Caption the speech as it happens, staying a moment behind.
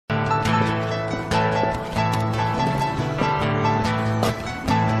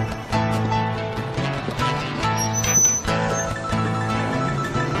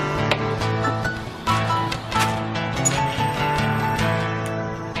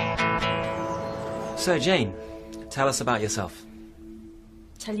So, Jane, tell us about yourself.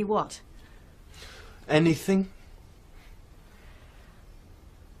 Tell you what? Anything?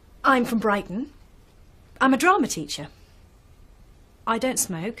 I'm from Brighton. I'm a drama teacher. I don't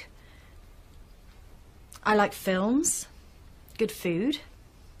smoke. I like films. Good food.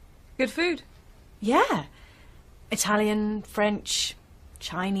 Good food? Yeah. Italian, French,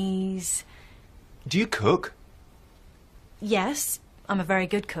 Chinese. Do you cook? Yes, I'm a very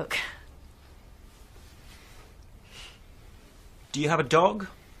good cook. Do you have a dog?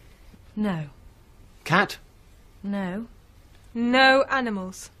 No. Cat? No. No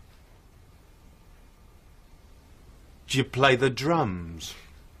animals. Do you play the drums?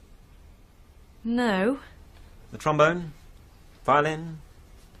 No. The trombone? Violin?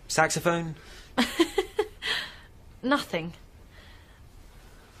 Saxophone? Nothing.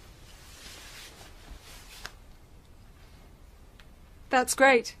 That's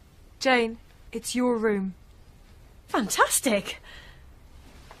great. Jane, it's your room. Fantastic.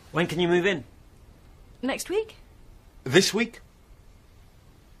 When can you move in? Next week? This week?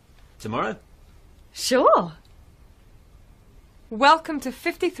 Tomorrow? Sure. Welcome to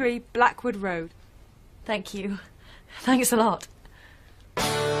 53 Blackwood Road. Thank you. Thanks a lot.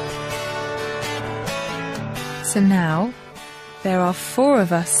 So now, there are 4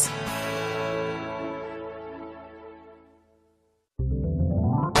 of us.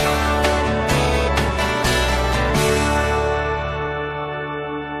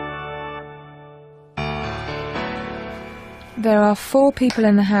 There are 4 people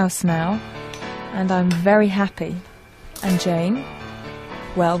in the house now, and I'm very happy. And Jane?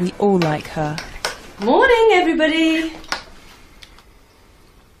 Well, we all like her. Morning, everybody.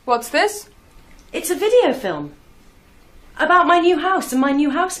 What's this? It's a video film. About my new house and my new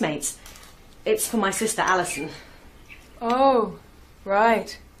housemates. It's for my sister Alison. Oh,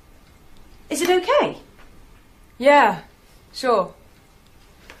 right. Is it okay? Yeah, sure.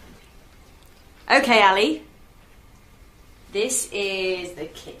 Okay, Ali. This is the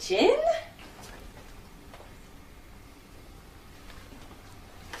kitchen.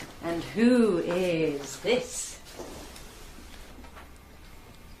 And who is this?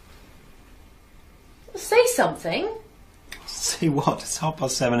 Say something. See what? It's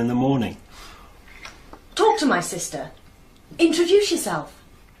 7:30 in the morning. Talk to my sister. Introduce yourself.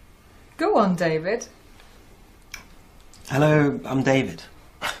 Go on, David. Hello, I'm David.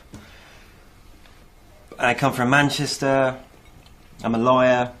 I come from Manchester. I'm a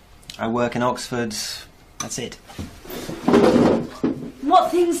lawyer. I work in Oxford. That's it. What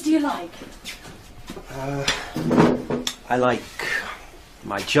things do you like? I like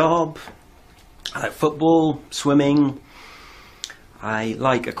my job. I like football, swimming. I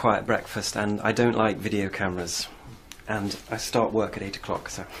like a quiet breakfast, and I don't like video cameras. And I start work at 8 o'clock,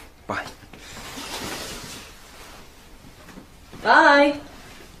 so bye. Bye.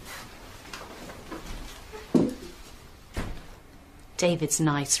 David's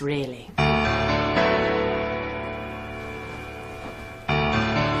nice, really.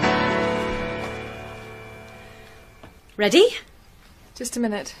 Ready? Just a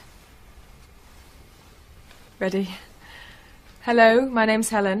minute. Ready. Hello, my name's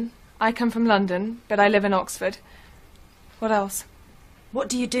Helen. I come from London, but I live in Oxford. What else? What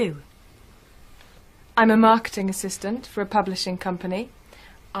do you do? I'm a marketing assistant for a publishing company.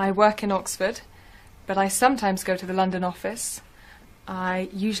 I work in Oxford, but I sometimes go to the London office. I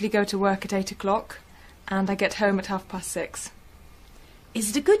usually go to work at 8 o'clock, and I get home at 6:30.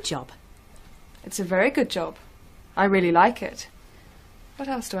 Is it a good job? It's a very good job. I really like it. What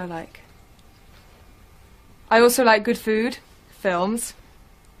else do I like? I also like good food, films.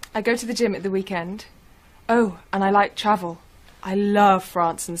 I go to the gym at the weekend. Oh, and I like travel. I love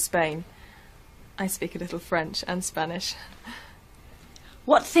France and Spain. I speak a little French and Spanish.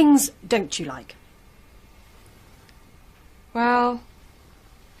 What things don't you like? Well,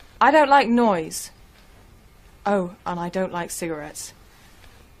 I don't like noise. Oh, and I don't like cigarettes.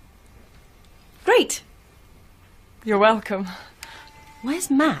 Great. You're welcome.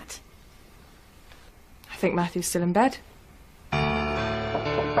 Where's Matt? I think Matthew's still in bed.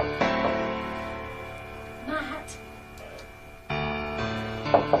 Matt.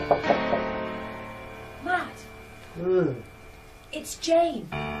 Matt. It's Jane.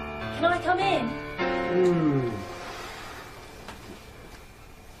 Can I come in?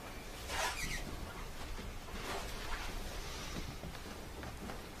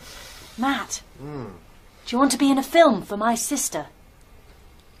 Matt. Do you want to be in a film for my sister?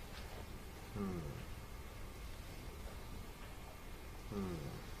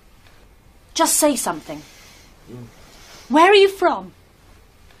 Just say something. Where are you from?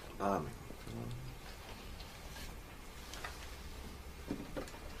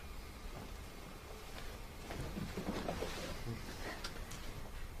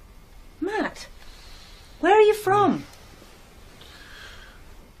 Matt, where are you from?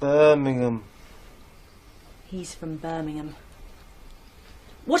 Birmingham. He's from Birmingham.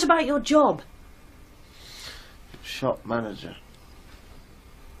 What about your job? Shop manager.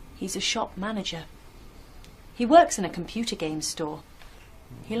 He's a shop manager. He works in a computer games store.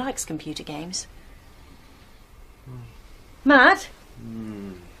 He likes computer games. Matt?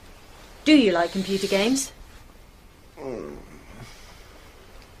 Do you like computer games?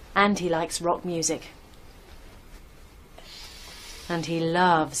 And he likes rock music. And he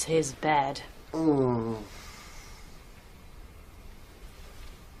loves his bed.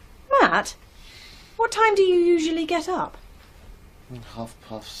 Matt, what time do you usually get up?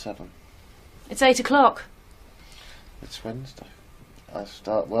 7:30. It's 8 o'clock. It's Wednesday. I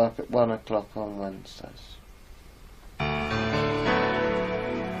start work at 1 o'clock on Wednesdays.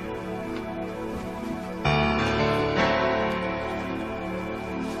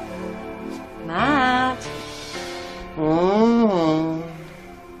 Matt.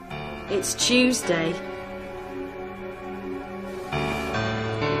 It's Tuesday.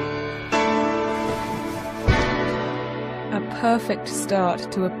 A perfect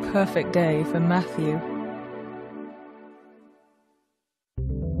start to a perfect day for Matthew.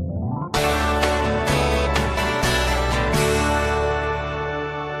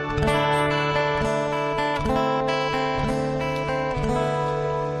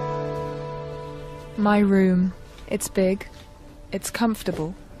 My room. It's big. It's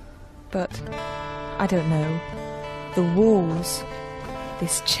comfortable. But I don't know. The walls.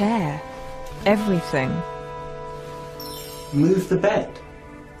 This chair. Everything. Move the bed.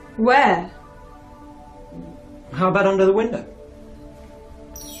 Where? How about under the window?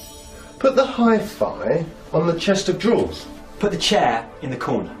 Put the hi-fi on the chest of drawers. Put the chair in the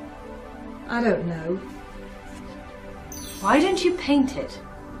corner. I don't know. Why don't you paint it?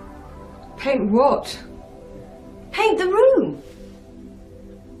 Paint what? Paint the room.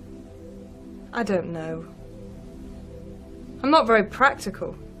 I don't know. I'm not very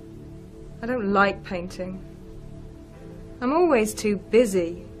practical. I don't like painting. I'm always too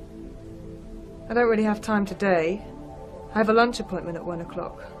busy. I don't really have time today. I have a lunch appointment at 1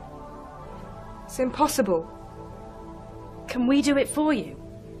 o'clock. It's impossible. Can we do it for you?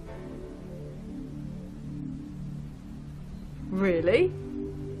 Really?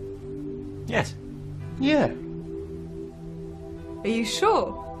 Yes. Yeah. Are you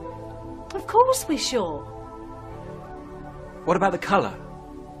sure? Of course we're sure. What about the colour?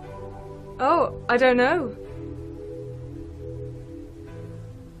 Oh, I don't know.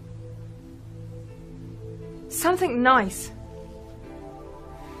 Something nice.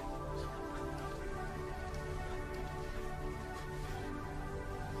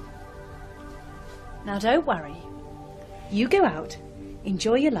 Now don't worry. You go out,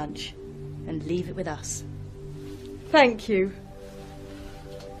 enjoy your lunch, and leave it with us. Thank you.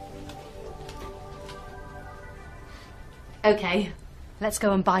 Okay, let's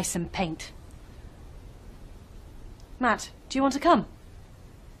go and buy some paint. Matt, do you want to come?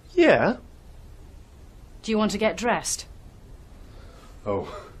 Yeah. Do you want to get dressed? Oh,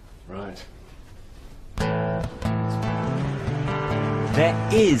 right. There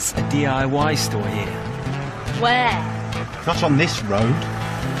is a DIY store here. Where? Not on this road.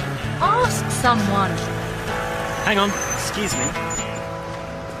 Ask someone. Hang on, excuse me.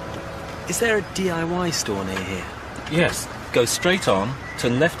 Is there a DIY store near here? Yes, go straight on,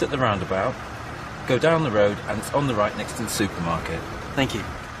 turn left at the roundabout, go down the road and it's on the right next to the supermarket. Thank you.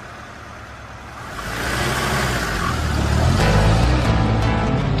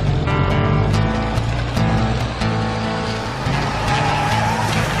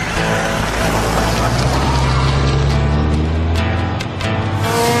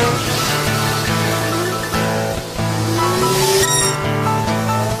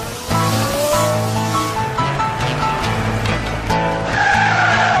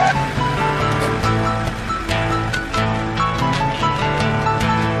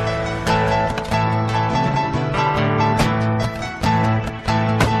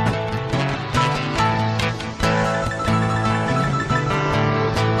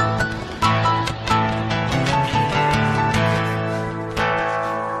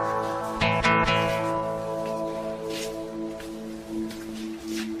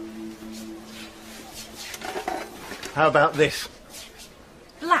 How about this?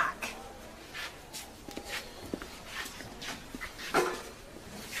 Black.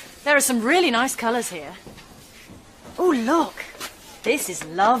 There are some really nice colours here. Oh, look. This is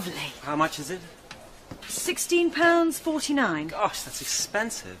lovely. How much is it? £16.49. Gosh, that's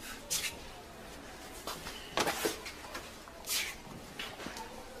expensive.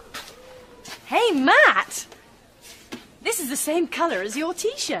 Hey, Matt! This is the same colour as your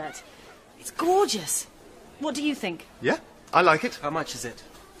T-shirt. It's gorgeous. What do you think? Yeah, I like it. How much is it?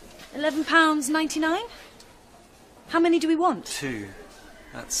 £11.99? How many do we want? 2.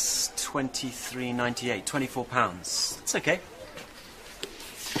 That's £23.98. £24. That's okay.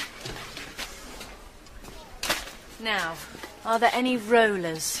 Now, are there any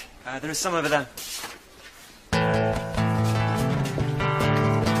rollers? There is some over there.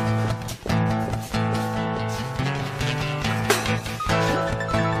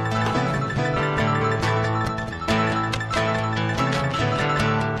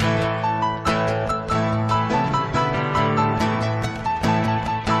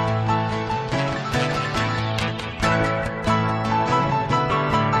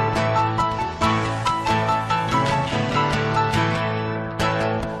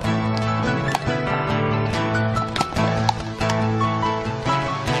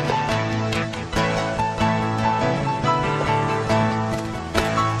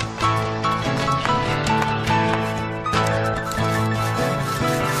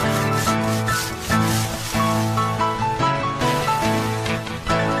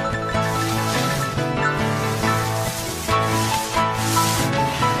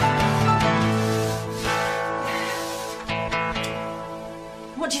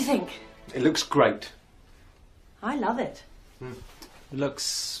 What do you think? It looks great. I love it. It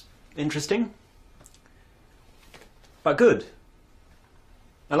looks interesting. But good.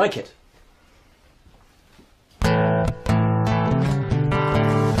 I like it.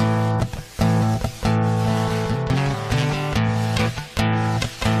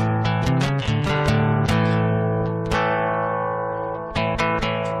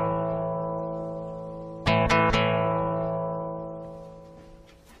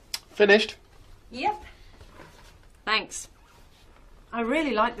 Finished? Yep. Thanks. I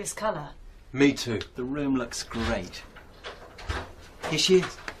really like this colour. Me too. The room looks great. Here she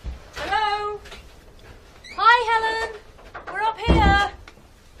is. Hello? Hi, Helen. We're up here.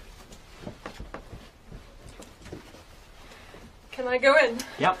 Can I go in?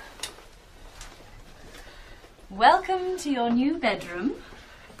 Yep. Welcome to your new bedroom.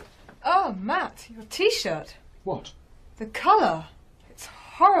 Oh, Matt, your T-shirt. What? The colour. It's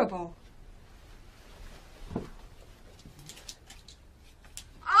horrible.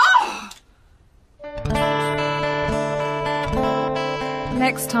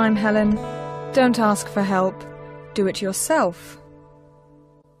 Next time, Helen, don't ask for help. Do it yourself.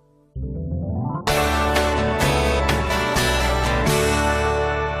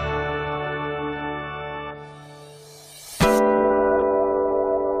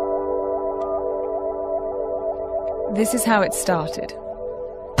 This is how it started.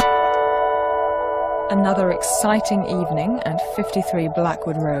 Another exciting evening at 53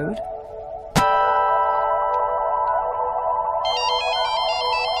 Blackwood Road.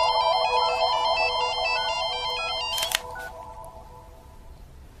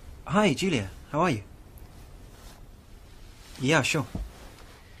 Hi, Julia. How are you? Yeah, sure.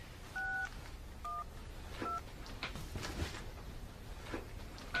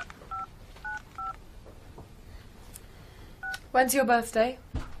 When's your birthday?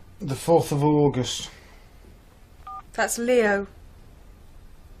 The 4th of August. That's Leo.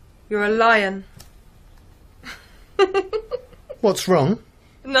 You're a lion. What's wrong?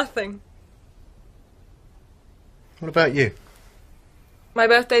 Nothing. What about you? My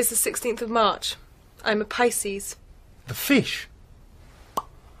birthday's the 16th of March. I'm a Pisces. The fish?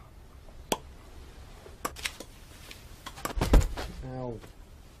 Ow.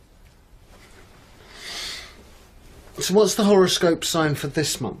 So what's the horoscope sign for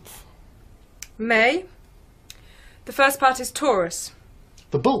this month? May. The first part is Taurus.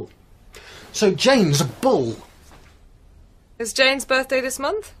 The bull. So Jane's a bull. Is Jane's birthday this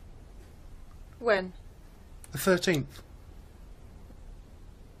month? When? The 13th.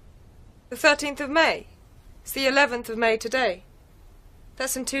 The 13th of May. It's the 11th of May today.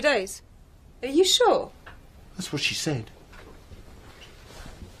 That's in 2 days. Are you sure? That's what she said.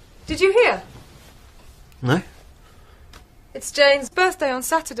 Did you hear? No? It's Jane's birthday on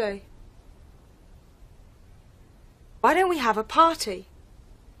Saturday. Why don't we have a party?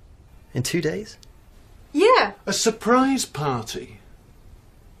 In 2 days? Yeah. A surprise party.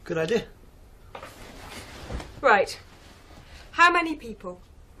 Good idea. Right. How many people?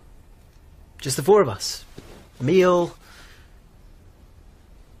 Just the 4 of us. A meal,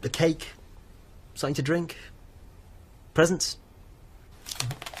 a cake, something to drink, presents.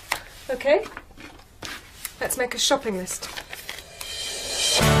 Okay. Let's make a shopping list.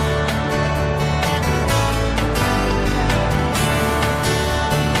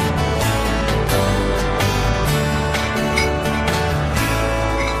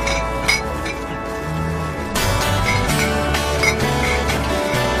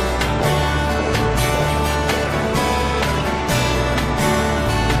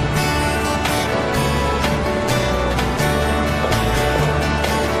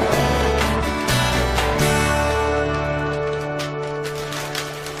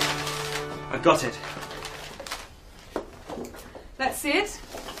 I've got it. Let's see it.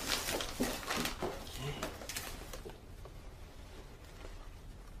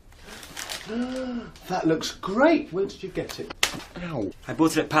 That looks great. Where did you get it? Ow. I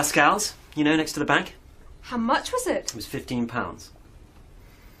bought it at Pascal's, you know, next to the bank. How much was it? It was £15.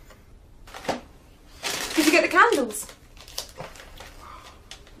 Did you get the candles?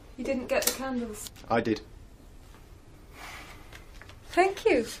 You didn't get the candles. I did. Thank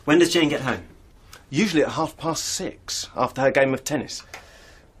you. When does Jane get home? Usually at 6:30 after her game of tennis.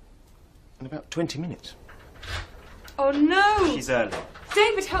 In about 20 minutes. Oh no! She's early.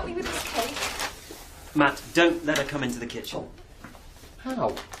 David, help me with this cake. Matt, don't let her come into the kitchen.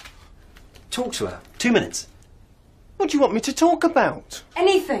 How? Talk to her. 2 minutes. What do you want me to talk about?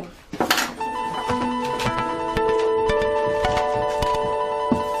 Anything.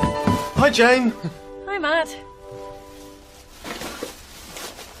 Hi, Jane. Hi, Matt.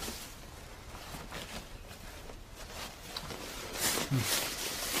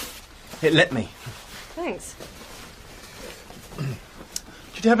 It let me. Thanks.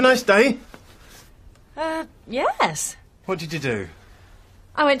 Did you have a nice day? Yes. What did you do?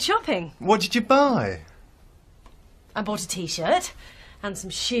 I went shopping. What did you buy? I bought a t-shirt and some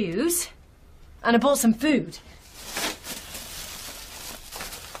shoes and I bought some food.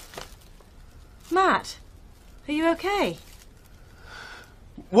 Matt, are you okay?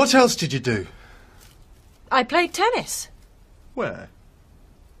 What else did you do? I played tennis Where?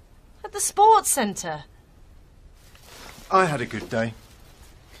 at the sports centre. I had a good day.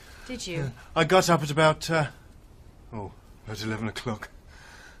 Did you? I got up at about 11 o'clock.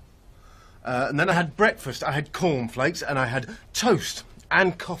 And then I had breakfast. I had cornflakes and I had toast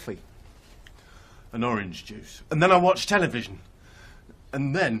and coffee. And orange juice. And then I watched television.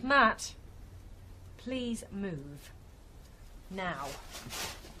 And then... Matt, please move. Now.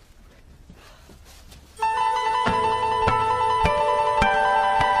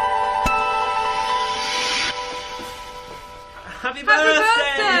 Happy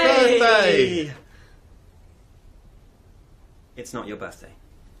birthday! Birthday! It's not your birthday.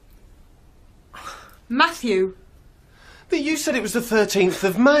 Matthew. But you said it was the 13th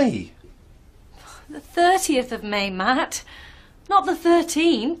of May. The 30th of May, Matt. Not the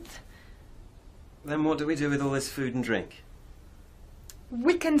 13th. Then what do we do with all this food and drink?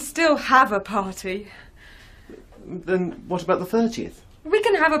 We can still have a party. Then what about the 30th? We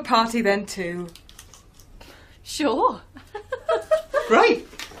can have a party then too. Sure. Great!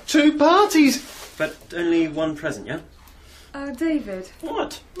 2 parties! But only one present, yeah? David.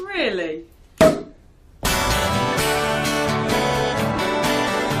 What? Really?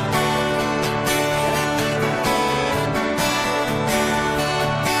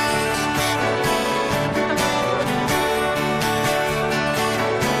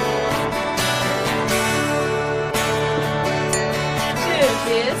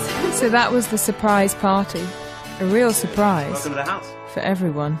 Cheers. So that was the surprise party. A real surprise Welcome to the house. for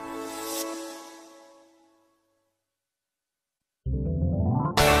everyone.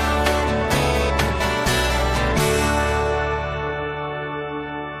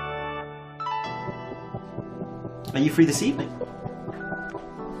 Are you free this evening?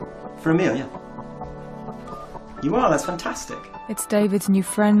 For a meal, yeah. You are, that's fantastic. It's David's new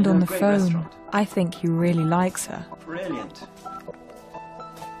friend I know on a the great phone. restaurant. I think he really likes her. Brilliant.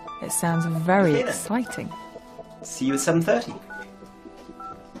 It sounds very Okay then. exciting. See you at 7:30.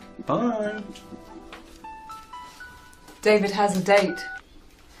 Bye. David has a date.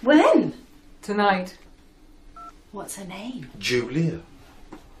 When? Tonight. What's her name? Julia.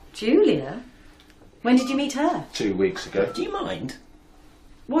 Julia? When did you meet her? 2 weeks ago. Do you mind?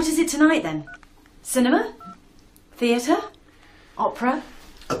 What is it tonight then? Cinema? Theatre? Opera?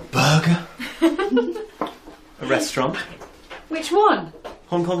 A burger? A restaurant? Which one?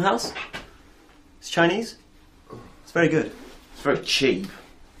 Hong Kong house? It's Chinese? It's very good. It's very cheap.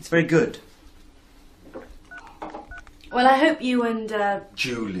 It's very good. Well, I hope you and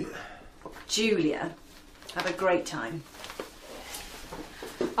Julia. Julia have a great time.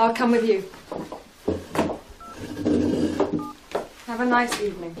 I'll come with you. Have a nice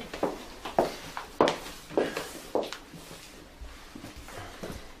evening.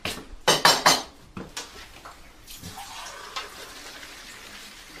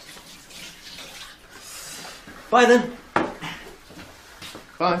 Bye then.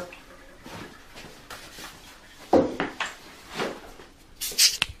 Bye.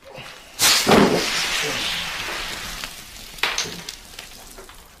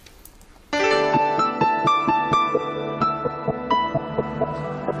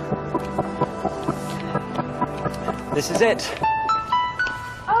 This is it.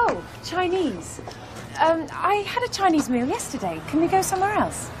 Oh, Chinese. I had a Chinese meal yesterday. Can we go somewhere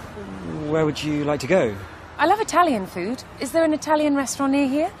else? Where would you like to go? I love Italian food. Is there an Italian restaurant near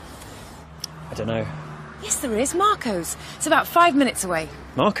here? I don't know. Yes, there is. Marco's. It's about 5 minutes away.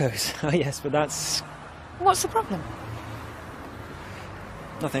 Marco's? Oh, yes, but that's... What's the problem?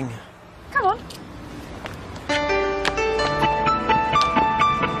 nothing. Come on.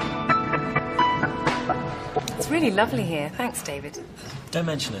 It's really lovely here. Thanks, David. Don't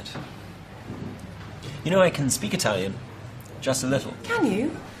mention it. You know, I can speak Italian. Just a little. Can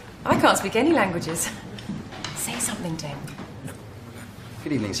you? I can't speak any languages. Say something, Tim.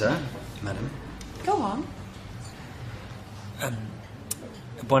 Good evening, sir. Madam. Go on.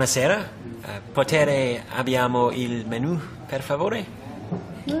 Buonasera. Potere abbiamo il menù, per favore?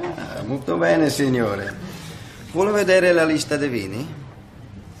 Molto bene, signore. Vuole vedere la lista dei vini?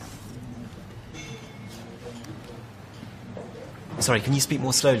 Sorry, can you speak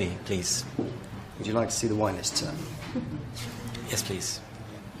more slowly, please? Would you like to see the wine list, sir? Yes, please.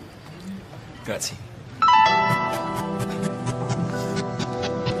 Grazie.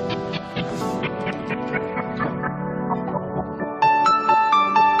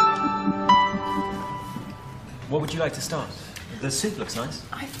 What would you like to start? The soup looks nice.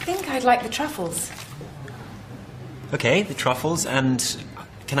 I think I'd like the truffles. Okay, the truffles, and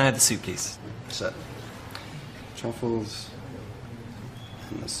can I have the soup, please? Sir. Truffles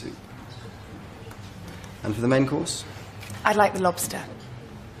and the soup. And for the main course? I'd like the lobster.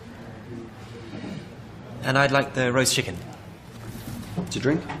 And I'd like the roast chicken. To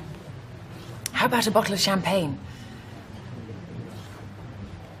drink? How about a bottle of champagne?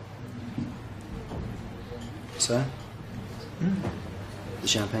 Sir? The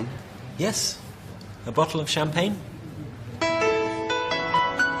champagne? Yes, a bottle of champagne.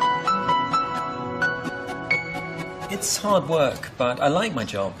 It's hard work, but I like my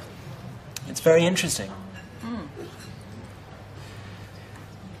job. It's very interesting.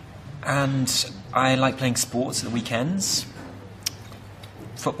 And I like playing sports at the weekends.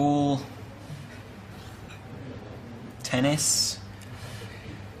 Football, tennis,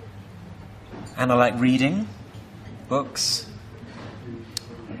 and I like reading, books,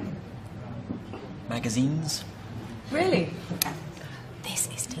 magazines. Really? This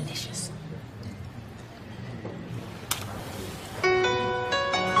is delicious.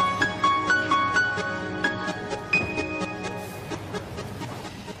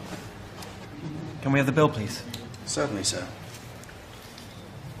 Can we have the bill, please? Certainly, sir.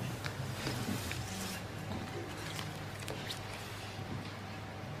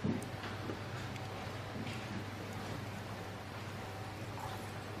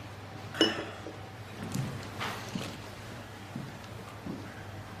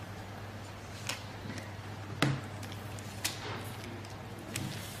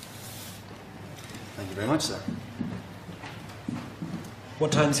 Thank you very much, sir.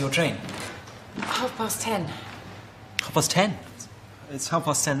 What time's your train? 10:30. 10:30? It's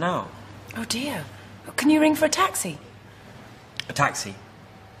 10:30 now. Oh dear. Can you ring for a taxi? A taxi?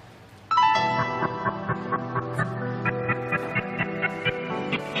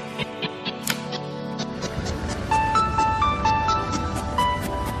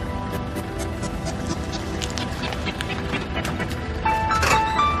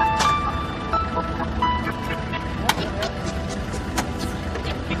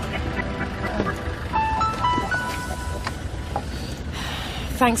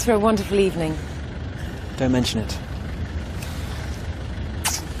 Thanks for a wonderful evening. Don't mention it.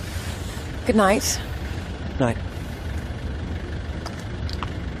 Good night. Night.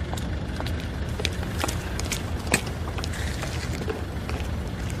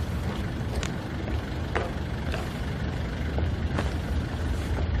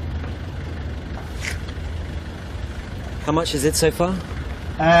 How much is it so far?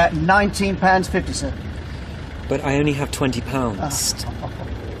 £19.50, sir. But I only have £20.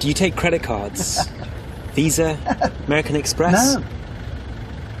 Do you take credit cards? Visa? American Express? No.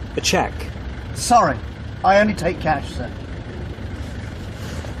 A cheque? Sorry, I only take cash, sir.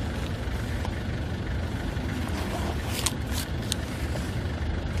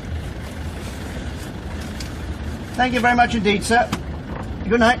 Thank you very much indeed, sir.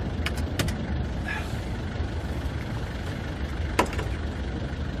 Good night.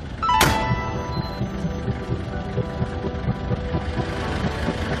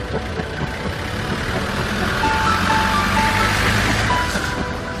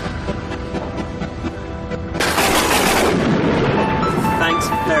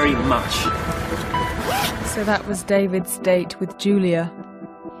 Very much. So that was David's date with Julia.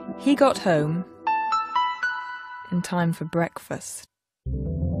 He got home in time for breakfast.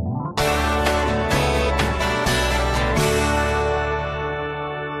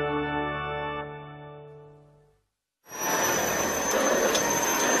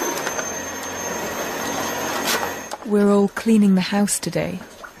 We're all cleaning the house today.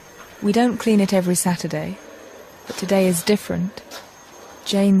 We don't clean it every Saturday, but today is different.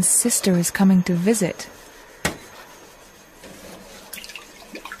 Jane's sister is coming to visit.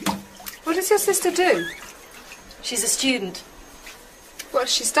 What does your sister do? She's a student.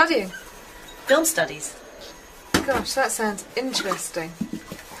 What's she studying? Film studies. Gosh, that sounds interesting.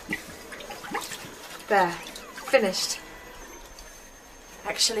 There. Finished.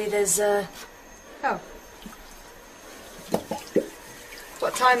 Actually, there's, Oh.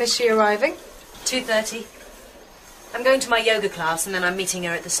 What time is she arriving? 2:30. I'm going to my yoga class and then I'm meeting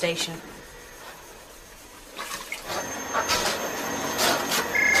her at the station.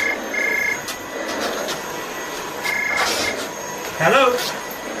 Hello?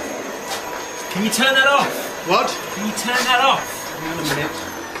 Can you turn that off? What? Can you turn that off? Hang on a minute.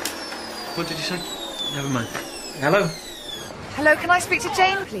 What did you say? Never mind. Hello? Hello, can I speak to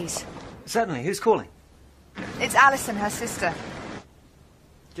Jane, please? Certainly. Who's calling? It's Alison, her sister.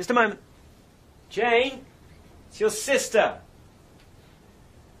 Just a moment. Jane, it's your sister.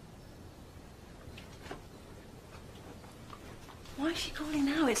 Why is she calling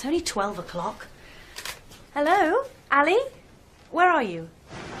now? It's only 12 o'clock. Hello? Ali? Where are you?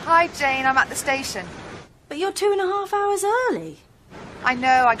 Hi, Jane, I'm at the station. But you're 2.5 hours early. I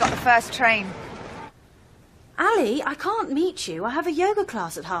know, I got the first train. Ali, I can't meet you. I have a yoga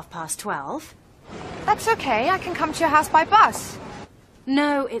class at 12:30. That's okay, I can come to your house by bus.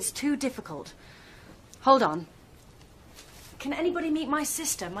 No, it's too difficult. Hold on. Can anybody meet my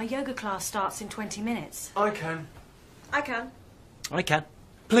sister? My yoga class starts in 20 minutes. I can. I can. I can.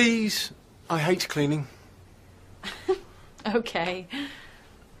 Please. I hate cleaning. Okay.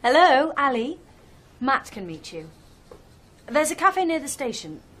 Hello, Ali. Matt can meet you. There's a cafe near the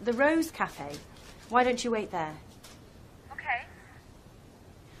station, the Rose Cafe. Why don't you wait there? Okay.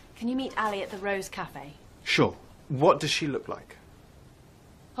 Can you meet Ali at the Rose Cafe? Sure. What does she look like?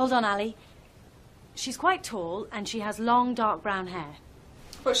 Hold on, Ali. She's quite tall and she has long, dark brown hair.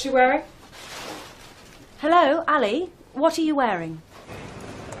 What's she wearing? Hello, Ali. What are you wearing?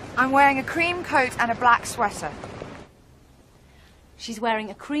 I'm wearing a cream coat and a black sweater. She's wearing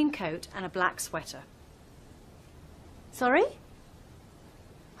a cream coat and a black sweater. Sorry?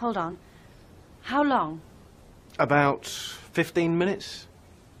 Hold on. How long? About 15 minutes.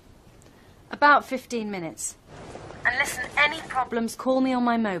 About 15 minutes. And listen, any problems, call me on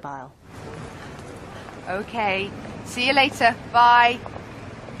my mobile. Okay. See you later. Bye.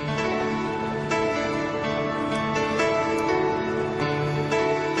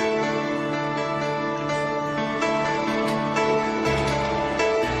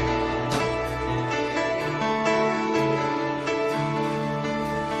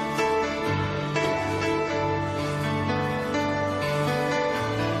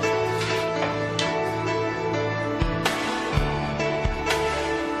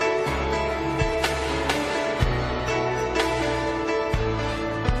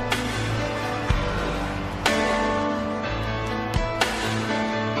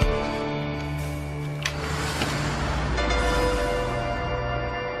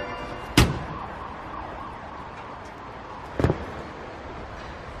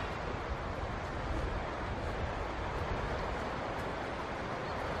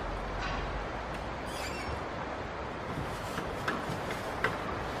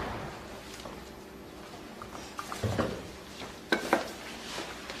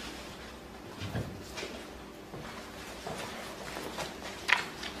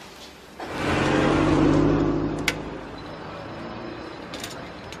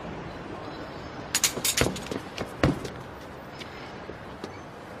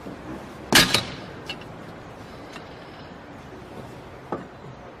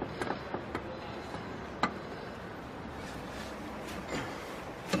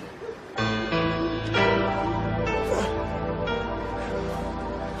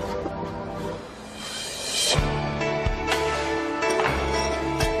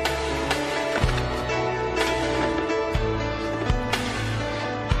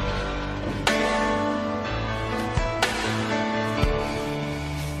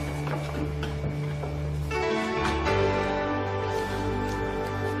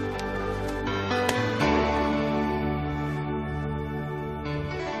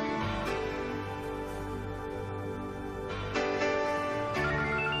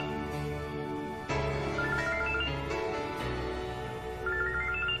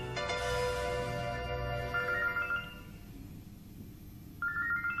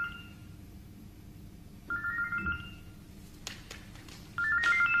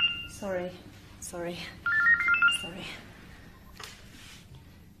 Sorry.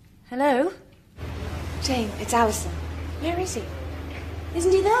 Hello? Jane, it's Alison. Where is he?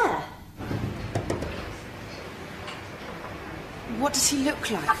 Isn't he there? What does he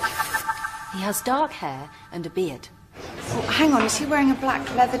look like? He has dark hair and a beard. Oh, hang on, is he wearing a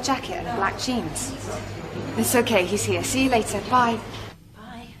black leather jacket and black jeans? It's okay, he's here. See you later. Bye.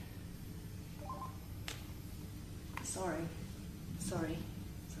 Bye. Sorry. Sorry.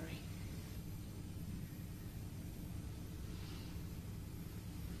 Sorry.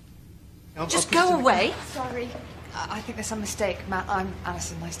 Just go away. Sorry. I think there's some mistake. Matt, I'm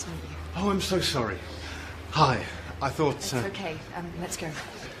Alison. Nice to meet you. Oh, I'm so sorry. Hi. I thought... It's okay. Let's go.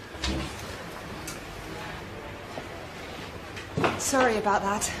 Sorry about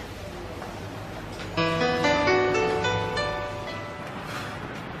that.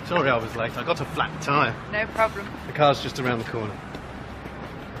 Sorry I was late. I got a flat tyre. No problem. The car's just around the corner.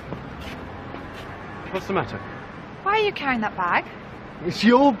 What's the matter? Why are you carrying that bag? It's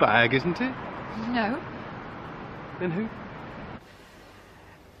your bag, isn't it? No. Then who?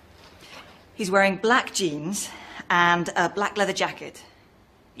 He's wearing black jeans and a black leather jacket.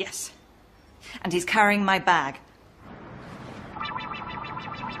 Yes. And he's carrying my bag.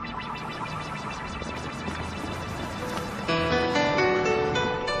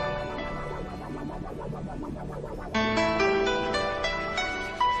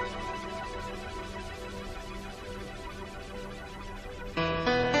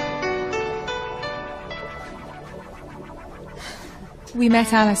 We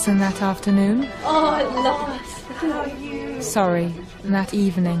met Alison that afternoon. Oh, at last. How are you? Sorry, that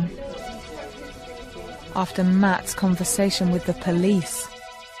evening. After Matt's conversation with the police.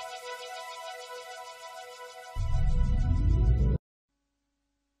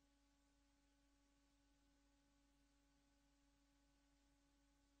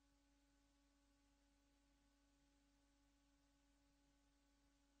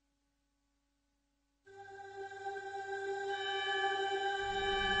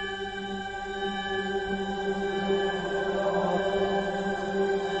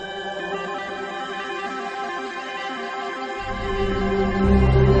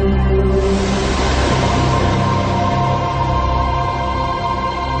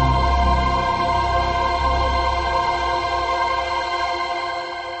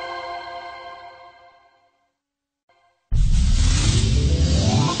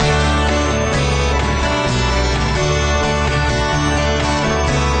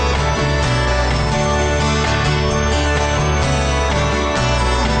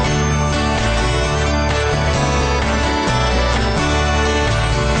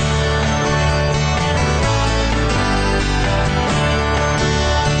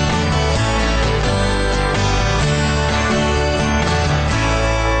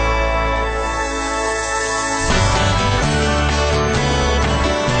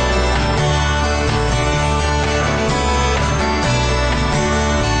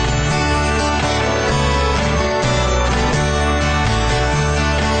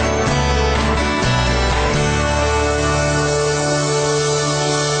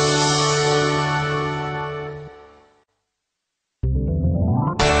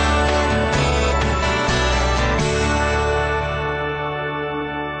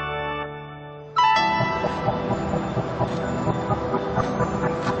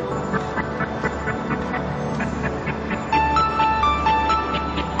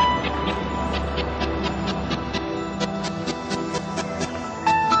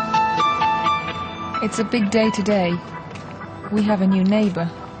 It's a big day today. We have a new neighbour,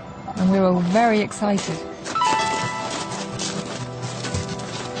 and we're all very excited.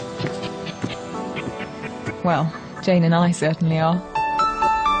 Well, Jane and I certainly are.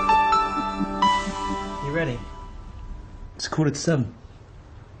 You ready? It's 7:15.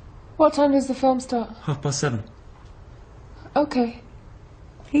 What time does the film start? 7:30. Okay.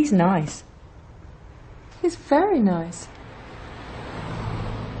 He's nice. He's very nice.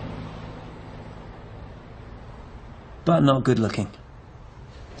 But not good looking.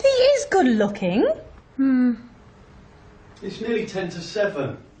 He is good looking. It's nearly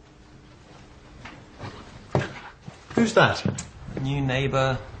 7:10. Who's that? New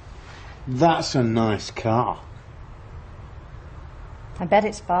neighbour. That's a nice car. I bet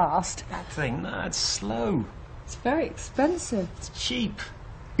it's fast. That thing, nah, it's slow. It's very expensive. It's cheap.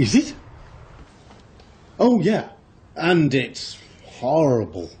 Is it? Oh, yeah. And it's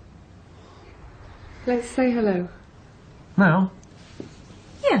horrible. Let's say hello. Now?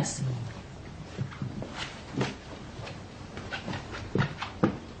 Yes.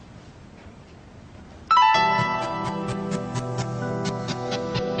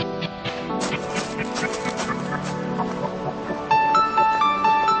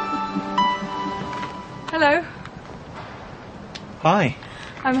 Hello. Hi.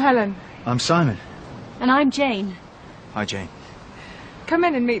 I'm Helen. I'm Simon. And I'm Jane. Hi, Jane. Come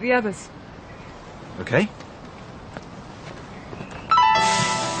in and meet the others. Okay.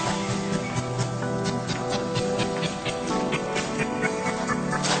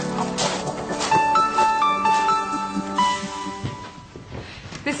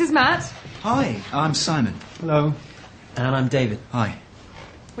 This is Matt. Hi, I'm Simon. Hello. And I'm David. Hi.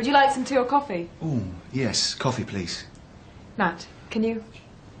 Would you like some tea or coffee? Oh, yes. Coffee, please. Matt, can you?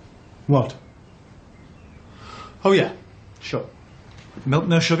 What? Oh, yeah. Sure. Milk,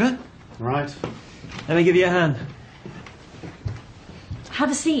 no sugar? Right. Let me give you a hand.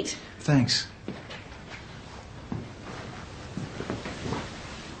 Have a seat. Thanks.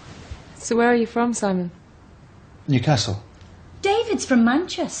 So where are you from, Simon? Newcastle. David's from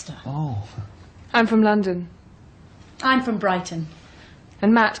Manchester. Oh. I'm from London. I'm from Brighton.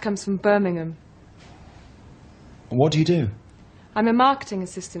 And Matt comes from Birmingham. What do you do? I'm a marketing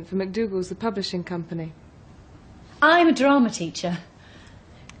assistant for McDougall's, the publishing company. I'm a drama teacher.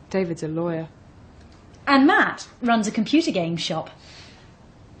 David's a lawyer. And Matt runs a computer game shop.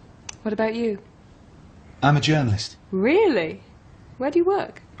 What about you? I'm a journalist. Really? Where do you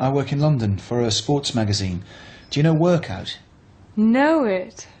work? I work in London for a sports magazine. Do you know Workout? Know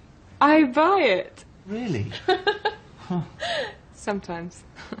it. I buy it. Really? Huh. Sometimes.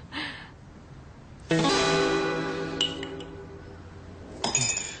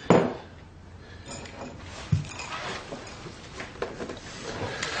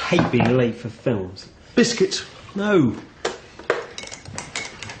 Hate being late for films. Biscuits. No.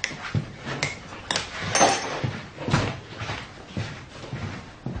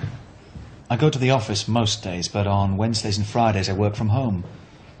 I go to the office most days, but on Wednesdays and Fridays I work from home.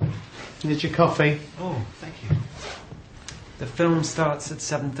 Here's your coffee. Oh, thank you. The film starts at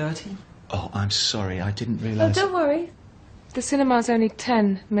 7:30. Oh, I'm sorry. I didn't Oh, realise... don't worry. The cinema's only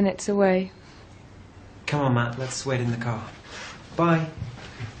 10 minutes away. Come on, Matt. Let's wait in the car. Bye.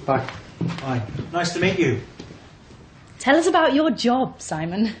 Bye. Hi. Nice to meet you. Tell us about your job,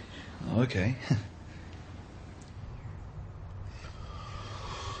 Simon. Oh, okay.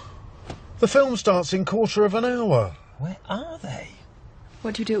 The film starts in quarter of an hour. Where are they?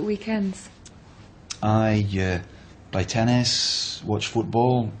 What do you do at weekends? I play tennis, watch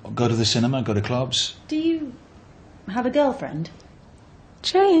football, go to the cinema, go to clubs. Do you have a girlfriend?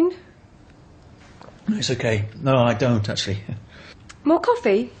 Jane? It's okay. No, I don't, actually. More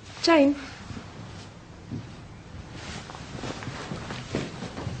coffee? Jane?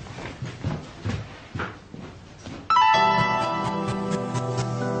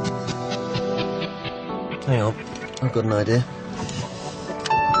 Hang on, I've got an idea.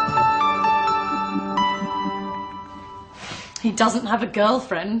 He doesn't have a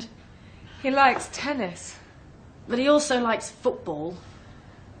girlfriend. He likes tennis. But he also likes football.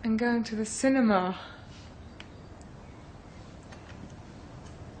 And going to the cinema.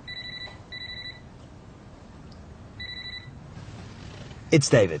 It's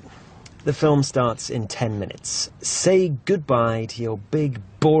David. The film starts in 10 minutes. Say goodbye to your big,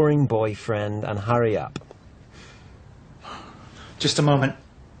 boring boyfriend and hurry up. Just a moment.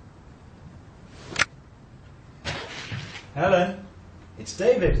 Helen, it's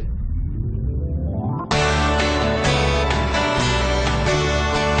David.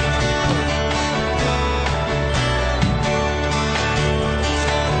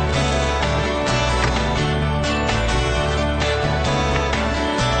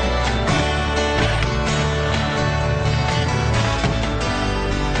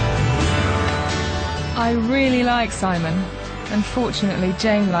 I really like Simon. Unfortunately,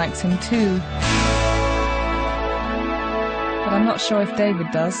 Jane likes him too. But I'm not sure if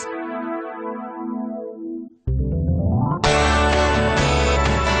David does.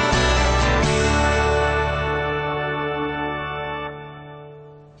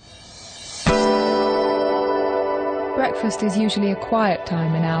 Breakfast is usually a quiet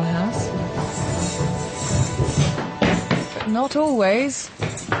time in our house. But not always.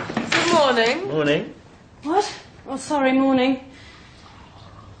 Good morning. Morning. What? Oh, sorry, morning.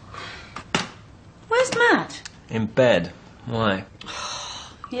 Where's Matt? In bed. Why?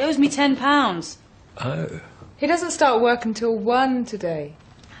 He owes me £10. Oh. He doesn't start work until 1 today.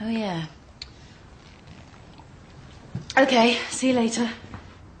 Oh, yeah. Okay, see you later.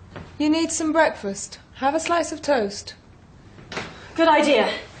 You need some breakfast. Have a slice of toast. Good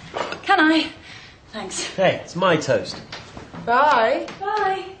idea. Can I? Thanks. Hey, it's my toast. Bye.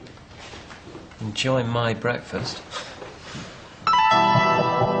 Bye. Enjoy my breakfast.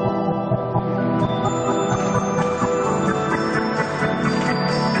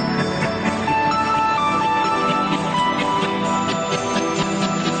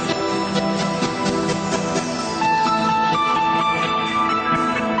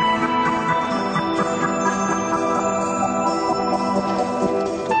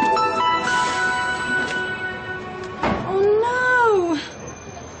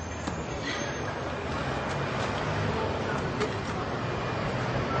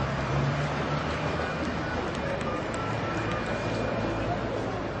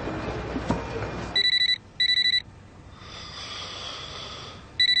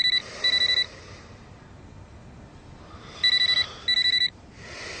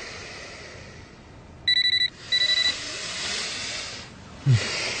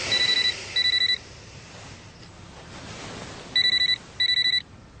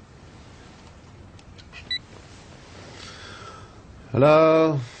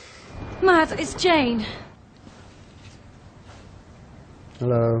 Hello? Matt, it's Jane.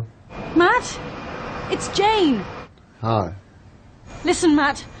 Hello? Matt, it's Jane. Hi. Listen,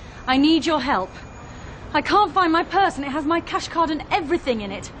 Matt, I need your help. I can't find my purse and it has my cash card and everything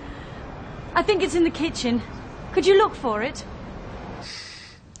in it. I think it's in the kitchen. Could you look for it?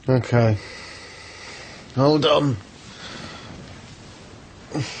 Okay. Hold on.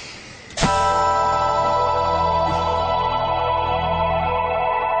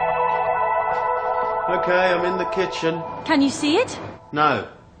 Okay, I'm in the kitchen. Can you see it? No.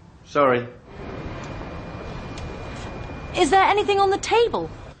 Sorry. Is there anything on the table?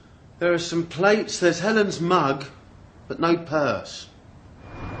 There are some plates, there's Helen's mug, but no purse.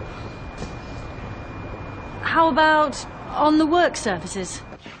 How about on the work surfaces?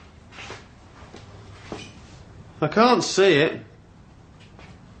 I can't see it.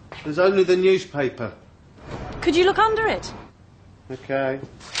 There's only the newspaper. Could you look under it? Okay.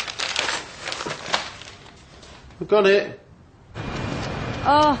 I've got it.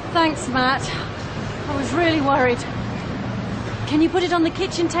 Oh, thanks, Matt. I was really worried. Can you put it on the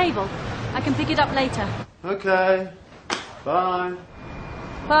kitchen table? I can pick it up later. Okay. Bye.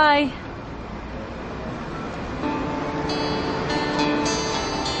 Bye.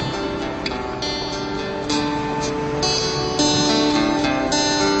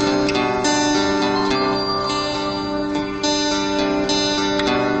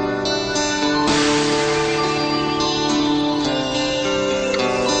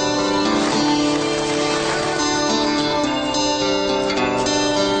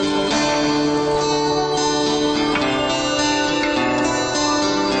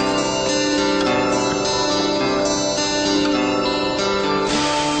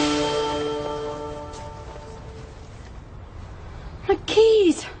 My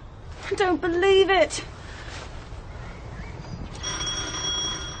keys! I don't believe it.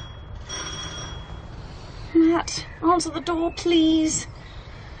 Matt, answer the door, please.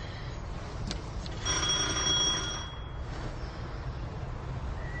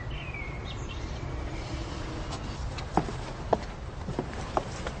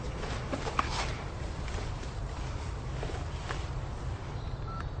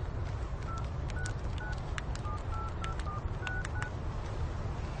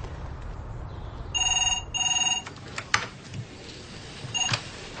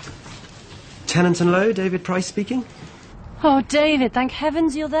 Tennant and Lowe, David Price speaking. Oh, David, thank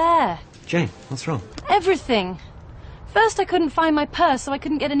heavens you're there. Jane, what's wrong? Everything. First I couldn't find my purse, so I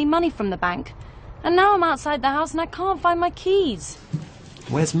couldn't get any money from the bank. And now I'm outside the house and I can't find my keys.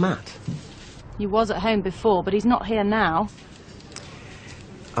 Where's Matt? He was at home before, but he's not here now.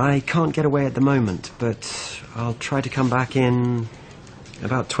 I can't get away at the moment, but I'll try to come back in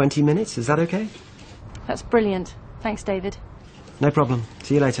about 20 minutes. Is that okay? That's brilliant. Thanks, David. No problem.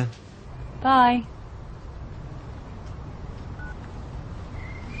 See you later. Bye.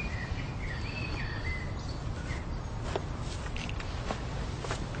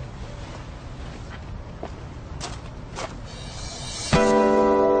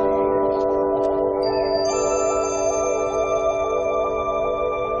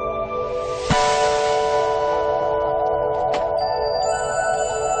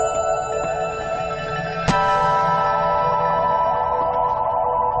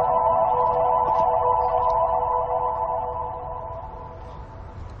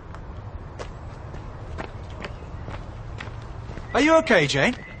 Are you okay,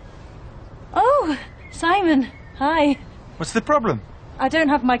 Jane? Oh, Simon. Hi. What's the problem? I don't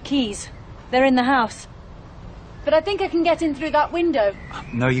have my keys. They're in the house. But I think I can get in through that window.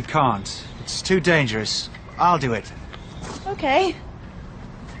 No, you can't. It's too dangerous. I'll do it. Okay.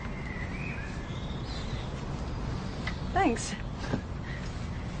 Thanks.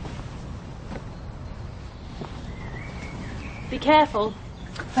 Be careful.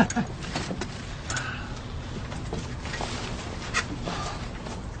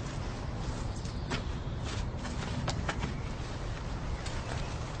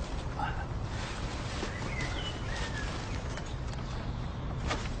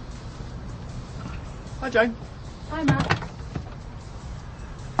 Hi, Jane. Hi, Matt.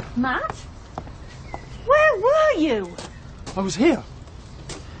 Matt? Where were you? I was here.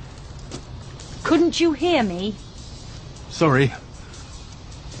 Couldn't you hear me? Sorry.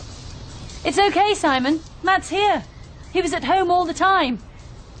 It's okay, Simon. Matt's here. He was at home all the time.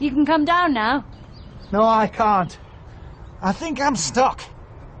 You can come down now. No, I can't. I think I'm stuck.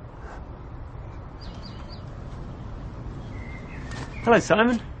 Hello,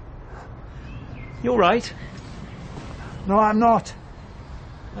 Simon. You all right? No, I'm not.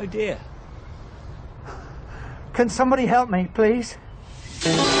 Oh, dear. Can somebody help me, please?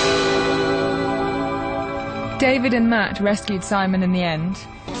 David and Matt rescued Simon in the end.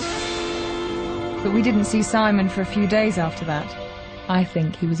 But we didn't see Simon for a few days after that. I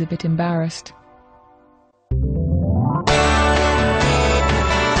think he was a bit embarrassed.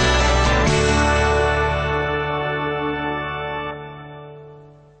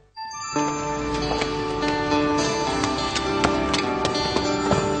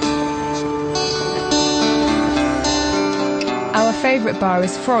 Our favourite bar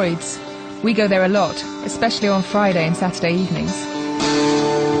is Freud's. We go there a lot, especially on Friday and Saturday evenings.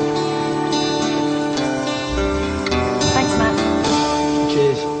 Thanks, Matt.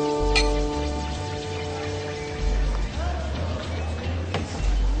 Cheers.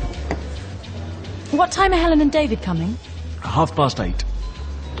 What time are Helen and David coming? 8:30.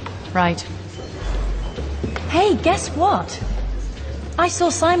 Right. Hey, guess what? I saw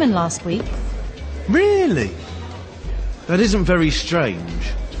Simon last week. Really? That isn't very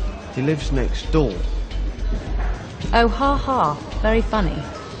strange. He lives next door. Oh, ha ha. Very funny.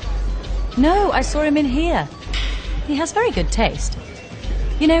 No, I saw him in here. He has very good taste.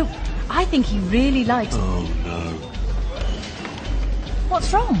 You know, I think he really likes... Oh, no.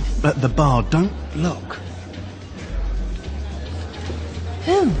 What's wrong? At the bar, don't look.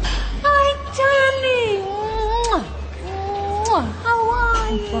 Who? Hi, darling. Mwah. Mwah. How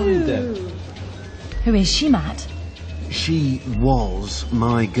are you? Fine, Deb. Who is she, Matt? She was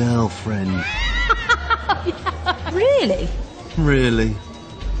my girlfriend. Really? Really?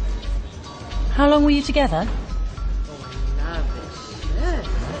 How long were you together?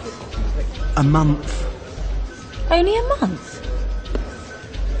 A month. Only a month?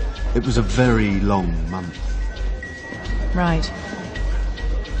 It was a very long month. Right.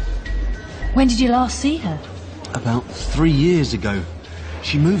 When did you last see her? About 3 years ago.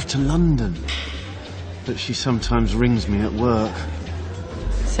 She moved to London. But she sometimes rings me at work.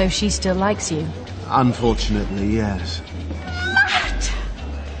 So she still likes you? Unfortunately, yes. Matt!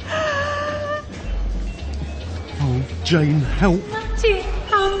 Oh, Jane, help. Matty,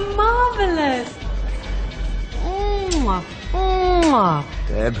 how marvellous! Mwah. Mwah.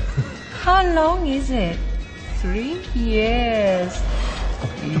 Deb. How long is it? 3 years.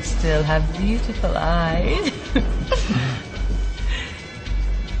 You still have beautiful eyes.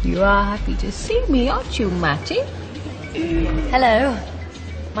 You are happy to see me, aren't you, Matty? Hello.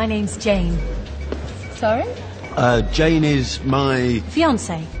 My name's Jane. Sorry? Jane is my...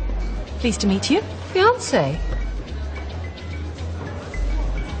 Fiancé. Pleased to meet you. Fiancé?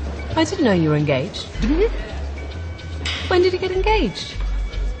 I didn't know you were engaged. Didn't you? When did you get engaged?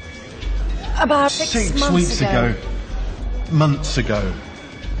 About 6 weeks ago. Months ago.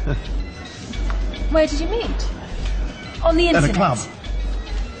 Where did you meet? On the internet. At a club.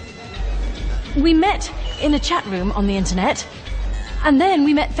 We met in a chat room on the internet, and then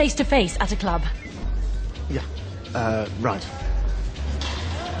we met face to face at a club. Yeah, right.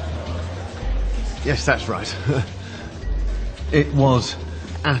 Yes, that's right. It was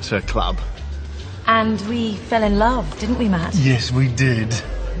at a club. And we fell in love, didn't we, Matt? Yes, we did.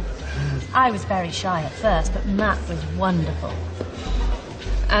 I was very shy at first, but Matt was wonderful.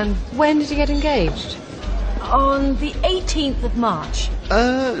 And when did you get engaged? On the 18th of March.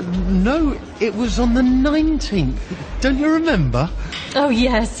 No, it was on the 19th. Don't you remember? Oh,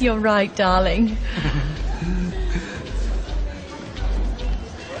 yes, you're right, darling.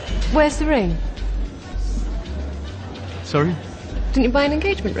 Where's the ring? Sorry? Didn't you buy an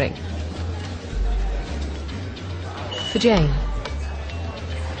engagement ring? For Jane?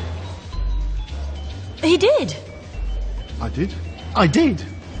 He did. I did? I did.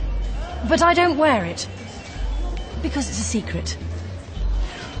 But I don't wear it. Because it's a secret.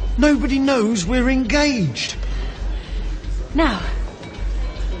 Nobody knows we're engaged. Now,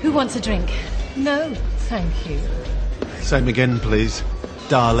 who wants a drink? No, thank you. Same again, please,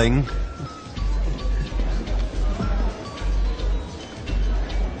 darling.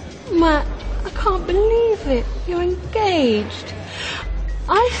 Matt, I can't believe it. You're engaged.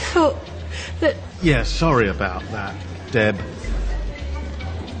 I thought that... Yeah, sorry about that, Deb.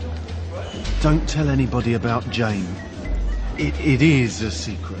 Don't tell anybody about Jane. It is a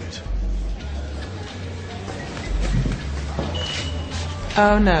secret.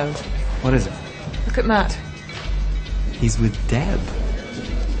 Oh no. What is it? Look at Matt. He's with Deb.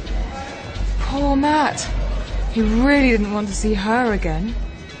 Poor Matt. He really didn't want to see her again.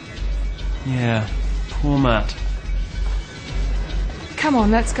 Yeah, poor Matt. Come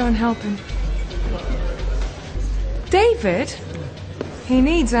on, let's go and help him. David? He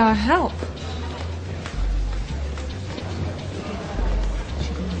needs our help.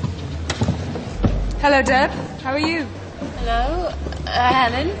 Hello, Deb. How are you? Hello,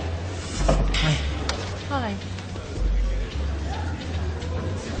 Helen. Hi. Hi.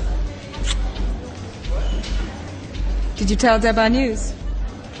 Did you tell Deb our news?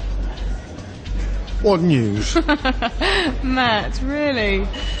 What news? Matt, really?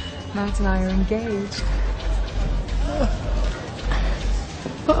 Matt and I are engaged.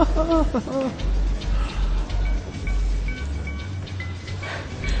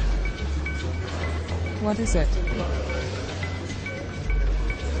 What is it?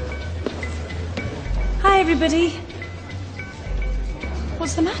 Hi, everybody.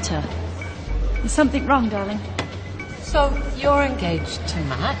 What's the matter? Is something wrong, darling? So, you're engaged to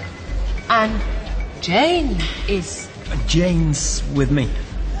Matt, and Jane is... Jane's with me.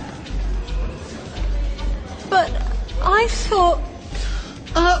 But I thought...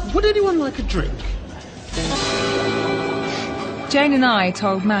 Would anyone like a drink? Jane and I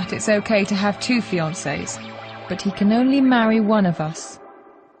told Matt it's okay to have 2 fiancés, but he can only marry one of us.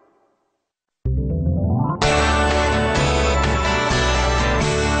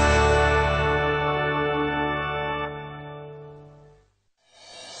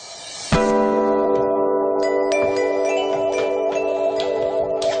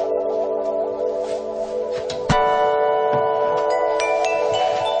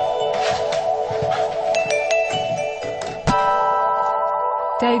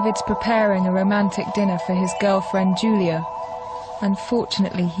 David's preparing a romantic dinner for his girlfriend Julia.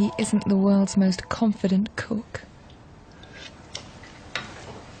 Unfortunately, he isn't the world's most confident cook.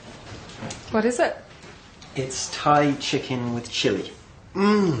 What is it? It's Thai chicken with chili.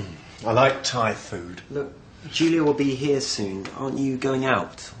 I like Thai food. Look, Julia will be here soon. Aren't you going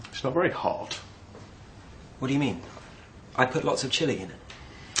out? It's not very hot. What do you mean? I put lots of chili in it.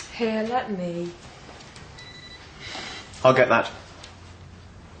 Here, let me. I'll get that.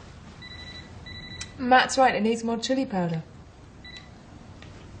 Matt's right, it needs more chili powder.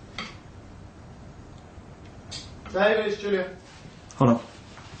 David, it's Julia. Hold on.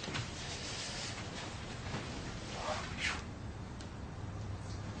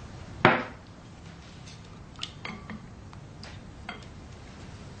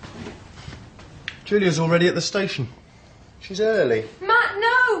 Julia's already at the station. She's early. Matt,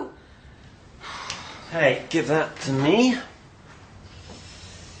 no! Hey, give that to me.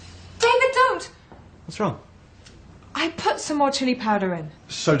 David, don't! What's wrong? I put some more chili powder in.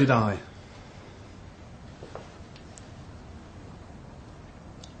 So did I.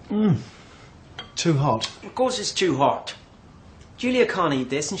 Too hot. Of course it's too hot. Julia can't eat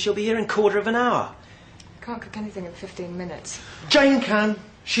this and she'll be here in a quarter of an hour. Can't cook anything in 15 minutes. Jane can.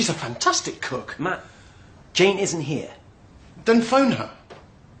 She's a fantastic cook. Matt, Jane isn't here. Then phone her.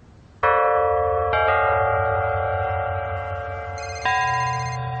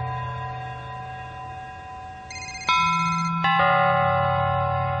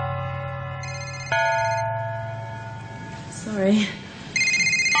 Sorry.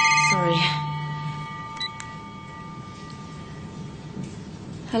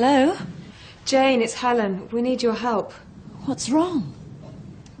 Hello? Jane, it's Helen. We need your help. What's wrong?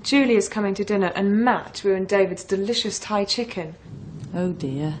 Julia's coming to dinner, and Matt ruined David's delicious Thai chicken. Oh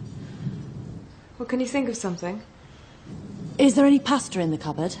dear. Well, can you think of something? Is there any pasta in the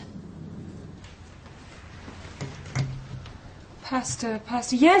cupboard? Pasta.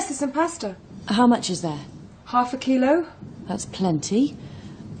 Yes, there's some pasta. How much is there? Half a kilo. That's plenty.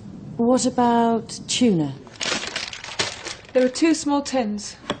 What about tuna? There are 2 small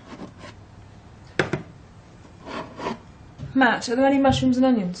tins. Matt, are there any mushrooms and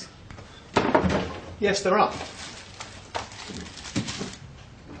onions? Yes, there are.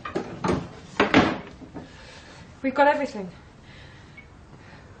 We've got everything.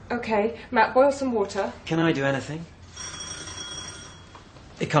 Okay, Matt, boil some water. Can I do anything?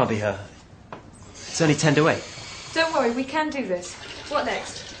 It can't be her. It's only 10 to 8. Don't worry, we can do this. What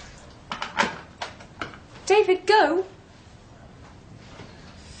next? David, go!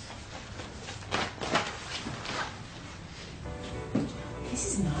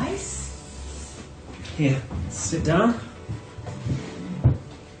 This is nice. Here, sit down.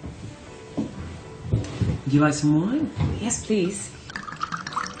 Would you like some wine? Yes, please.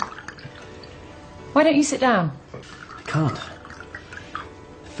 Why don't you sit down? I can't.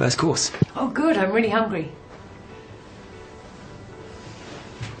 First course. Oh, good. I'm really hungry.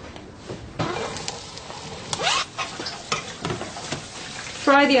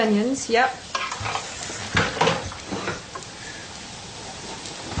 Fry the onions, yep.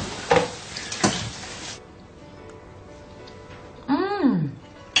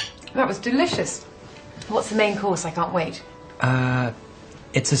 That was delicious. What's the main course? I can't wait.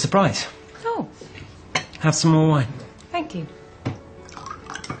 It's a surprise. Oh. Have some more wine. Thank you.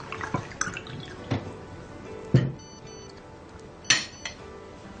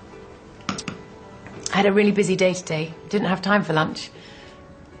 I had a really busy day today. Didn't have time for lunch.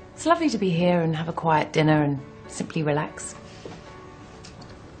 It's lovely to be here and have a quiet dinner and simply relax.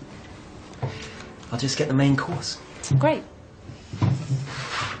 I'll just get the main course. Great.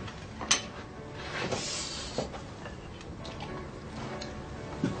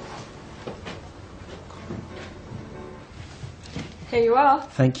 Here you are.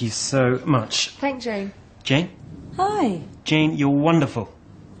 Thank you so much. Thank Jane. Jane? Hi. Jane, you're wonderful.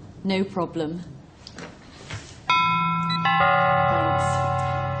 No problem.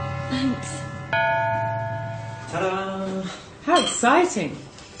 Thanks. Ta-da! How exciting.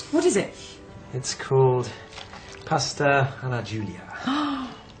 What is it? It's called pasta alla Giulia.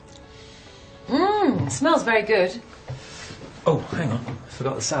 Smells very good. Oh, hang on. I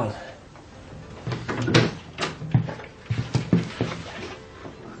forgot the salad.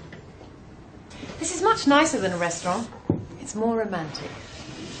 This is much nicer than a restaurant. It's more romantic.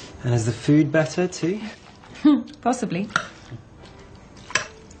 And is the food better too? Possibly. Oh,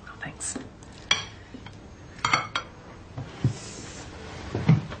 thanks.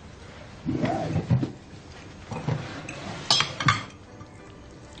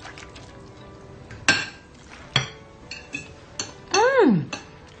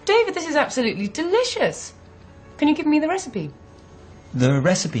 David, this is absolutely delicious. Can you give me the recipe? The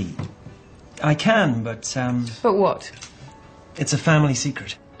recipe? I can, but, But what? it's a family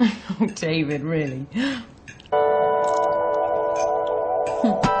secret. Oh, David, really?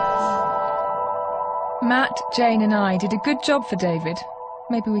 Matt, Jane and I did a good job for David.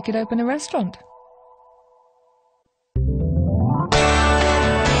 Maybe we could open a restaurant.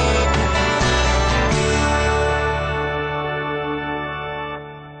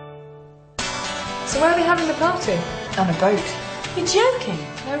 So where are we having the party? On a boat. You're joking?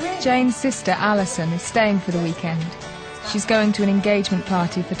 No, really? Jane's sister Alison is staying for the weekend. She's going to an engagement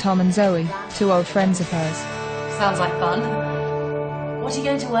party for Tom and Zoe, two old friends of hers. Sounds like fun. What are you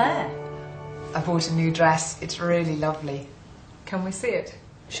going to wear? I bought a new dress. It's really lovely. Can we see it?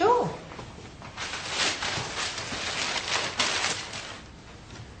 Sure.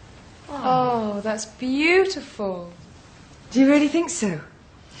 Oh, that's beautiful. Do you really think so?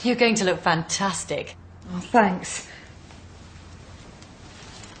 You're going to look fantastic. Oh, thanks.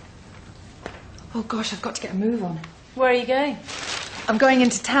 Oh gosh, I've got to get a move on. Where are you going? I'm going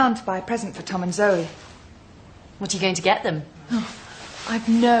into town to buy a present for Tom and Zoe. What are you going to get them? Oh, I've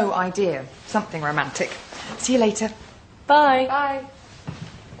no idea. Something romantic. See you later. Bye. Bye.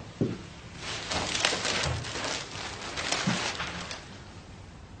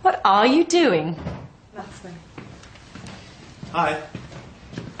 What are you doing? Nothing. Hi.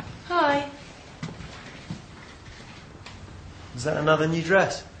 Hi. Is that another new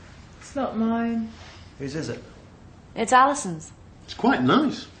dress? It's not mine. Whose is it? It's Alison's. It's quite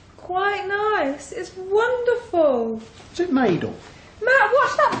nice. Quite nice. It's wonderful. What's it made of? Matt,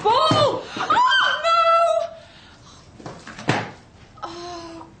 watch that ball! Oh, no!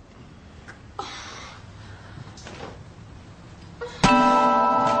 Oh.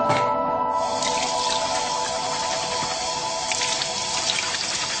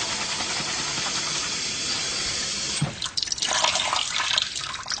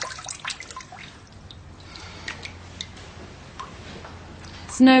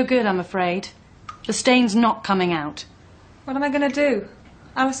 It's no good, I'm afraid. The stain's not coming out. What am I going to do?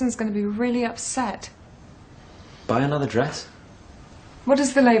 Alison's going to be really upset. Buy another dress? What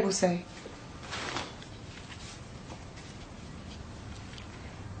does the label say?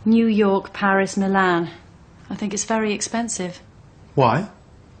 New York, Paris, Milan. I think it's very expensive. Why?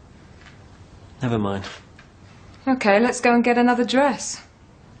 Never mind. Okay, let's go and get another dress.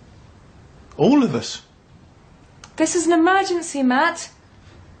 All of us? This is an emergency, Matt.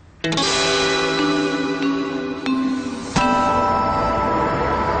 Okay,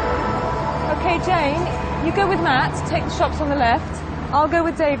 Jane, you go with Matt, take the shops on the left. I'll go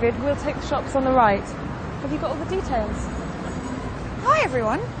with David, we'll take the shops on the right. Have you got all the details? Hi,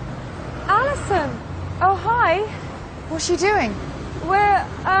 everyone. Alison! Oh, hi. What's she doing? We're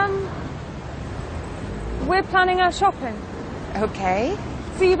planning our shopping. Okay.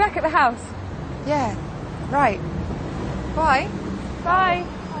 See you back at the house. Yeah, right. Bye. Bye.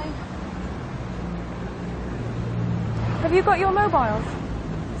 Have you got your mobiles?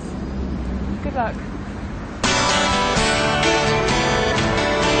 Good luck.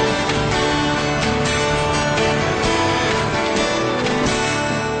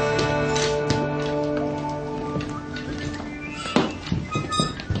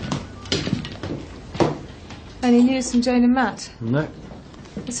 Any news from Jane and Matt? No.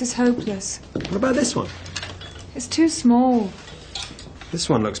 This is hopeless. What about this one? It's too small. This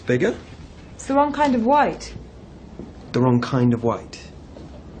one looks bigger. It's the wrong kind of white. The wrong kind of white.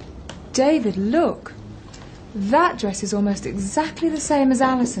 David, look. That dress is almost exactly the same as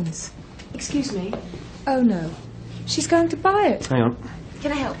Alison's. Excuse me. Oh, no. She's going to buy it. Hang on.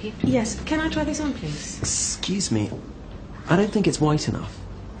 Can I help you? Yes. Can I try this on, please? Excuse me. I don't think it's white enough.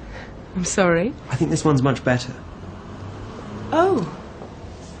 I'm sorry. I think this one's much better. Oh,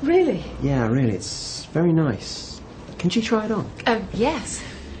 really? Yeah, really. It's very nice. Can she try it on? Yes.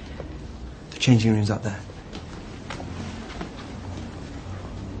 The changing room's up there.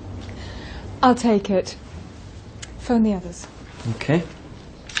 I'll take it. Phone the others. Okay.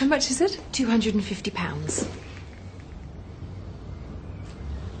 How much is it? £250.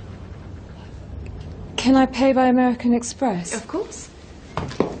 Can I pay by American Express? Of course.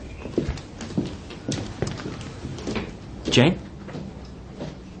 Jane?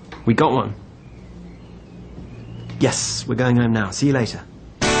 We got one. Yes, we're going home now. See you later.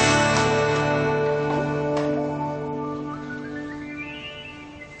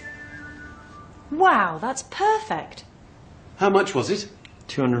 Wow, that's perfect. How much was it?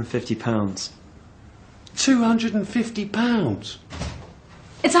 £250. £250?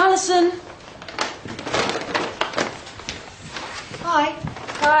 It's Alison. Hi.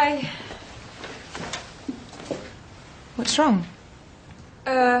 Hi. What's wrong?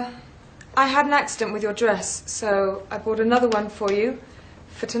 I had an accident with your dress, so I bought another one for you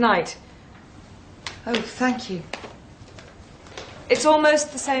for tonight. Oh, thank you. It's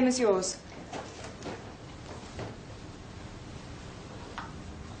almost the same as yours.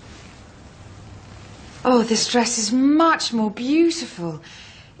 Oh, this dress is much more beautiful.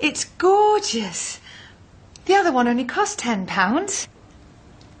 It's gorgeous. The other one only cost £10.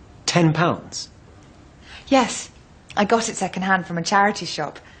 £10? Yes, I got it second-hand from a charity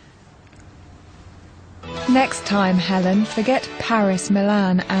shop. Next time, Helen, forget Paris,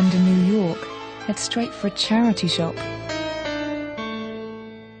 Milan and New York. Head straight for a charity shop.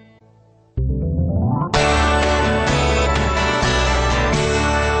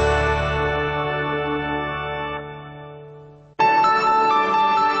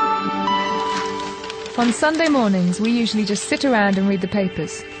 On Sunday mornings, we usually just sit around and read the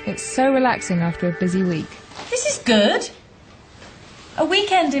papers. It's so relaxing after a busy week. This is good. A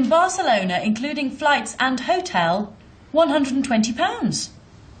weekend in Barcelona, including flights and hotel, £120.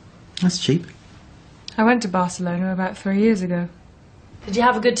 That's cheap. I went to Barcelona about 3 years ago. Did you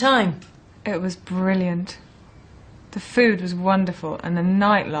have a good time? It was brilliant. The food was wonderful and the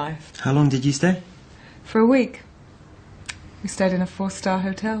nightlife. How long did you stay? For a week. We stayed in a 4-star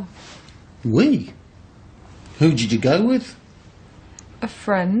hotel. We? Who did you go with? A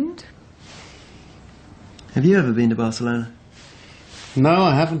friend. Have you ever been to Barcelona? No,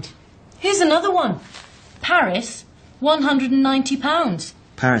 I haven't. Here's another one. Paris, £190.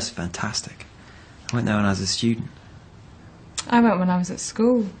 Paris is fantastic. I went there when I was a student. I went when I was at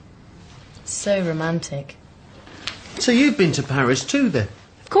school. So romantic. So you've been to Paris too, then?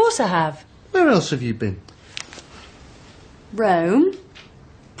 Of course I have. Where else have you been? Rome,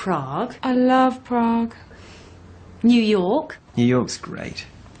 Prague. I love Prague. New York. New York's great.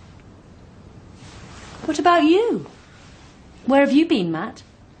 What about you? Where have you been, Matt?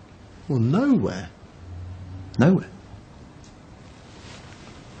 Well, nowhere. Nowhere?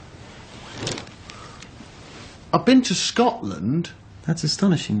 I've been to Scotland. That's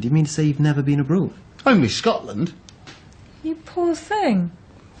astonishing. Do you mean to say you've never been abroad? Only Scotland. You poor thing.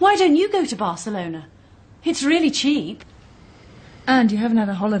 Why don't you go to Barcelona? It's really cheap. And you haven't had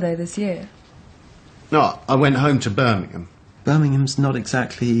a holiday this year. No, I went home to Birmingham. Birmingham's not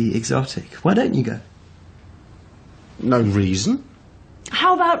exactly exotic. Why don't you go? No reason.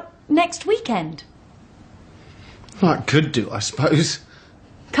 How about next weekend? I could do, I suppose.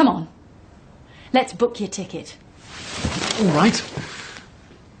 Come on. Let's book your ticket. All right.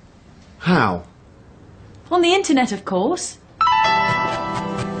 How? On the internet, of course.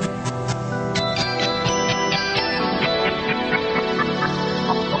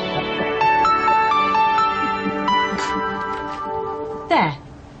 There.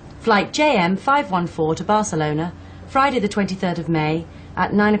 Flight JM 514 to Barcelona, Friday the 23rd of May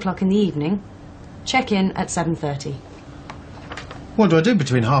at 9 o'clock in the evening. Check-in at 7:30. What do I do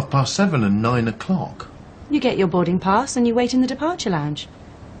between 7:30 and 9 o'clock? You get your boarding pass and you wait in the departure lounge.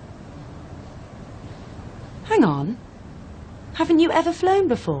 Hang on. Haven't you ever flown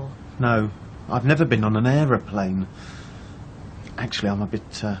before? No, I've never been on an aeroplane. Actually, I'm a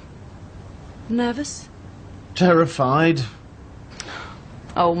bit, Nervous? Terrified.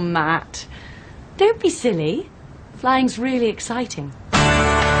 Oh, Matt. Don't be silly. Flying's really exciting.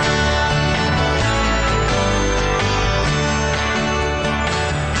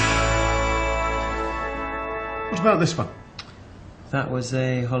 What about this one? That was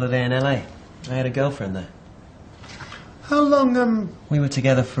a holiday in LA. I had a girlfriend there. How long, We were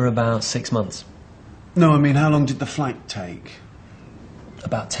together for about 6 months. No, I mean, how long did the flight take?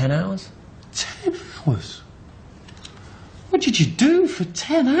 About 10 hours? 10 hours? What did you do for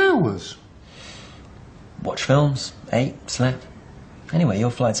 10 hours? Watch films, ate, slept. Anyway,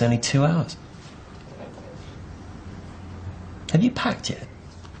 your flight's only 2 hours. Have you packed yet?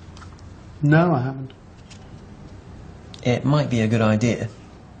 No, I haven't. It might be a good idea.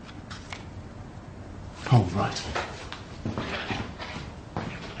 Oh, right.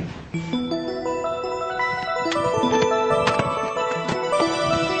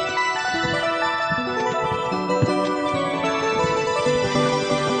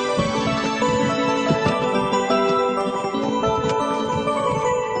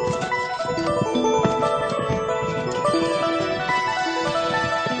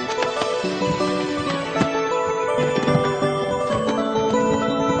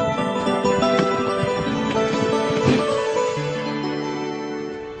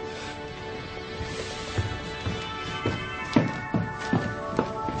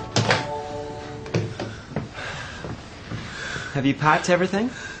 Have you packed everything?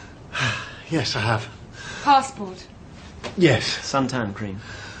 Yes, I have. Passport. Yes. Suntan cream.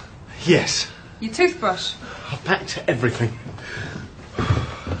 Yes. Your toothbrush. I've packed everything.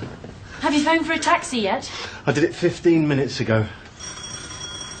 Have you phoned for a taxi yet? I did it 15 minutes ago.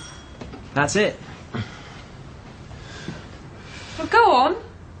 That's it. Well, go on.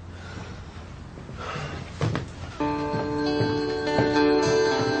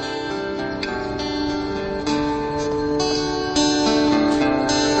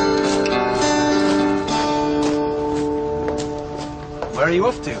 Where are you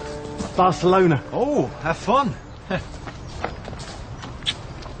off to? Barcelona. Oh, have fun.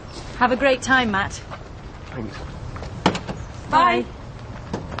 Have a great time, Matt. Thanks. Bye.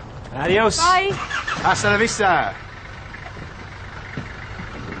 Adios. Bye. Hasta la vista.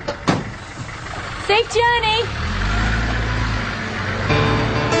 Safe journey.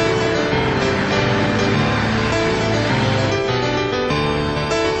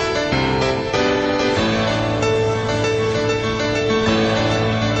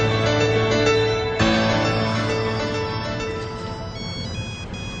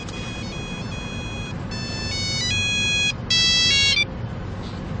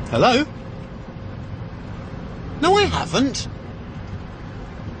 Hello? No, I haven't.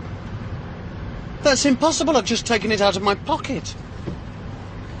 That's impossible. I've just taken it out of my pocket.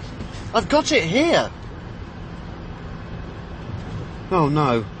 I've got it here. Oh,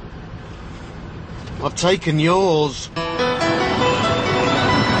 no. I've taken yours.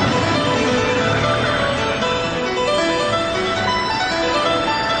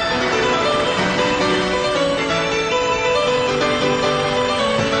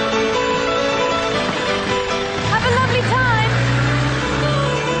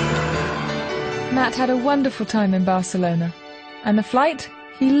 Matt had a wonderful time in Barcelona. And the flight?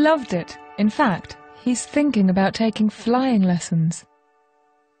 He loved it. In fact, he's thinking about taking flying lessons.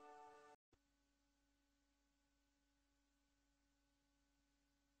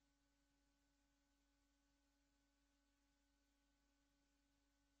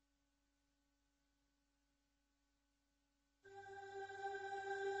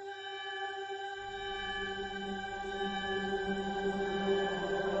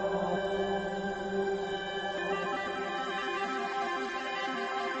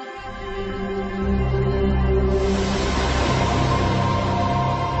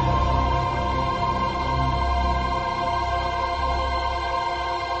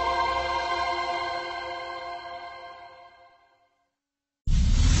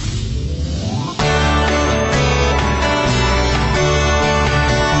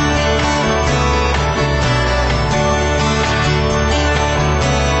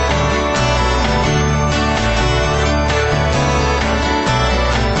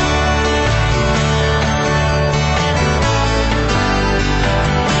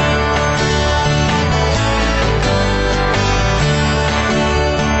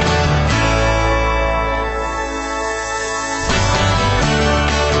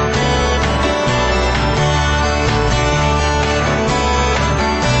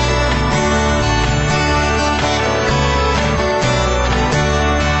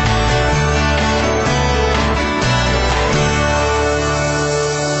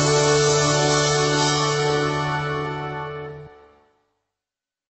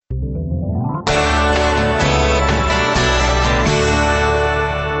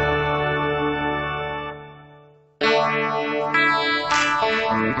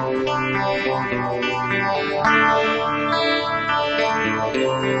 When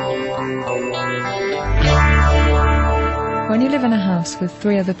you live in a house with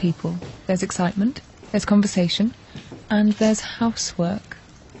 3 other people, there's excitement, there's conversation, and there's housework.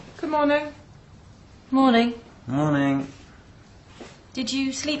 Good morning. Morning. Morning. Did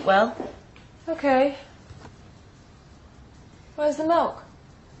you sleep well? Okay. Where's the milk?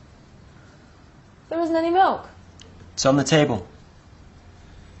 There isn't any milk. It's on the table.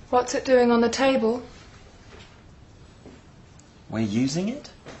 What's it doing on the table? We're using it?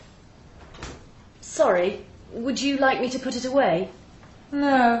 Sorry, would you like me to put it away?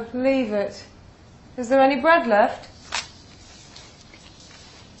 No, leave it. Is there any bread left?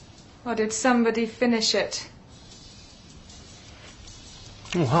 Or did somebody finish it?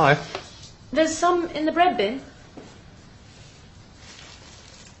 Oh, hi. There's some in the bread bin.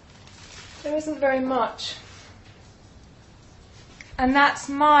 There isn't very much. And that's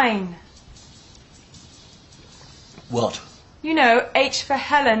mine. What? You know, H for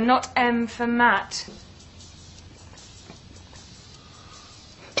Helen, not M for Matt.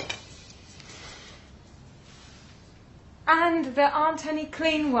 And there aren't any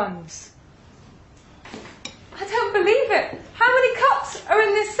clean ones. I don't believe it. How many cups are in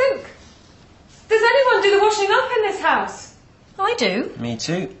this sink? Does anyone do the washing up in this house? I do. Me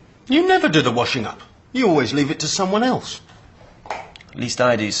too. You never do the washing up. You always leave it to someone else. At least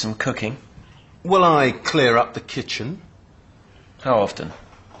I do some cooking. Well, I clear up the kitchen. How often?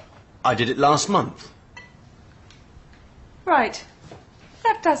 I did it last month. Right.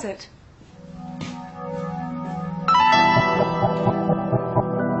 That does it.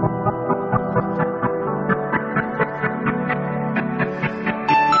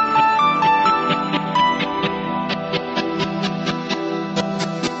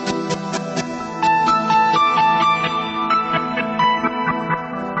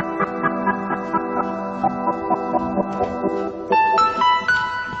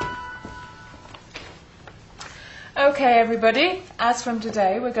 Okay, everybody. As from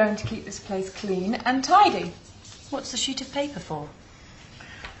today, we're going to keep this place clean and tidy. What's the sheet of paper for?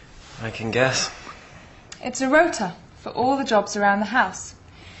 I can guess. It's a rota for all the jobs around the house.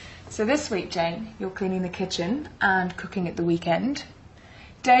 So this week, Jane, you're cleaning the kitchen and cooking at the weekend.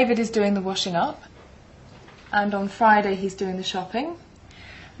 David is doing the washing up. And on Friday, he's doing the shopping.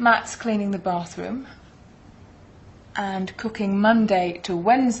 Matt's cleaning the bathroom. And cooking Monday to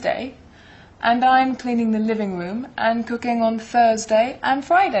Wednesday. And I'm cleaning the living room and cooking on Thursday and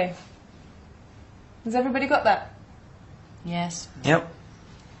Friday. Has everybody got that? Yes. Yep.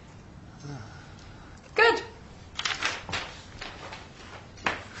 Good.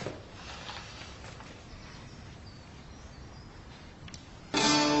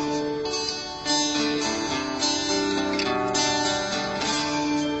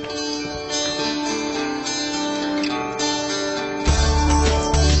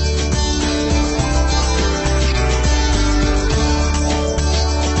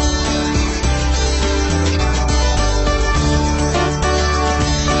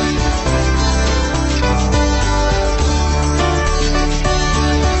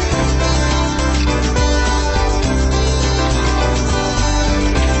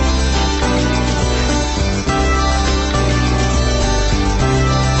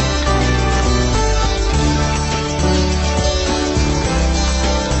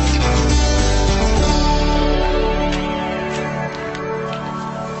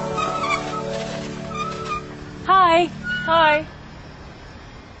 Hi.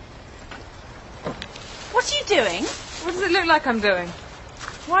 What are you doing? What does it look like I'm doing?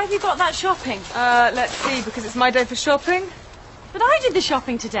 Why have you got that shopping? Let's see, because it's my day for shopping. But I did the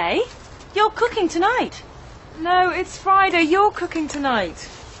shopping today. You're cooking tonight. No, it's Friday. You're cooking tonight.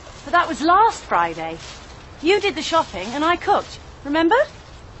 But that was last Friday. You did the shopping and I cooked. Remember?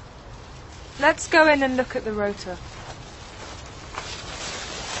 Let's go in and look at the rota.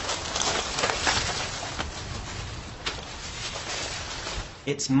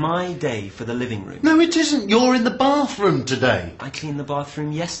 It's my day for the living room. No, it isn't. You're in the bathroom today. I cleaned the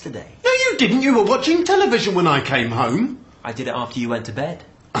bathroom yesterday. No, you didn't. You were watching television when I came home. I did it after you went to bed.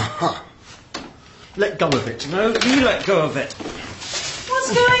 Aha. Let go of it. No, you let go of it.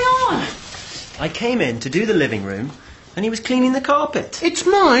 What's going on? I came in to do the living room and he was cleaning the carpet. It's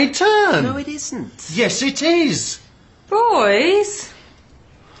my turn. No, it isn't. Yes, it is. Boys?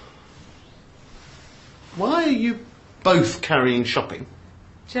 Why are you both carrying shopping?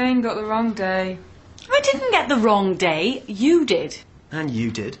 Jane got the wrong day. I didn't get the wrong day. You did. And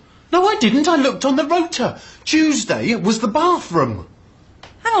you did. No, I didn't. I looked on the rota. Tuesday was the bathroom.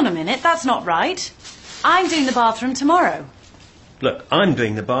 Hang on a minute. That's not right. I'm doing the bathroom tomorrow. Look, I'm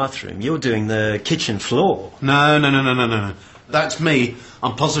doing the bathroom, you're doing the kitchen floor. No. That's me.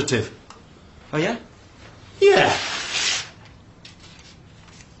 I'm positive. Oh, yeah? Yeah.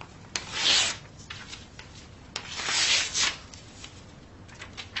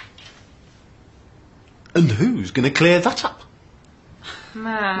 And who's going to clear that up?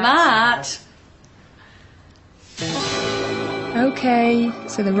 Matt! Okay,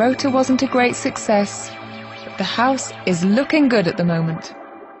 so the rota wasn't a great success, but the house is looking good at the moment.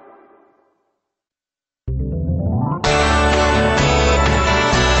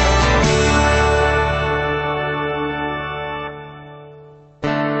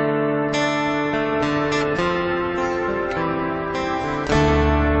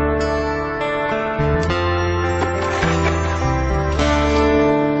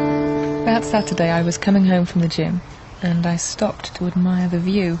 That Saturday I was coming home from the gym and I stopped to admire the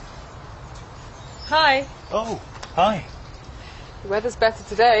view. Hi. Oh, hi. The weather's better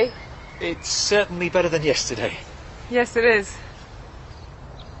today. It's certainly better than yesterday. Yes, it is.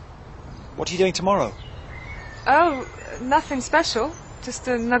 What are you doing tomorrow? Oh, nothing special. Just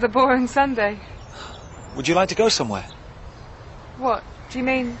another boring Sunday. Would you like to go somewhere? What? Do you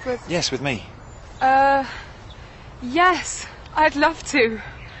mean with... Yes, with me. Yes. I'd love to.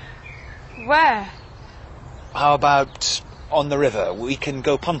 Where? How about on the river? We can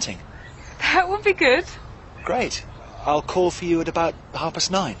go punting. That would be good. Great. I'll call for you at about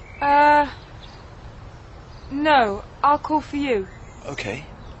 9:30. No. I'll call for you. Okay.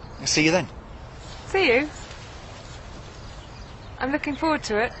 See you then. See you. I'm looking forward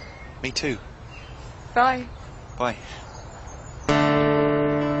to it. Me too. Bye. Bye.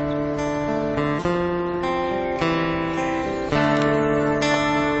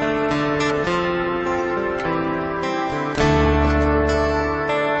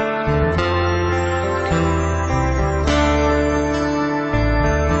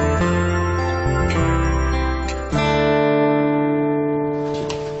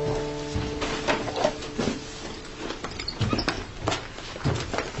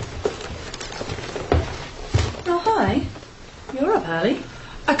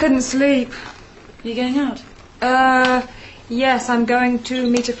 I couldn't sleep. Are you going out? Yes, I'm going to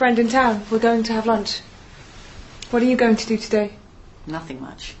meet a friend in town. We're going to have lunch. What are you going to do today? Nothing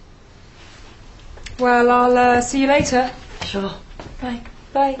much. Well, I'll see you later. Sure. Bye.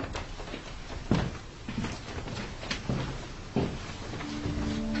 Bye.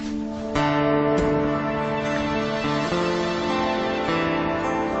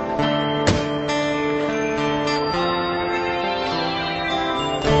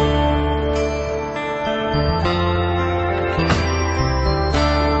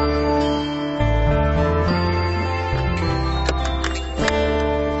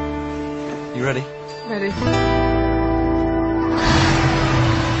 You ready? Ready.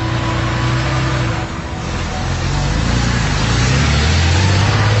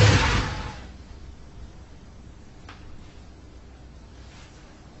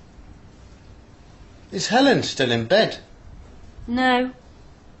 Is Helen still in bed? No.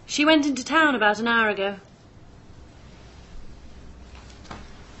 She went into town about an hour ago.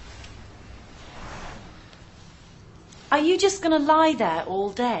 Are you just going to lie there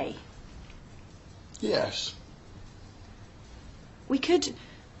all day? Yes. We could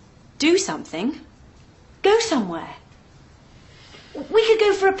do something. Go somewhere. We could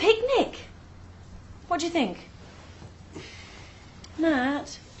go for a picnic. What do you think?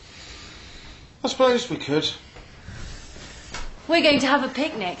 Matt? I suppose we could. We're going to have a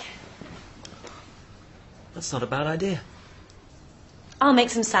picnic. That's not a bad idea. I'll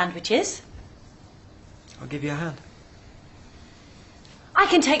make some sandwiches. I'll give you a hand. I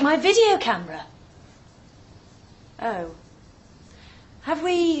can take my video camera. Oh. Have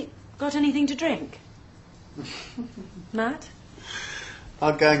we got anything to drink? Matt?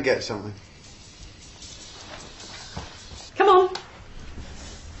 I'll go and get something. Come on.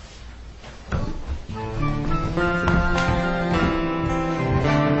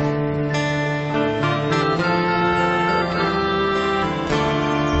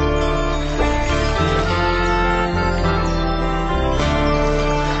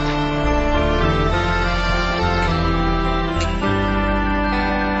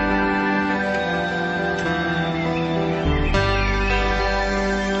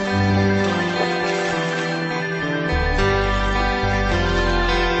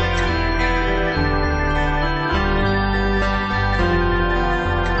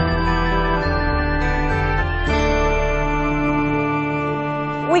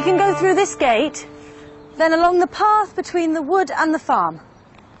 We can go through this gate, then along the path between the wood and the farm.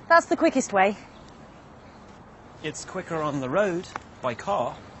 That's the quickest way. It's quicker on the road, by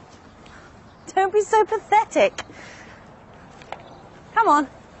car. Don't be so pathetic. Come on.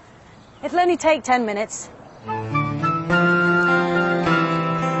 It'll only take 10 minutes.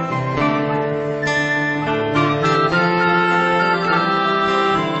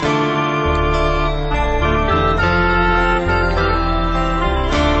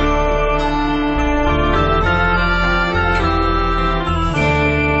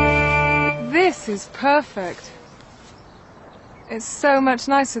 This is perfect. It's so much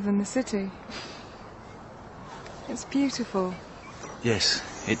nicer than the city. It's beautiful. Yes,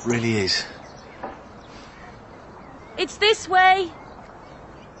 it really is. It's this way.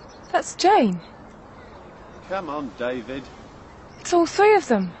 That's Jane. Come on, David. It's all three of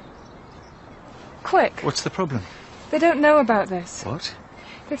them. Quick. What's the problem? They don't know about this. What?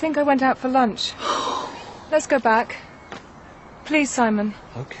 They think I went out for lunch. Let's go back. Please, Simon.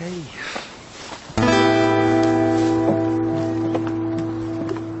 Okay.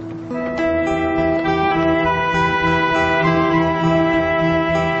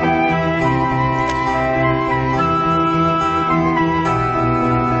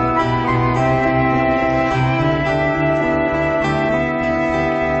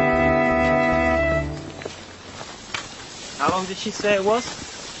 How long did she say it was?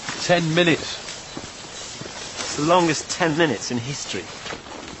 10 minutes. It's the longest 10 minutes in history.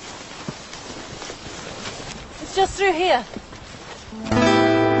 It's just through here.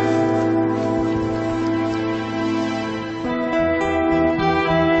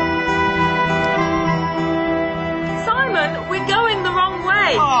 Simon, we're going the wrong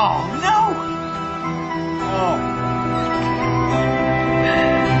way. Oh, no! Oh.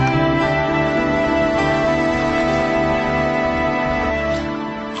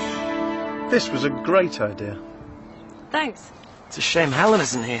 This was a great idea. Thanks. It's a shame Helen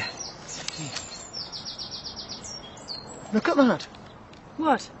isn't here. Look at that.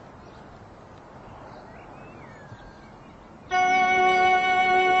 What?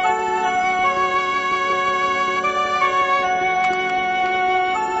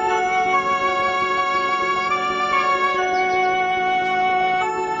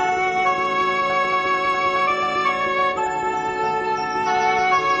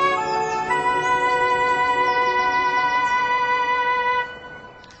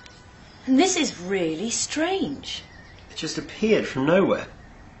 And this is really strange. It just appeared from nowhere.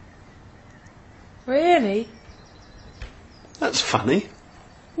 Really? That's funny.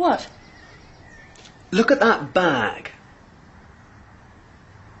 What? Look at that bag.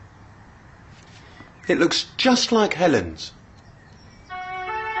 It looks just like Helen's.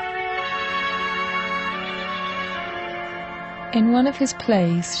 In one of his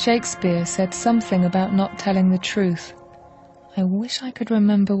plays, Shakespeare said something about not telling the truth. I wish I could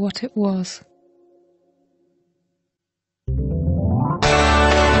remember what it was.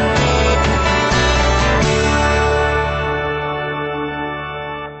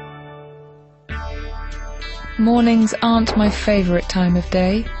 Mornings aren't my favourite time of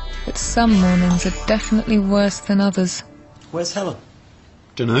day, but some mornings are definitely worse than others. Where's Helen?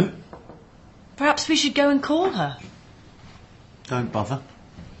 Dunno. Perhaps we should go and call her. Don't bother.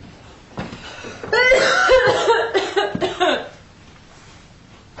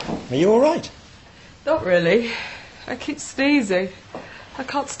 Are you all right? Not really. I keep sneezing. I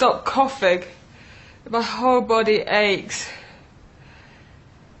can't stop coughing. My whole body aches.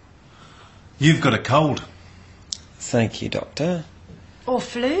 You've got a cold. Thank you, Doctor. Or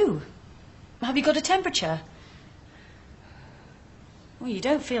flu. Have you got a temperature? Well, you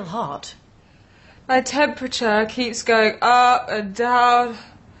don't feel hot. My temperature keeps going up and down.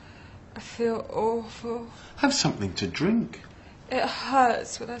 I feel awful. Have something to drink. It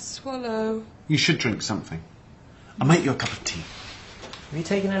hurts when I swallow. You should drink something. I'll make you a cup of tea. Have you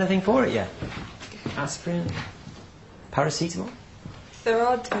taken anything for it yet? Aspirin? Paracetamol? There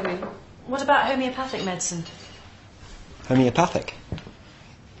aren't any. What about homeopathic medicine? Homeopathic?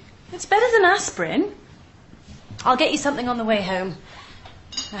 It's better than aspirin. I'll get you something on the way home.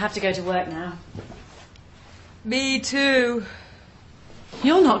 I have to go to work now. Me too.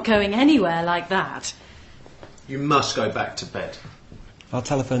 You're not going anywhere like that. You must go back to bed. I'll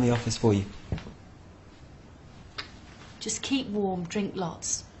telephone the office for you. Just keep warm, drink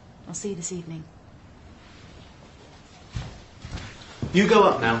lots. I'll see you this evening. You go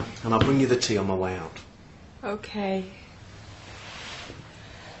up now, and I'll bring you the tea on my way out. Okay.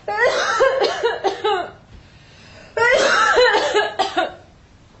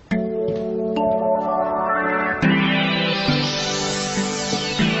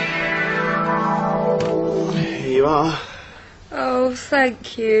 Here you are. Oh,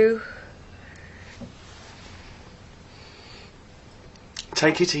 thank you.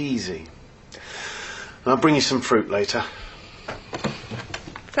 take it easy. I'll bring you some fruit later.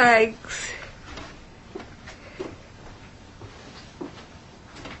 Thanks.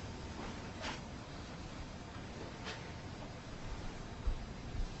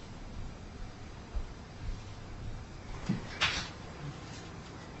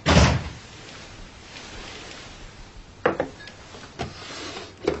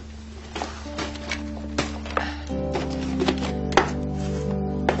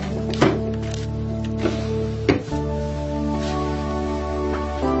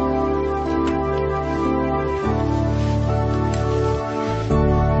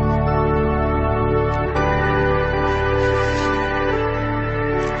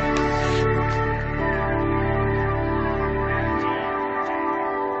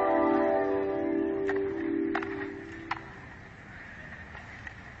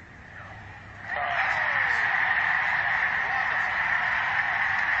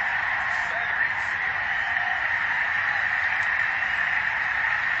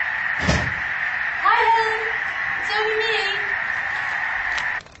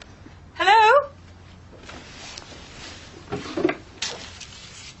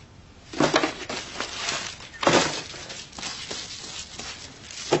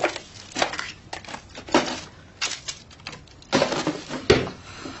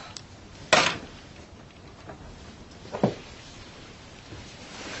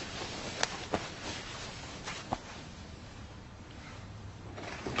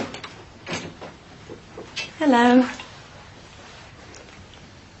 Hello.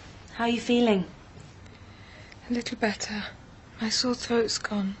 How are you feeling? A little better. My sore throat's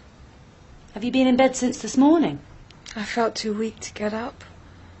gone. Have you been in bed since this morning? I felt too weak to get up.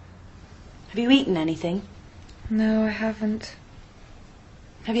 Have you eaten anything? No, I haven't.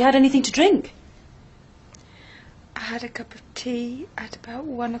 Have you had anything to drink? I had a cup of tea at about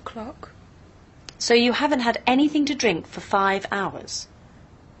 1 o'clock. So you haven't had anything to drink for 5 hours?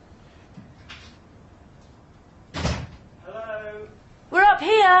 Hello? We're up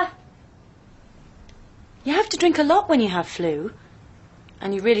here! You have to drink a lot when you have flu.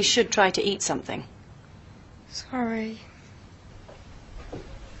 And you really should try to eat something. Sorry.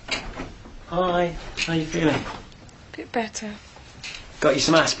 Hi, how are you feeling? Bit better. Got you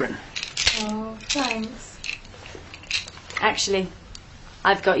some aspirin. Oh, thanks. Actually,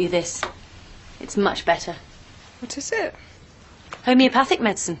 I've got you this. It's much better. What is it? Homeopathic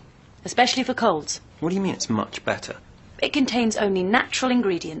medicine, especially for colds. What do you mean it's much better? It contains only natural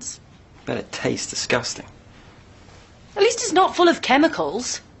ingredients. Bet it tastes disgusting. At least it's not full of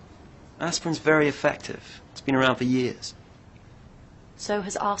chemicals. Aspirin's very effective. It's been around for years. So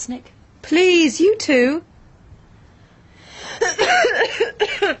has arsenic. Please, you two.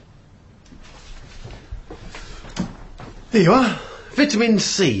 Here you are. Vitamin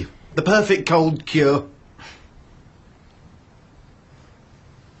C. The perfect cold cure.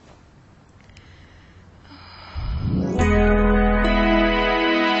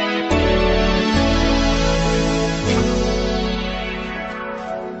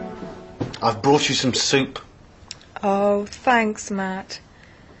 I've brought you some soup. Oh, thanks, Matt.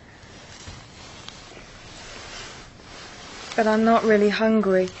 But I'm not really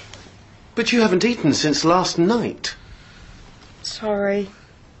hungry. But you haven't eaten since last night. Sorry.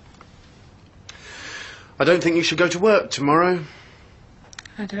 I don't think you should go to work tomorrow.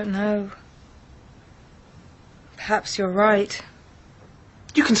 I don't know. Perhaps you're right.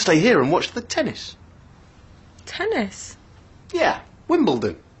 You can stay here and watch the tennis. Tennis? Yeah,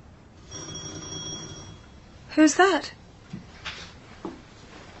 Wimbledon. Who's that?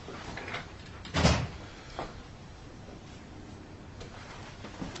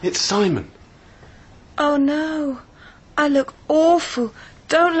 It's Simon. Oh no, I look awful.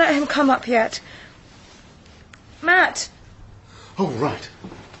 Don't let him come up yet. Matt! Oh, right.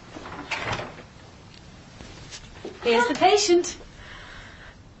 Here's the patient.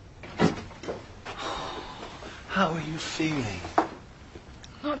 How are you feeling?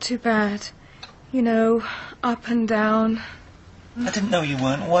 Not too bad. You know, up and down. I didn't know you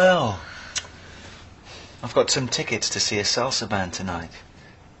weren't well. I've got some tickets to see a salsa band tonight.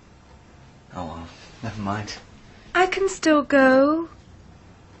 Oh well, never mind. I can still go.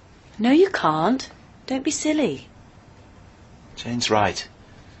 No, you can't. Don't be silly. Jane's right.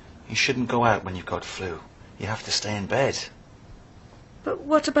 You shouldn't go out when you've got flu. You have to stay in bed. But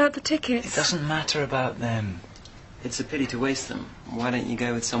what about the tickets? It doesn't matter about them. It's a pity to waste them. Why don't you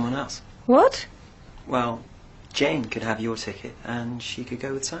go with someone else? What? Well, Jane could have your ticket and she could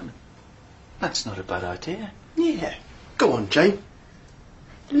go with Simon. That's not a bad idea. Yeah. Go on, Jane.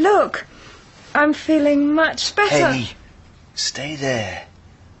 Look, I'm feeling much better. Hey, stay there.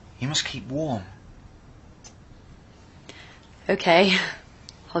 You must keep warm. Okay,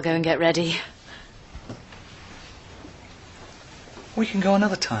 I'll go and get ready. We can go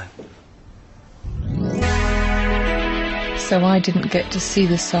another time. So I didn't get to see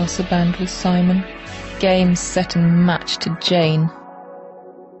the salsa band with Simon. Game, set and match to Jane.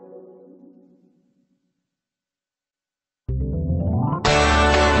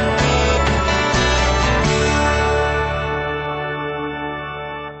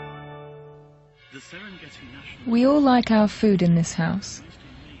 We all like our food in this house,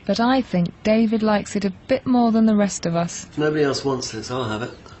 but I think David likes it a bit more than the rest of us. If nobody else wants this, I'll have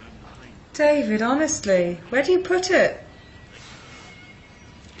it. David, honestly, where do you put it?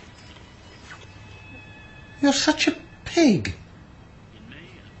 You're such a pig.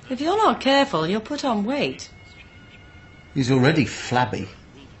 If you're not careful, you'll put on weight. He's already flabby.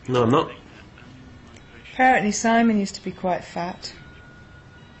 No, I'm not. Apparently Simon used to be quite fat.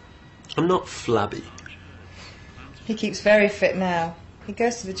 I'm not flabby. He keeps very fit now. He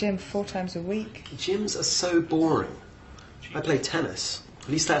goes to the gym 4 times a week. Gyms are so boring. I play tennis. At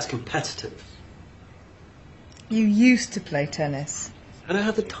least that's competitive. You used to play tennis. I don't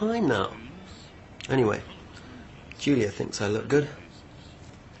have the time now. Anyway, Julia thinks I look good.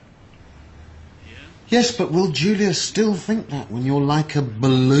 Yes, but will Julia still think that when you're like a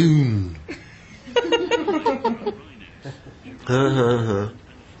balloon?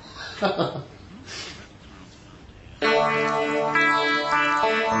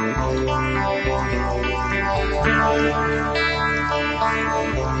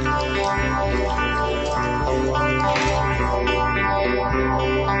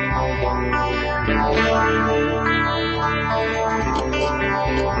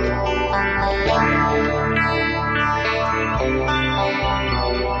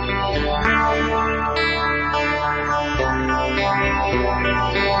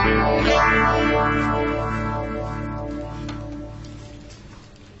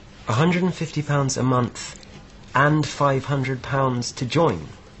 £150 a month and £500 to join.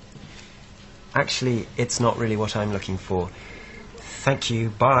 Actually, it's not really what I'm looking for. Thank you,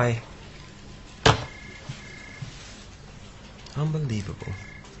 bye. Unbelievable.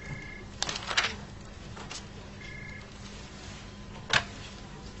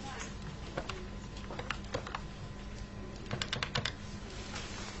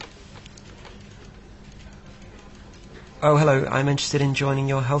 Oh, hello. I'm interested in joining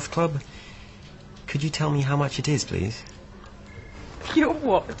your health club. Could you tell me how much it is, please? You're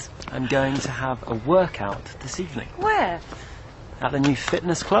what? I'm going to have a workout this evening. Where? At the new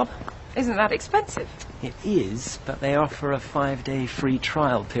fitness club. Isn't that expensive? It is, but they offer a 5-day free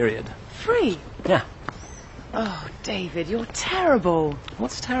trial period. Free? Yeah. Oh, David, you're terrible.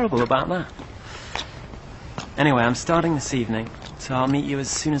 What's terrible about that? Anyway, I'm starting this evening, so I'll meet you as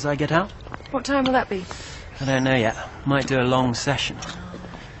soon as I get out. What time will that be? I don't know yet. Might do a long session.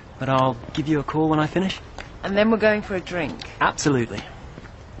 But I'll give you a call when I finish. And then we're going for a drink. Absolutely.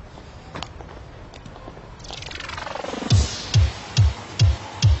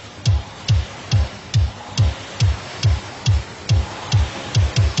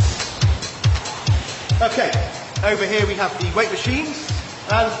 Okay, over here we have the weight machines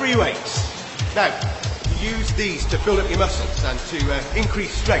and free weights. Now, you use these to build up your muscles and to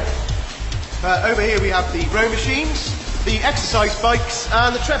increase strength. Over here we have the row machines, the exercise bikes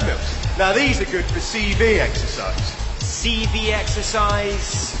and the treadmills. Now these are good for CV exercise. CV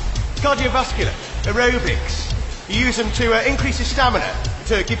exercise? Cardiovascular, aerobics. You use them to increase your stamina,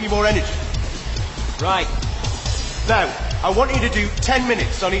 to give you more energy. Right. Now, I want you to do 10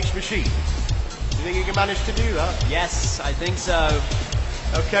 minutes on each machine. You think you can manage to do that? Yes, I think so.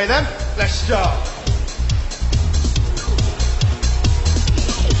 Okay then, let's start.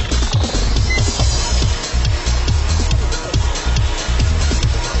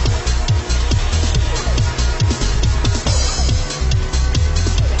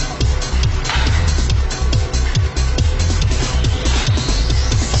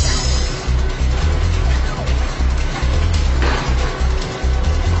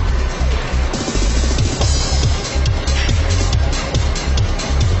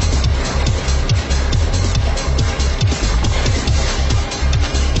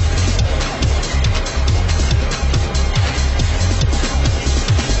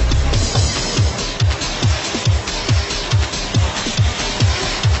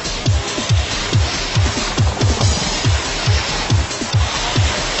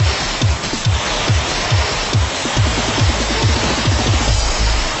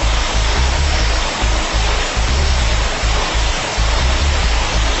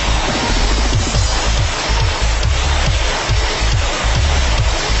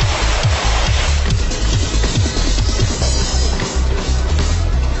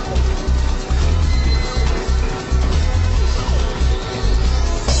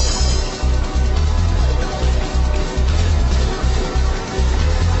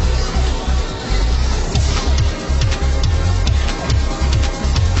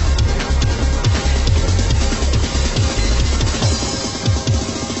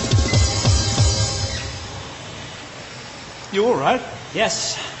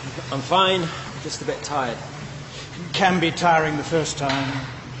 Yes, I'm fine. I'm just a bit tired. Can be tiring the first time.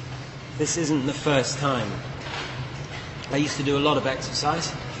 This isn't the first time. I used to do a lot of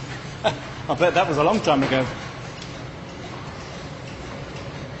exercise. I bet that was a long time ago.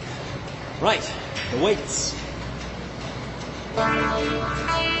 Right, the weights.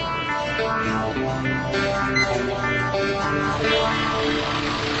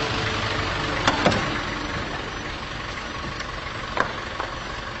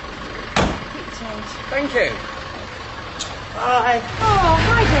 Thank you. Hi. Oh,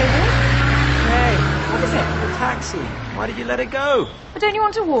 hi, David. Hey, what is it? A taxi. Why did you let it go? But don't you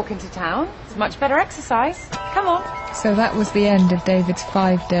want to walk into town? It's much better exercise. Come on. So that was the end of David's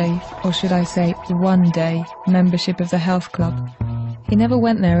 5-day, or should I say 1-day, membership of the health club. He never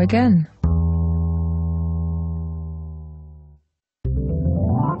went there again.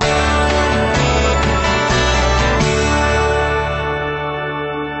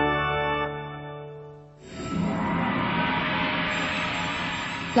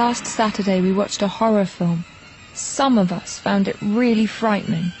 Last Saturday we watched a horror film. Some of us found it really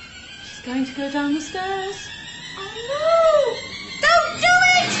frightening. She's going to go down the stairs. Oh, no! Don't do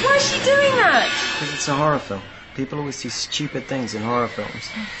it! Why is she doing that? Because it's a horror film. People always see stupid things in horror films.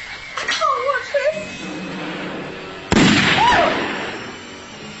 I can't watch this.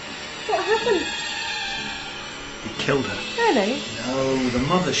 What happened? He killed her. Really? No, the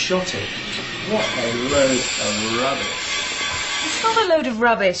mother shot it. What a load of rubbish. It's not a load of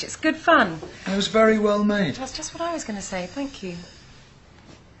rubbish. It's good fun. It was very well made. That's just what I was going to say. Thank you.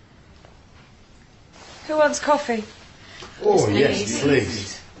 Who wants coffee? Oh, Please. yes,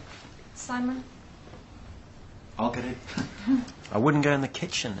 please. Simon? I'll get it. I wouldn't go in the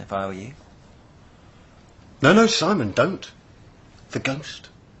kitchen if I were you. No, no, Simon, don't. The ghost.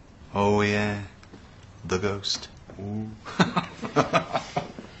 Oh, yeah. The ghost. Ooh.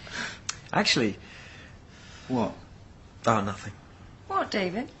 Actually... What? Oh, nothing. What,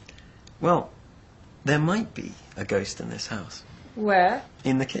 David? Well, there might be a ghost in this house. Where?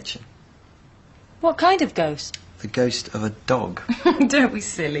 In the kitchen. What kind of ghost? The ghost of a dog. Don't be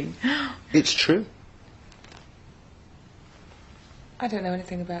silly. It's true. I don't know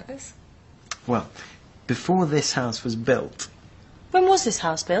anything about this. Well, before this house was built... When was this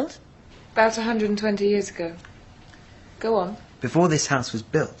house built? About 120 years ago. Go on. Before this house was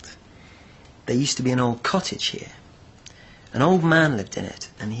built, there used to be an old cottage here. An old man lived in it,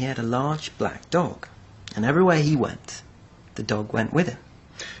 and he had a large black dog. And everywhere he went, the dog went with him.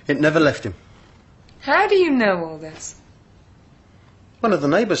 It never left him. How do you know all this? One of the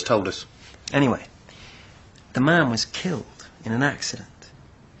neighbours told us. Anyway, the man was killed in an accident.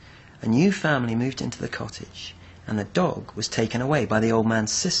 A new family moved into the cottage, and the dog was taken away by the old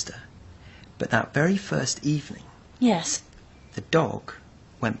man's sister. But that very first evening... Yes. The dog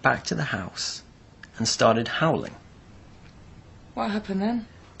went back to the house and started howling. What happened then?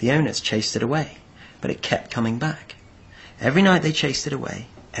 The owners chased it away, but it kept coming back. Every night they chased it away,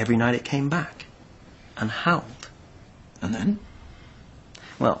 every night it came back and howled. And then?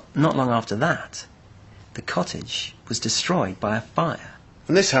 Well, not long after that, the cottage was destroyed by a fire.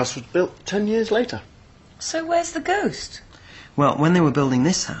 And this house was built 10 years later. So where's the ghost? Well, when they were building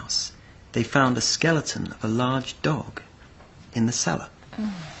this house, they found a skeleton of a large dog in the cellar.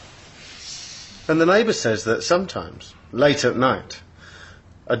 And the neighbour says that sometimes, late at night,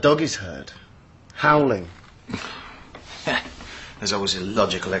 a dog is heard howling. There's always a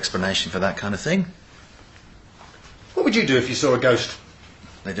logical explanation for that kind of thing. What would you do if you saw a ghost?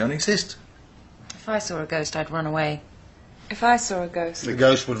 They don't exist. If I saw a ghost, I'd run away. If I saw a ghost... The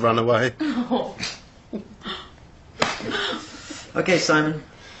ghost would run away. Okay, Simon,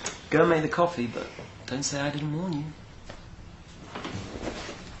 go and make the coffee, but don't say I didn't warn you.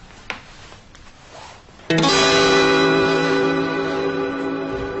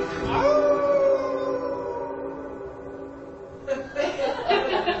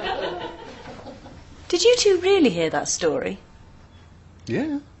 Did you two really hear that story?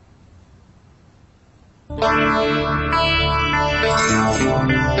 Yeah.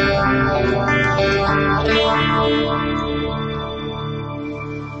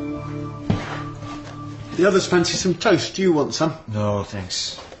 The others fancy some toast. Do you want some? No,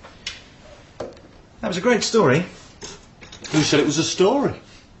 thanks. That was a great story. Who said it was a story?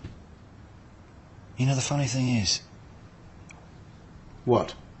 You know, the funny thing is...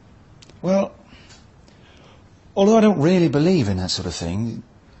 What? Well, although I don't really believe in that sort of thing...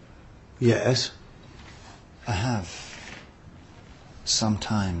 Yes? I have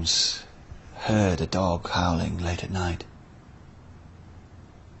sometimes heard a dog howling late at night.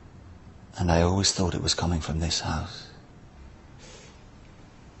 And I always thought it was coming from this house.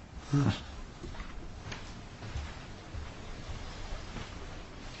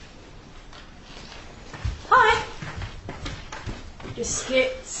 Hi.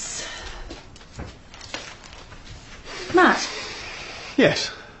 Biscuits. Matt,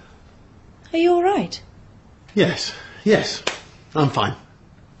 Yes. are you all right? Yes. Yes. I'm fine.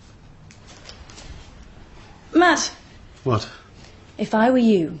 Matt, What? if I were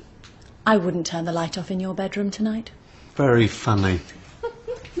you, I wouldn't turn the light off in your bedroom tonight. Very funny.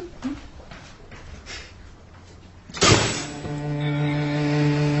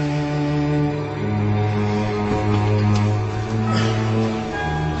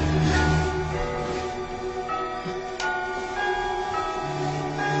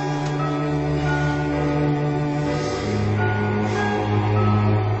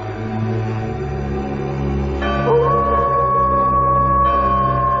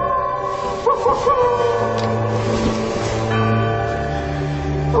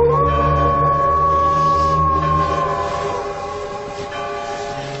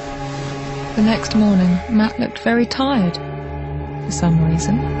 The next morning, Matt looked very tired, for some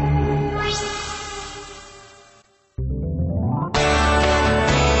reason.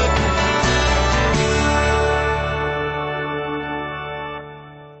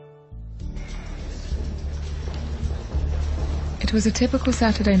 It was a typical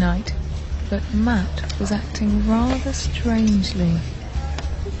Saturday night, but Matt was acting rather strangely.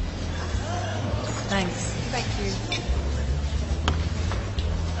 Thanks. Thank you.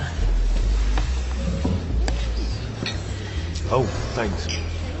 Oh, thanks.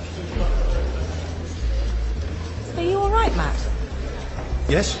 Are you all right, Matt?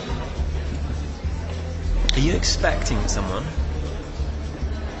 Yes? Are you expecting someone?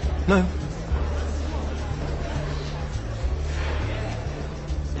 No.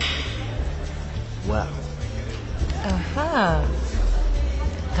 Well. Aha.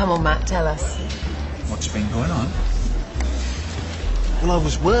 Come on, Matt, tell us. What's been going on? Well, I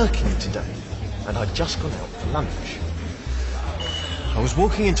was working today, and I'd just gone out for lunch. I was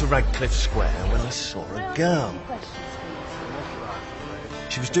walking into Radcliffe Square when I saw a girl.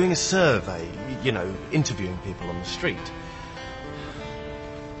 She was doing a survey, you know, interviewing people on the street.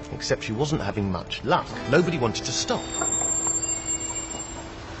 Except she wasn't having much luck. Nobody wanted to stop.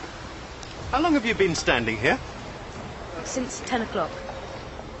 How long have you been standing here? Since 10 o'clock.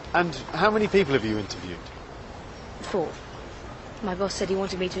 And how many people have you interviewed? 4. My boss said he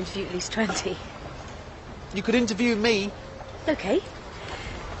wanted me to interview at least 20. You could interview me. Okay.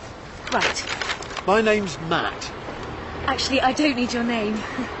 Right. My name's Matt. Actually, I don't need your name.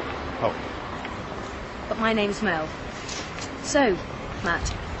 Oh. But my name's Mel. So,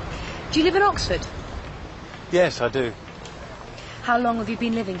 Matt, do you live in Oxford? Yes, I do. How long have you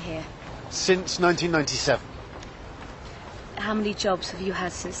been living here? Since 1997. How many jobs have you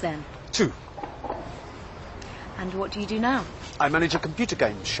had since then? 2. And what do you do now? I manage a computer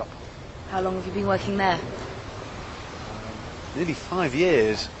games shop. How long have you been working there? Nearly 5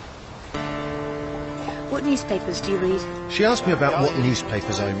 years. What newspapers do you read? She asked me about what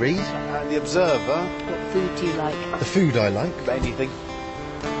newspapers I read. The Observer. What food do you like? The food I like. Anything.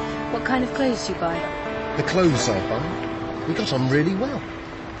 What kind of clothes do you buy? The clothes I buy. We got on really well.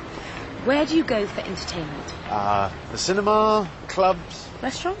 Where do you go for entertainment? The cinema, clubs.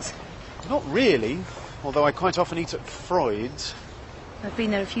 Restaurants? Not really, although I quite often eat at Freud's. I've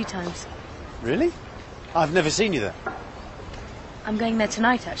been there a few times. Really? I've never seen you there. I'm going there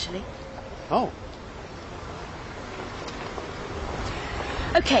tonight, actually. Oh.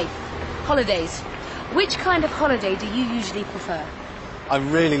 Okay, holidays. Which kind of holiday do you usually prefer? I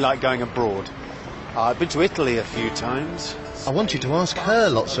really like going abroad. I've been to Italy a few times. I wanted to ask her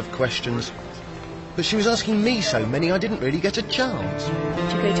lots of questions, but she was asking me so many I didn't really get a chance. Do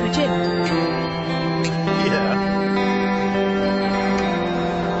you go to a gym? Yeah.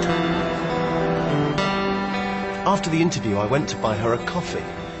 After the interview, I went to buy her a coffee,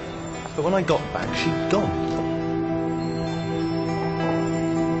 but when I got back, she'd gone.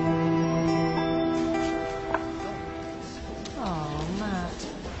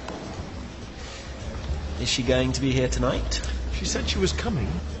 Is she going to be here tonight? She said she was coming.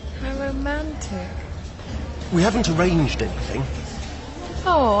 How romantic. We haven't arranged anything.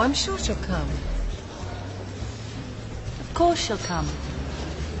 Oh, I'm sure she'll come. Of course she'll come.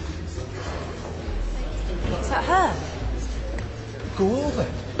 Is that her? Go over.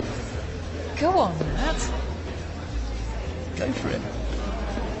 Go on, Matt. Go for it.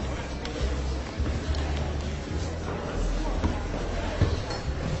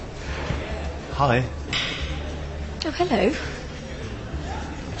 Hi. Oh, hello.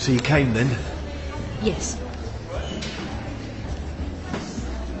 So you came then? Yes.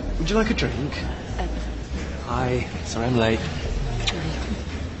 Would you like a drink? Hi. Sorry I'm late.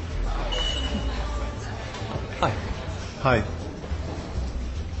 Hi. Hi.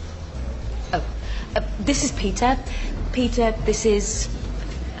 This is Peter. Peter, this is...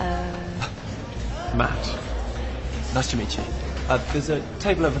 Matt. Nice to meet you. There's a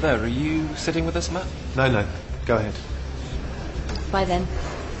table over there. Are you sitting with us, Matt? No. Go ahead. Bye then.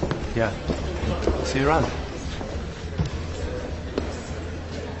 Yeah. See you around.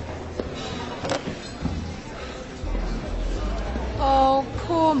 Oh,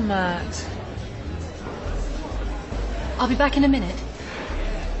 poor Matt. I'll be back in a minute.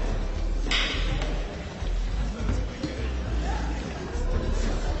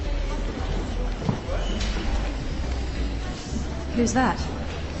 Who's that?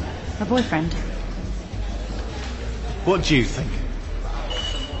 My boyfriend. What do you think?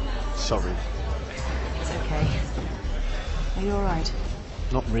 Sorry. It's okay. Are you all right?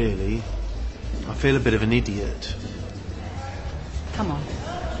 Not really. I feel a bit of an idiot. Come on.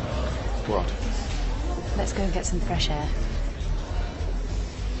 What? Let's go and get some fresh air.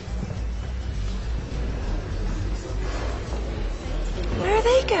 Where are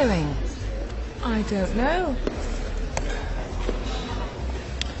they going? I don't know.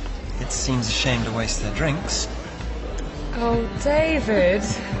 It seems a shame to waste their drinks. Oh, David.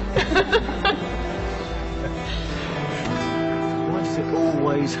 Why does it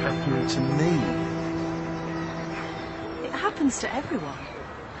always happen to me? It happens to everyone.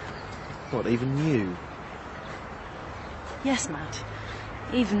 What, even you? Yes, Matt.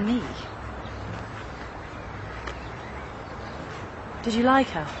 Even me. Did you like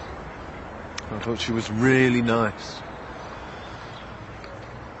her? I thought she was really nice.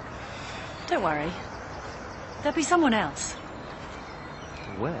 Don't worry. There'll be someone else.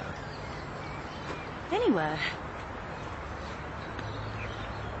 Where? Anywhere.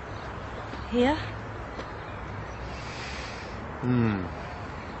 Here?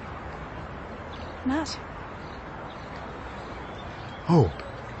 Matt? Oh.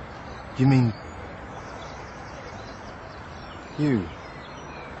 You mean... you?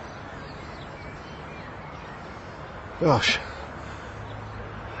 Gosh.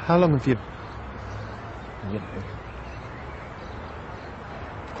 How long have you... you know...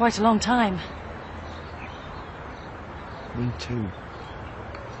 Quite a long time. Me too.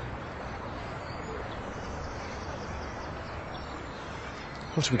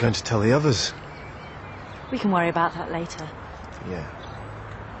 What are we going to tell the others? We can worry about that later. Yeah.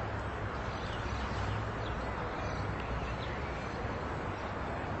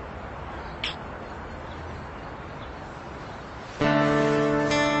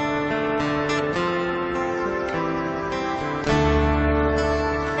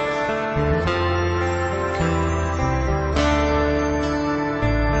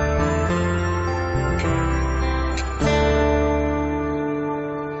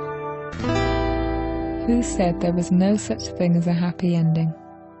 Who said there was no such thing as a happy ending?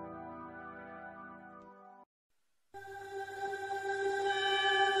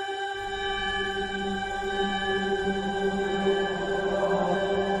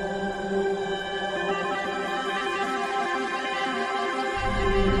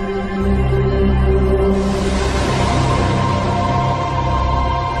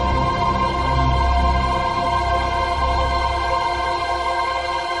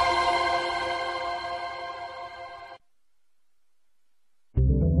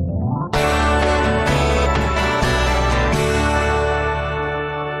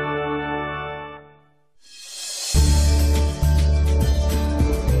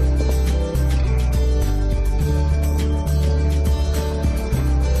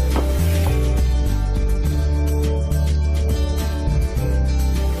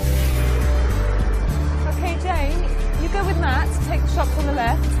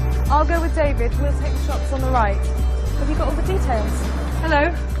 I'll go with David. We'll take the shots on the right. Have you got all the details?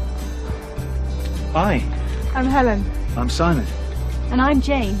 Hello. Hi, I'm Helen. I'm Simon. And I'm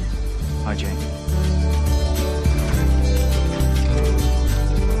Jane. Hi, Jane.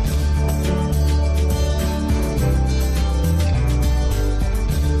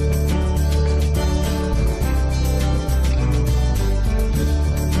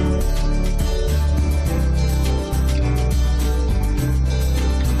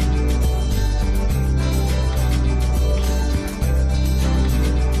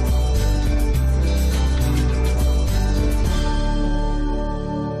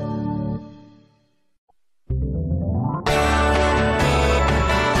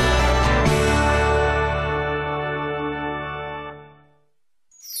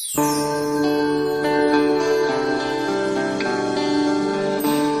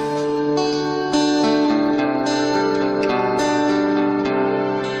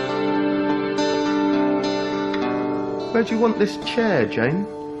 suppose you want this chair, Jane?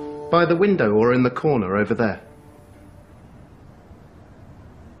 By the window or in the corner over there?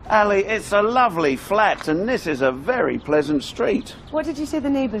 Ali, it's a lovely flat, and this is a very pleasant street. What did you say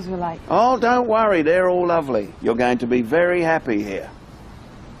the neighbours were like? Oh, don't worry, they're all lovely. You're going to be very happy here.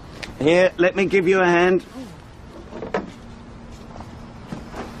 Here, let me give you a hand.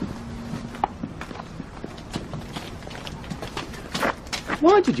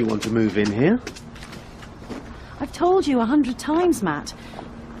 Why did you want to move in here? I've told you 100 times, Matt.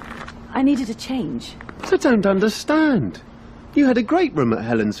 I needed a change. I don't understand. You had a great room at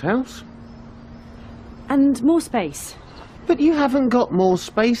Helen's house. And more space. But you haven't got more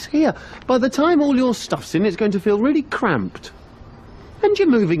space here. By the time all your stuff's in, it's going to feel really cramped. And you're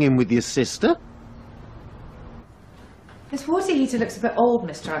moving in with your sister. This water heater looks a bit old,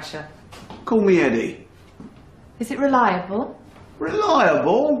 Mr. Usher. Call me Eddie. Is it reliable?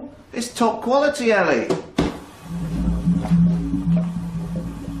 Reliable? It's top quality, Ali.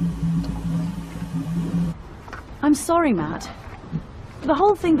 I'm sorry, Matt. The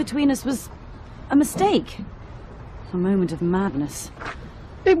whole thing between us was a mistake. A moment of madness.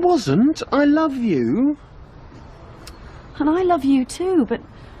 It wasn't. I love you. And I love you too, but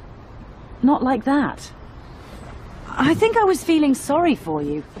not like that. I think I was feeling sorry for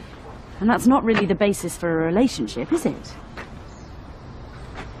you. And that's not really the basis for a relationship, is it?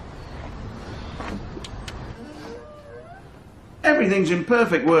 Everything's in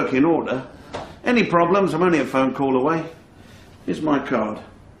perfect working order. Any problems, I'm only a phone call away. Here's my card.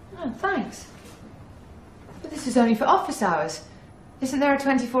 Oh, thanks. But this is only for office hours. Isn't there a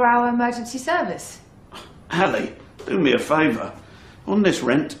 24-hour emergency service? Ali, do me a favour. On this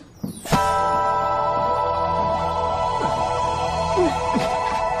rent.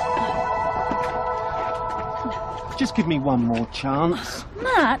 Just give me one more chance.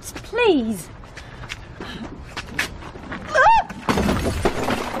 Matt, please.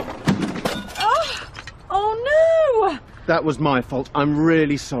 Oh no! That was my fault. I'm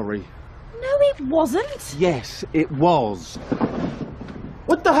really sorry. No, it wasn't. Yes, it was.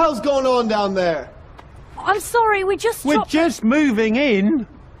 What the hell's going on down there? I'm sorry, We're just moving in.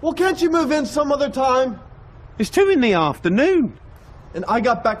 Well, can't you move in some other time? It's 2 in the afternoon. And I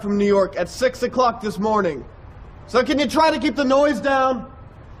got back from New York at 6 o'clock this morning. So can you try to keep the noise down?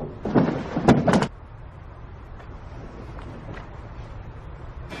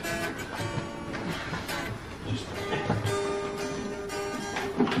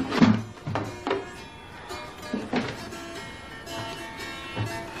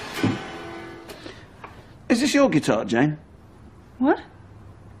 Is this your guitar, Jane? What?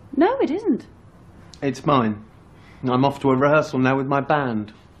 No, it isn't. It's mine. I'm off to a rehearsal now with my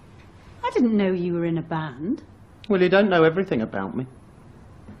band. I didn't know you were in a band. Well, you don't know everything about me.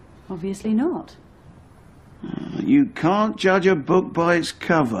 Obviously not. You can't judge a book by its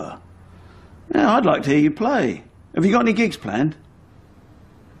cover. Now, I'd like to hear you play. Have you got any gigs planned?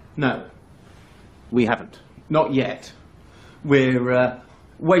 No. We haven't. Not yet. We're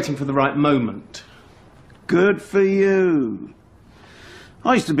waiting for the right moment. Good for you.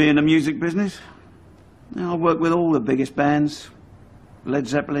 I used to be in the music business. Now I work with all the biggest bands. Led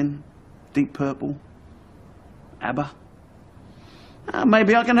Zeppelin, Deep Purple, ABBA.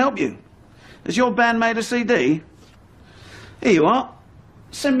 Maybe I can help you. Has your band made a CD? Here you are.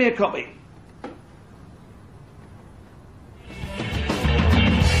 Send me a copy.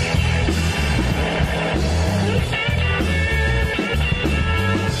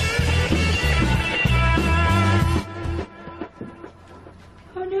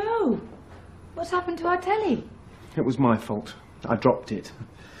 Oh no! What's happened to our telly? It was my fault. I dropped it.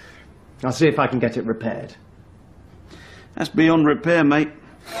 I'll see if I can get it repaired. That's beyond repair, mate.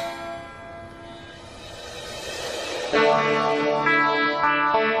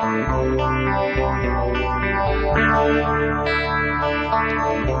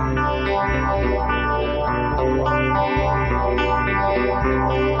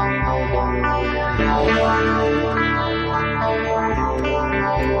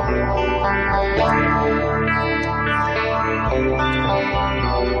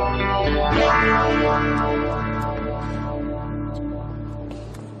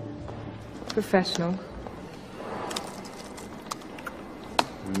 Professional.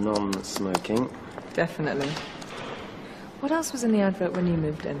 Non-smoking. Definitely. What else was in the advert when you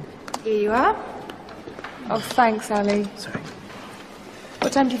moved in? Here you are. Oh, thanks, Ali. Sorry.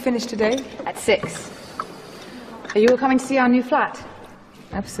 What time do you finish today? At 6. Are you all coming to see our new flat?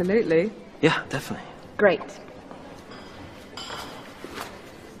 Absolutely. Yeah, definitely. Great.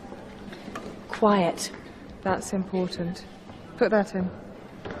 Quiet. That's important. Put that in.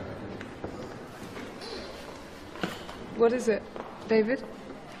 What is it, David?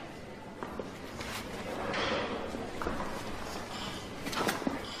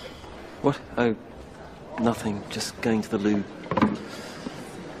 What? Oh, nothing. Just going to the loo.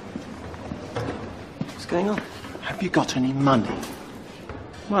 What's going on? Have you got any money?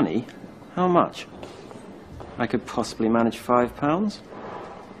 Money? How much? I could possibly manage £5.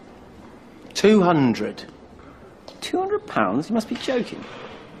 200. £200? You must be joking.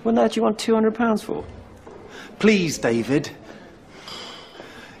 What on earth do you want £200 for? Please, David.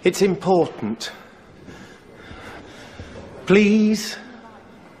 It's important. Please.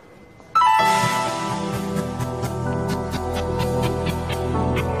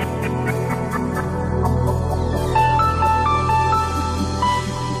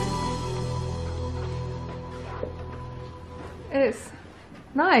 It's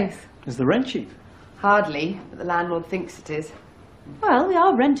nice. Is the rent cheap? Hardly, but the landlord thinks it is. Well, we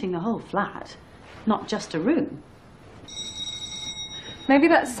are renting the whole flat, not just a room. Maybe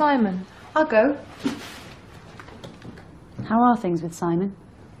that's Simon. I'll go. How are things with Simon?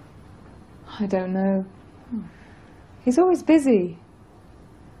 I don't know. He's always busy.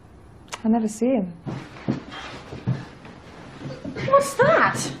 I never see him. What's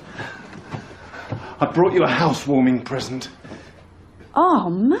that? I brought you a housewarming present. Oh,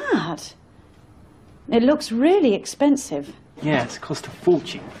 Matt. It looks really expensive. Yeah, it's cost a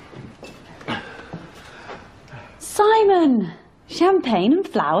fortune. Simon! Champagne and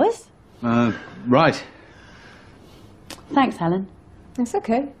flowers? Right. Thanks, Helen. It's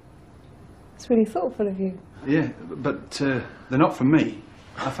okay. It's really thoughtful of you. Yeah, but they're not from me.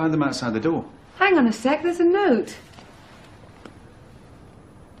 I found them outside the door. Hang on a sec, there's a note.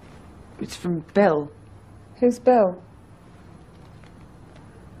 It's from Bill. Who's Bill?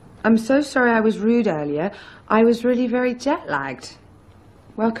 I'm so sorry I was rude earlier. I was really very jet-lagged.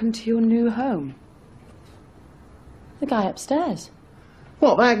 Welcome to your new home. The guy upstairs.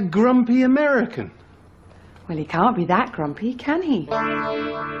 What, that grumpy American? Well, he can't be that grumpy, can he?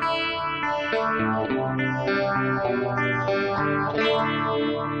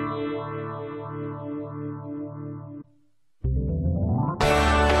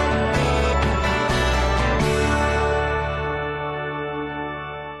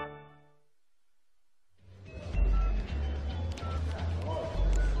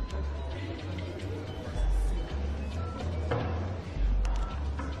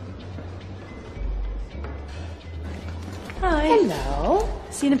 Hi. Hello.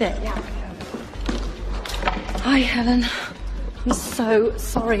 See you in a bit. Yeah. Hi, Helen. I'm so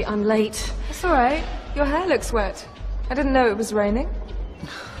sorry I'm late. It's all right. Your hair looks wet. I didn't know it was raining.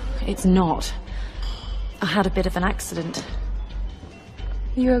 It's not. I had a bit of an accident.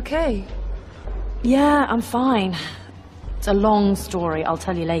 Are you okay? Yeah, I'm fine. It's a long story. I'll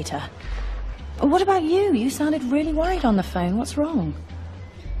tell you later. What about you? You sounded really worried on the phone. What's wrong?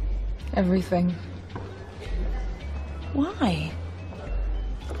 Everything. Why?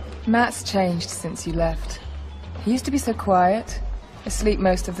 Matt's changed since you left. He used to be so quiet, asleep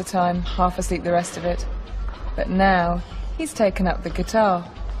most of the time, half asleep the rest of it. But now, he's taken up the guitar.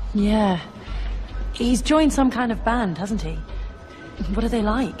 Yeah. He's joined some kind of band, hasn't he? What are they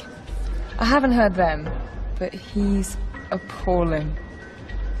like? I haven't heard them, but he's appalling.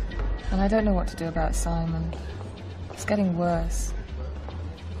 And I don't know what to do about Simon. It's getting worse.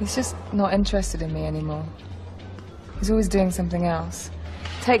 He's just not interested in me anymore. He's always doing something else.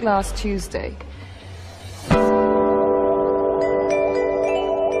 Take last Tuesday.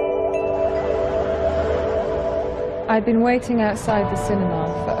 I'd been waiting outside the cinema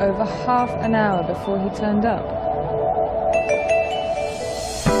for over half an hour before he turned up.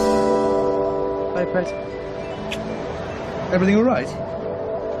 Hi, Pet. Everything all right?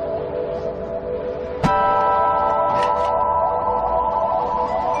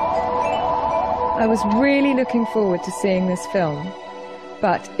 I was really looking forward to seeing this film,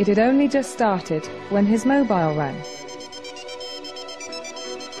 but it had only just started when his mobile rang.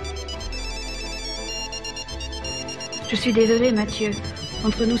 Je suis désolée, Mathieu.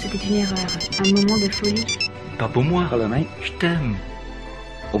 Entre nous, c'était une erreur. Un moment de folie. Pas pour moi. Hello, mate. Je t'aime.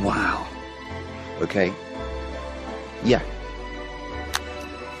 Oh, wow. Okay. Yeah.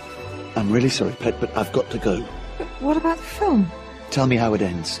 I'm really sorry, Pet, but I've got to go. But what about the film? Tell me how it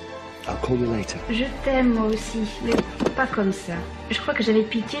ends. I'll call you later. Je t'aime, moi aussi, mais pas comme ça. Je crois que j'avais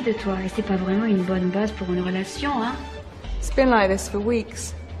pitié de toi, et c'est pas vraiment une bonne base pour une relation, hein? It's been like this for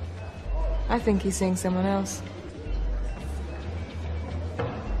weeks. I think he's seeing someone else.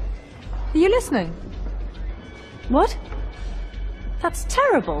 Are you listening? What? That's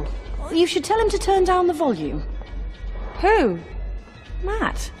terrible. You should tell him to turn down the volume. Who?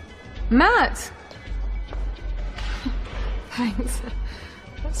 Matt. Matt? Thanks.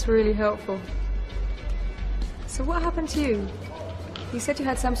 That's really helpful. So what happened to you? You said you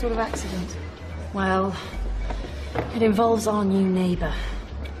had some sort of accident. Well, it involves our new neighbour.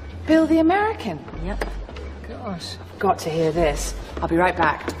 Bill the American? Yep. Gosh, I've got to hear this. I'll be right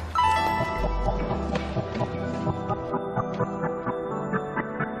back.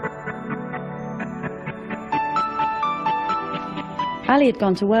 Ali had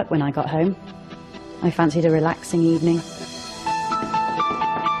gone to work when I got home. I fancied a relaxing evening.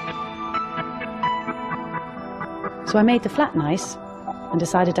 So I made the flat nice and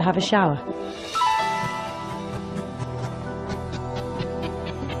decided to have a shower.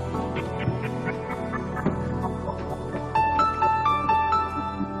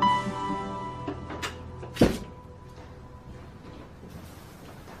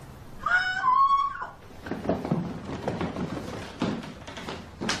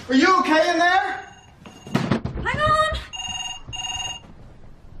 Are you okay in there? Hang on!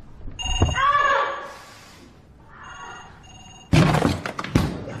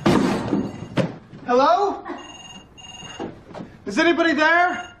 Hello? Is anybody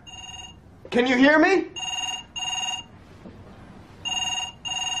there? Can you hear me?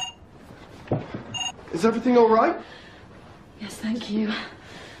 Is everything all right? Yes, thank you.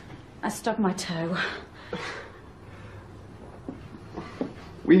 I stubbed my toe.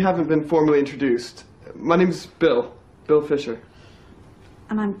 We haven't been formally introduced. My name's Bill. Bill Fisher.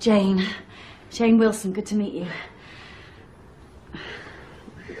 And I'm Jane. Jane Wilson, good to meet you.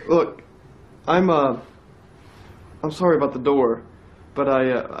 Look, I'm sorry about the door, but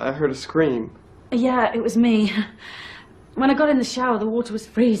I heard a scream. Yeah, it was me. When I got in the shower, the water was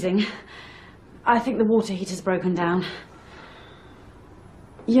freezing. I think the water heater's broken down.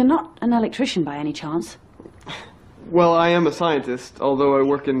 You're not an electrician by any chance? Well, I am a scientist, although I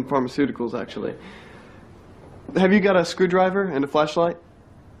work in pharmaceuticals, actually. Have you got a screwdriver and a flashlight?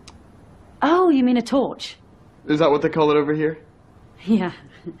 Oh, you mean a torch? Is that what they call it over here? Yeah,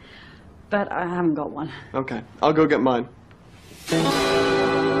 but I haven't got one. Okay, I'll go get mine.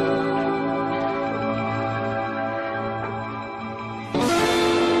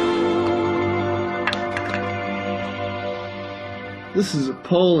 This is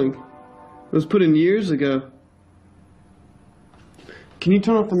appalling. It was put in years ago. Can you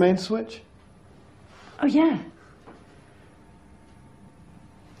turn off the main switch? Oh, yeah.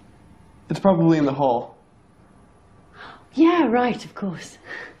 It's probably in the hall. Yeah, right, of course.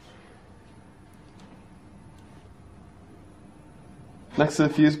 Next to the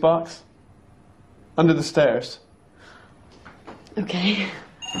fuse box? Under the stairs. Okay.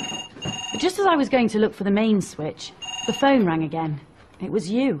 Just as I was going to look for the main switch, the phone rang again. It was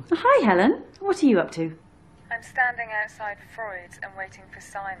you. Oh, hi, Helen. What are you up to? I'm standing outside Freud's and waiting for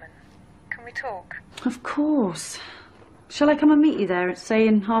Simon. Can we talk? Of course. Shall I come and meet you there, say,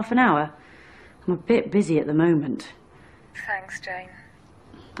 in half an hour? I'm a bit busy at the moment. Thanks, Jane.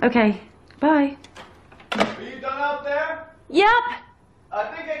 Okay, bye. Are you done out there? Yep. I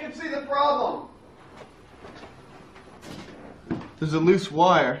think I can see the problem. There's a loose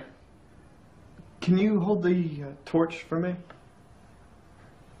wire. Can you hold the torch for me?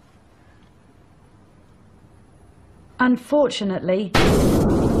 Unfortunately,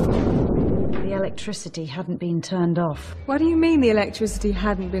 the electricity hadn't been turned off. What do you mean the electricity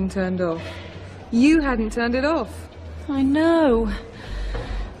hadn't been turned off? You hadn't turned it off. I know.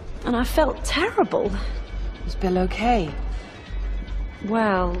 And I felt terrible. Was Bill okay?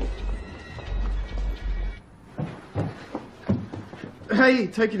 Well... Hey,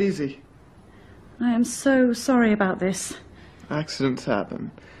 take it easy. I am so sorry about this. Accidents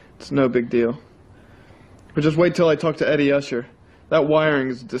happen. It's no big deal. But just wait till I talk to Eddie Usher. That wiring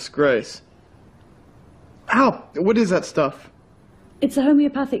is a disgrace. Ow! What is that stuff? It's a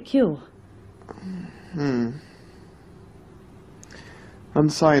homeopathic cure.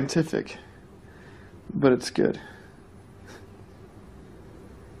 Unscientific. But it's good.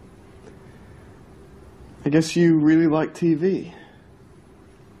 I guess you really like TV.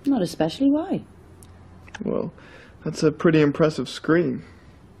 Not especially. Why? Well, that's a pretty impressive screen.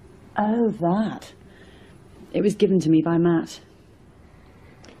 Oh, that. It was given to me by Matt.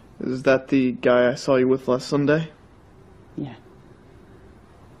 Is that the guy I saw you with last Sunday? Yeah.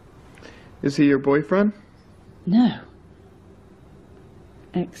 Is he your boyfriend? No.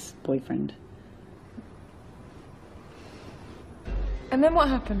 Ex-boyfriend. And then what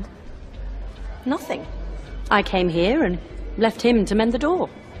happened? Nothing. I came here and left him to mend the door.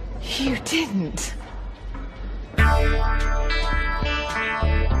 You didn't.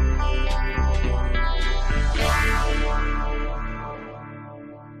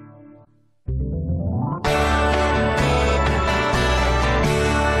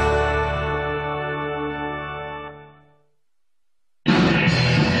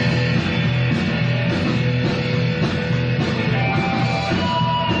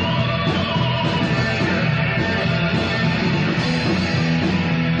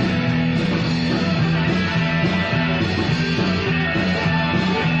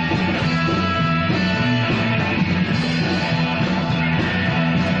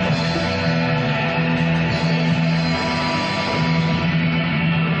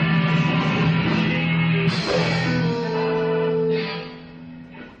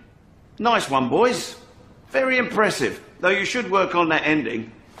 Nice one, boys. Very impressive, though you should work on that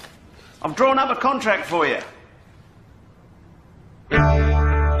ending. I've drawn up a contract for you.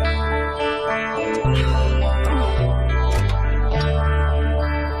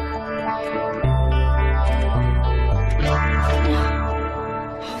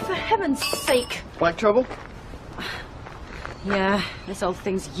 For heaven's sake. Black trouble? Yeah, this old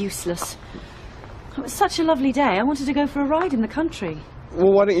thing's useless. It was such a lovely day. I wanted to go for a ride in the country.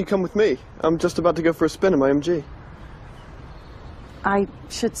 Well, why don't you come with me? I'm just about to go for a spin in my MG. I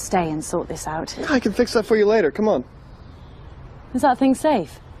should stay and sort this out. I can fix that for you later. Come on. Is that thing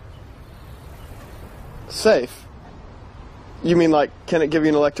safe? Safe? You mean like, can it give you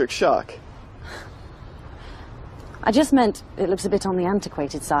an electric shock? I just meant it looks a bit on the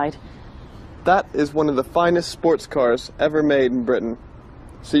antiquated side. That is one of the finest sports cars ever made in Britain.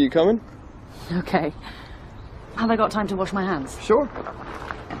 See you coming? Okay. Have I got time to wash my hands? Sure.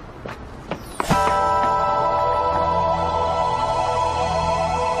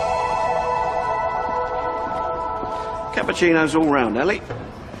 Cappuccinos all round, Ellie.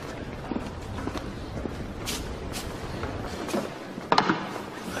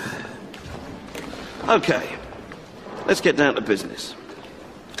 Okay, let's get down to business.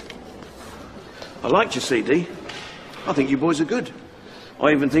 I liked your CD. I think you boys are good.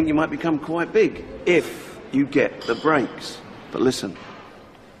 I even think you might become quite big, if you get the breaks. But listen,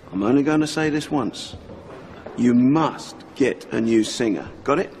 I'm only going to say this once. You must get a new singer.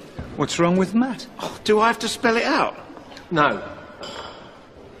 Got it? What's wrong with Matt? Oh, do I have to spell it out? No.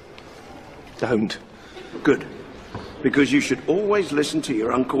 Don't. Good. Because you should always listen to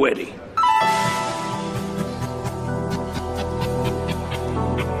your Uncle Eddie.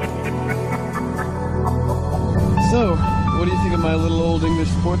 So, what do you think of my little old English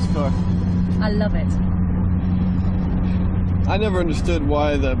sports car? I love it. I never understood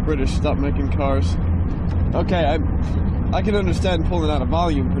why the British stopped making cars. Okay, I can understand pulling out of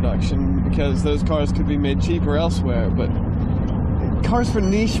volume production because those cars could be made cheaper elsewhere, but cars for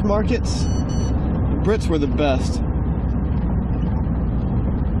niche markets? The Brits were the best.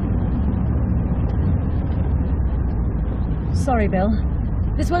 Sorry, Bill.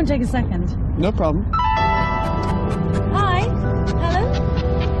 This won't take a second. No problem. Hi. Hello?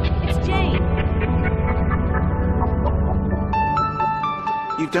 It's Jane.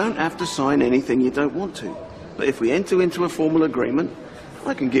 You don't have to sign anything you don't want to. But if we enter into a formal agreement,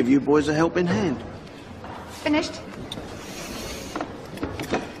 I can give you boys a helping hand. Finished?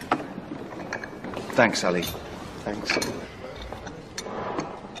 Thanks, Ali. Thanks.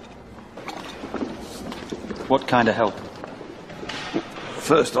 What kind of help?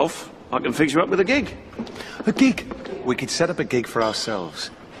 First off, I can fix you up with a gig. A gig? We could set up a gig for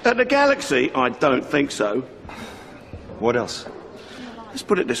ourselves. At the Galaxy? I don't think so. What else? Let's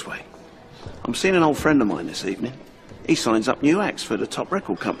put it this way. I'm seeing an old friend of mine this evening. He signs up new acts for the top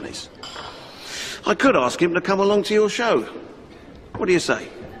record companies. I could ask him to come along to your show. What do you say?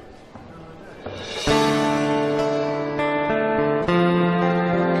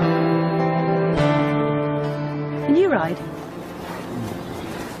 Can you ride?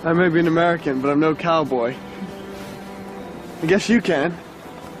 I may be an American, but I'm no cowboy. I guess you can.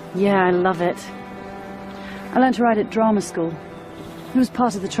 Yeah, I love it. I learned to ride at drama school. It was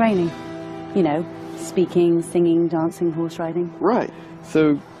part of the training. You know, speaking, singing, dancing, horse riding. Right.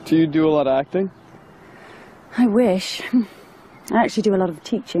 So, do you do a lot of acting? I wish. I actually do a lot of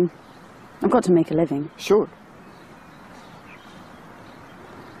teaching. I've got to make a living. Sure.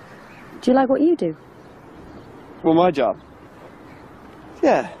 Do you like what you do? Well, my job.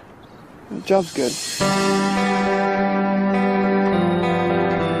 Yeah. The job's good.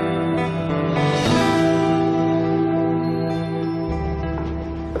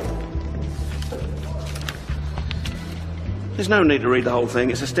 There's no need to read the whole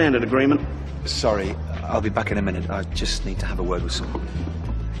thing. It's a standard agreement. Sorry, I'll be back in a minute. I just need to have a word with someone.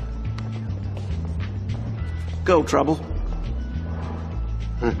 Go, Trouble.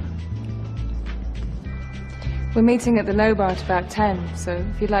 We're meeting at the Low Bar at about 10, so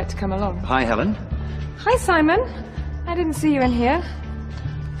if you'd like to come along. Hi, Helen. Hi, Simon. I didn't see you in here.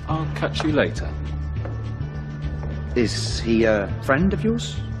 I'll catch you later. Is he a friend of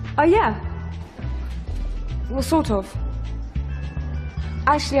yours? Oh, yeah. Well, sort of.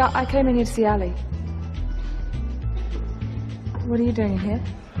 Actually, I came in here to see Ali. What are you doing in here?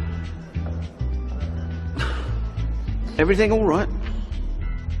 Everything all right?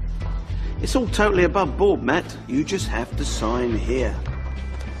 It's all totally above board, Matt. You just have to sign here.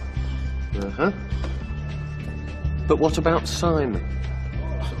 Uh-huh. But what about Simon?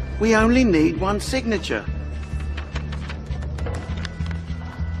 We only need one signature.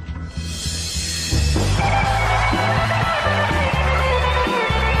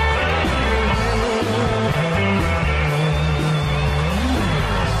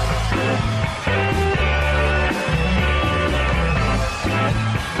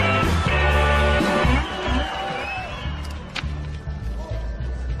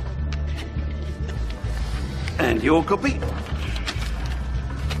 Your copy.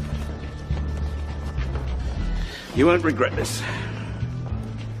 You won't regret this.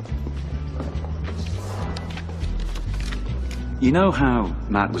 You know how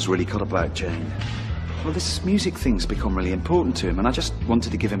Matt was really caught up about Jane? Well, this music thing's become really important to him, and I just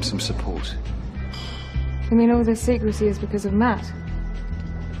wanted to give him some support. You mean all this secrecy is because of Matt?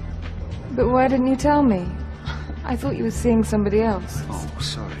 But why didn't you tell me? I thought you were seeing somebody else. Oh,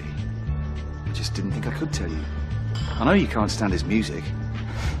 sorry. I just didn't think I could tell you. I know you can't stand his music.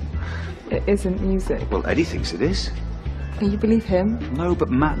 It isn't music. Well, Eddie thinks it is. And you believe him? No,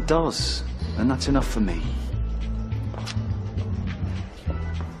 but Matt does. And that's enough for me.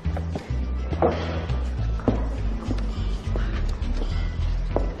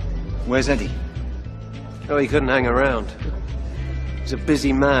 Where's Eddie? Oh, he couldn't hang around. He's a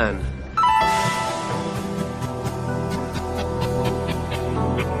busy man.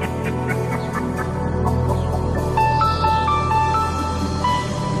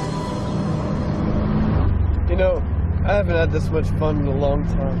 You know, I haven't had this much fun in a long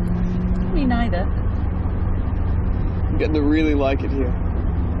time. Me neither. I'm getting to really like it here.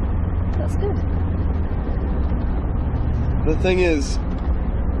 That's good. The thing is,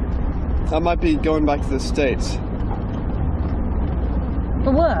 I might be going back to the States.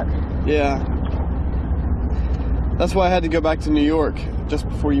 For work? Yeah. That's why I had to go back to New York just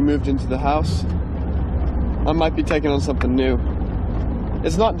before you moved into the house. I might be taking on something new.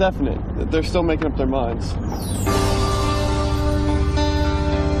 It's not definite. They're still making up their minds.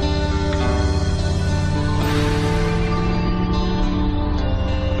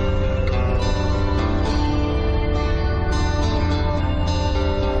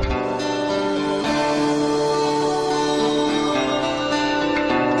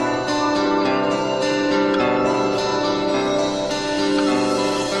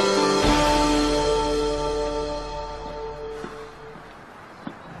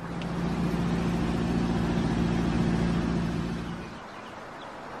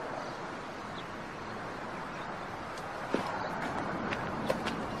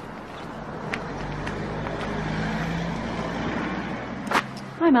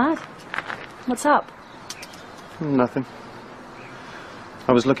 Hi, Matt. What's up? Nothing.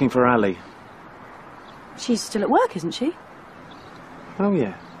 I was looking for Ali. She's still at work, isn't she? Oh,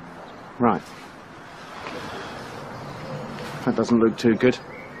 yeah. Right. That doesn't look too good.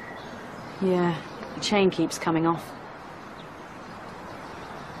 Yeah, the chain keeps coming off.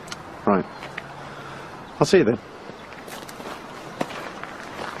 Right. I'll see you then.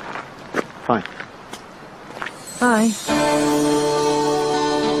 Bye. Bye.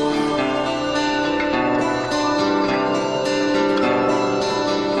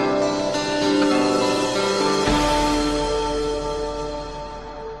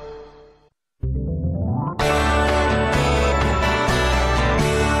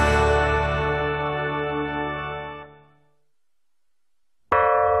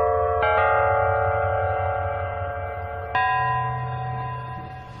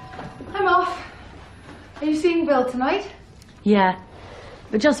 I'm off. Are you seeing Bill tonight? Yeah,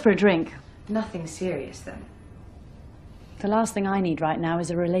 but just for a drink. Nothing serious, then. The last thing I need right now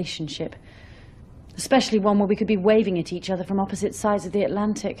is a relationship. Especially one where we could be waving at each other from opposite sides of the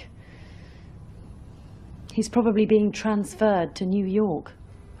Atlantic. He's probably being transferred to New York.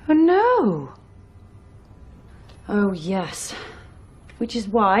 Oh, no. Oh, yes. Which is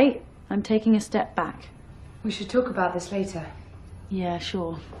why I'm taking a step back. We should talk about this later. Yeah,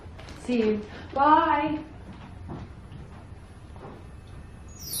 sure. See you. Bye.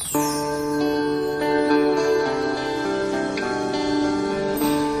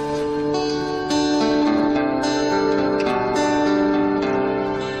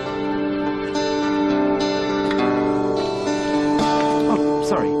 Oh,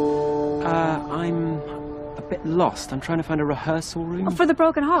 sorry. I'm a bit lost. I'm trying to find a rehearsal room. For the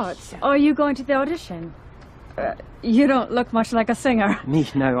Broken Hearts? Or are you going to the audition? You don't look much like a singer. Me?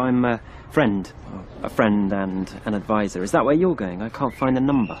 No, I'm a friend. A friend and an advisor. Is that where you're going? I can't find the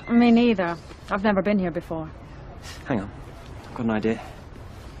number. Me neither. I've never been here before. Hang on. I've got an idea.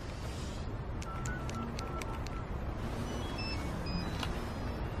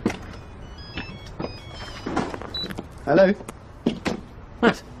 Hello?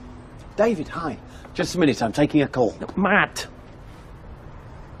 Matt. David, hi. Just a minute, I'm taking a call. Matt!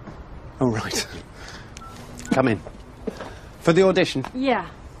 Oh, right. Come in. For the audition? Yeah.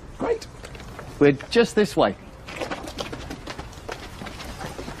 Great. We're just this way.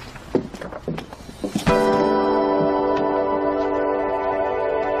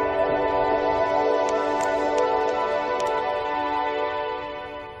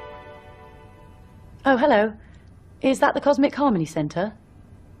 Oh, hello. Is that the Cosmic Harmony Centre?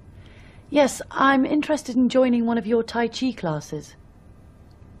 Yes, I'm interested in joining one of your Tai Chi classes.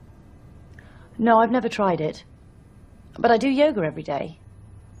 No, I've never tried it. But I do yoga every day.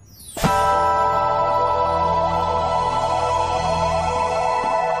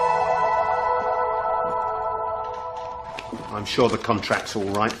 I'm sure the contract's all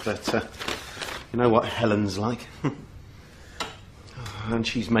right, but you know what Helen's like. And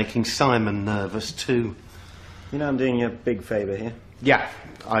she's making Simon nervous too. You know I'm doing you a big favour here. Yeah,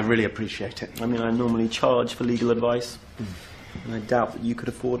 I really appreciate it. I mean, I normally charge for legal advice, and I doubt that you could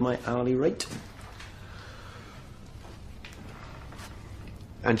afford my hourly rate.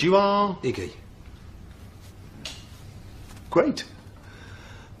 And you are? Iggy. Great.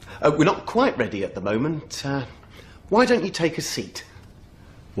 We're not quite ready at the moment. Why don't you take a seat?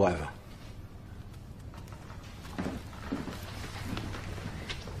 Whatever.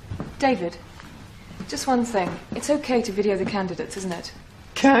 David, just one thing. It's okay to video the candidates, isn't it?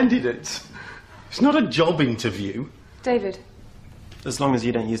 Candidates? It's not a job interview. David. As long as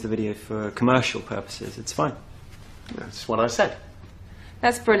you don't use the video for commercial purposes, it's fine. That's what I said.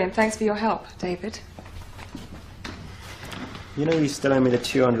 That's brilliant. Thanks for your help, David. You know you still owe me the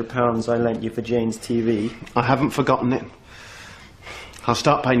 £200 I lent you for Jane's TV. I haven't forgotten it. I'll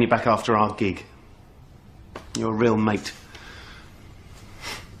start paying you back after our gig. You're a real mate.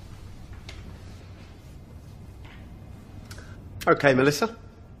 Okay, Melissa.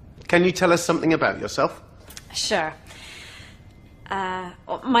 Can you tell us something about yourself? Sure.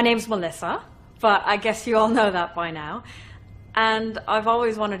 My name's Melissa, but I guess you all know that by now. And I've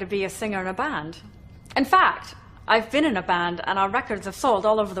always wanted to be a singer in a band. In fact, I've been in a band and our records have sold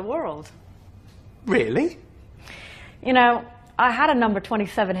all over the world. Really? You know, I had a number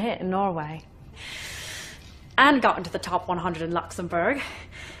 27 hit in Norway. And got into the top 100 in Luxembourg.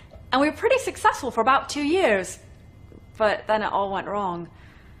 And we were pretty successful for about 2 years. But then it all went wrong.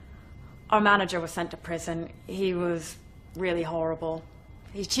 Our manager was sent to prison. He was really horrible.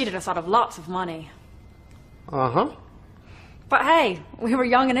 He cheated us out of lots of money. Uh-huh. But hey, we were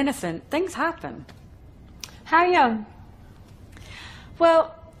young and innocent. Things happen. How young?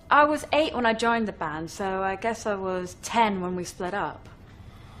 Well, I was 8 when I joined the band, so I guess I was 10 when we split up.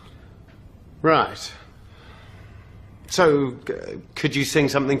 Right. So, could you sing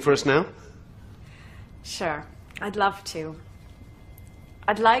something for us now? Sure, I'd love to.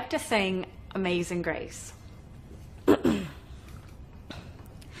 I'd like to sing Amazing Grace.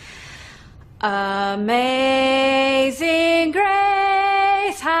 Amazing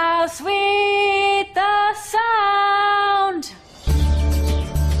grace, how sweet the sound.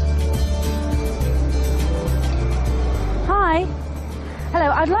 Hi. Hello,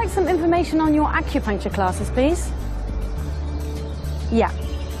 I'd like some information on your acupuncture classes, please. Yeah.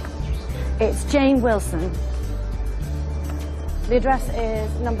 It's Jane Wilson. The address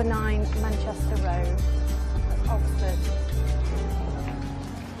is number 9 Manchester Road, Oxford.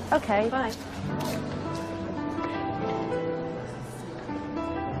 Okay. Bye.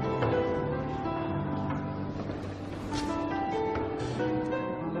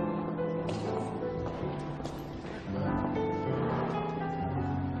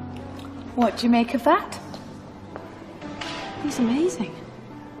 What do you make of that? He's amazing.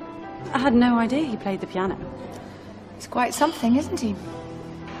 I had no idea he played the piano. He's quite something, isn't he?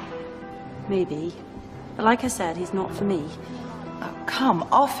 Maybe. But like I said, he's not for me. Oh, come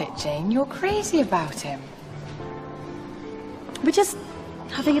off it, Jane. You're crazy about him. We're just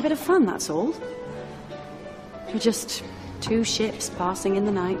having a bit of fun, that's all. We're just 2 ships passing in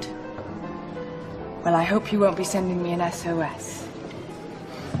the night. Well, I hope you won't be sending me an SOS.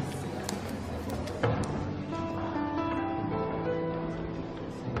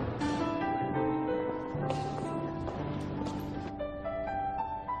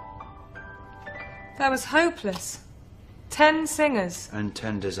 That was hopeless. 10 singers. And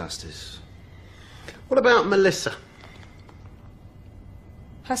 10 disasters. What about Melissa?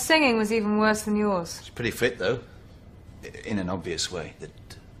 Her singing was even worse than yours. She's pretty fit, though. In an obvious way that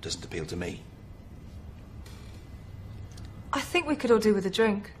doesn't appeal to me. I think we could all do with a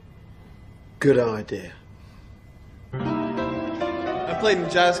drink. Good idea. I played in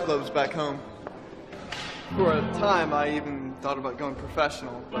jazz clubs back home. For a time, I even thought about going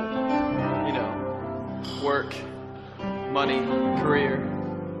professional, but, you know, work, money, career.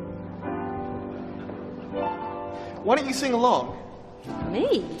 Why don't you sing along?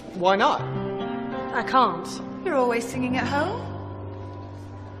 Me? Why not? I can't. You're always singing at home?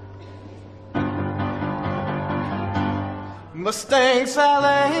 Mustang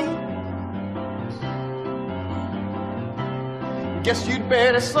Sally, guess you'd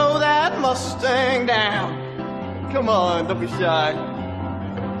better slow that Mustang down. Come on, don't be shy.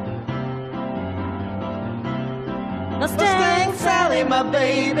 Mustang Sally, my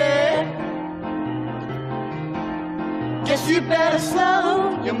baby. Guess you better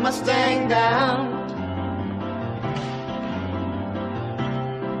slow your Mustang down.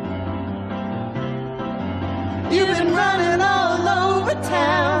 You've been running all over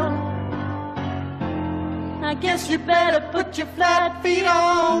town. I guess you better put your flat feet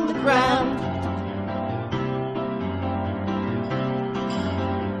on the ground.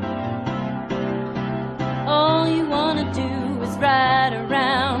 All you wanna do is ride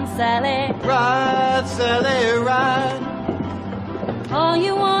around, Sally. Ride, Sally, ride. All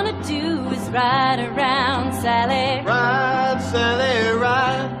you wanna do is ride around, Sally. Ride, Sally,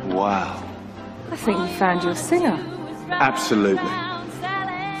 ride. Wow. I think you found your singer. Absolutely.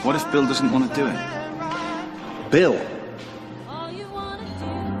 What if Bill doesn't want to do it? Bill?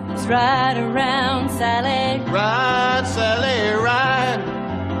 It's ride around, Sally. Ride, Sally, ride.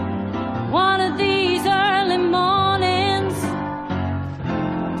 One of these early mornings,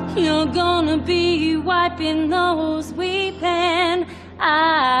 you're gonna be wiping those weeping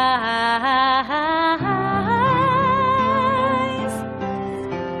eyes.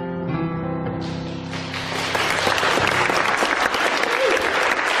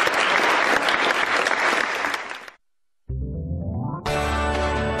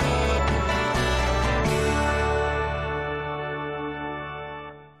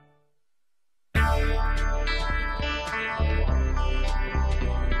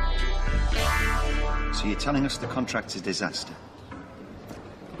 So you're telling us the contract's a disaster?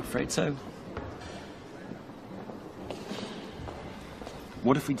 I'm afraid so.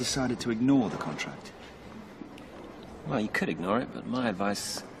 What if we decided to ignore the contract? Well, you could ignore it, but my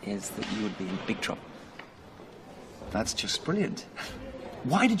advice is that you would be in big trouble. That's just brilliant.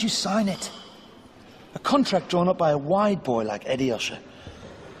 Why did you sign it? A contract drawn up by a wide boy like Eddie Usher.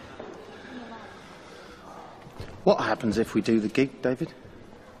 What happens if we do the gig, David?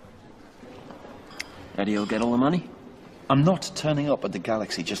 Eddie will get all the money. I'm not turning up at the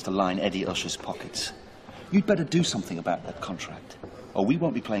Galaxy just to line Eddie Usher's pockets. You'd better do something about that contract, or we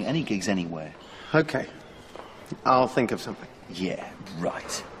won't be playing any gigs anywhere. Okay. I'll think of something. Yeah,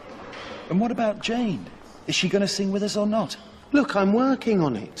 right. And what about Jane? Is she going to sing with us or not? Look, I'm working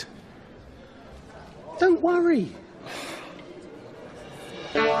on it. Don't worry.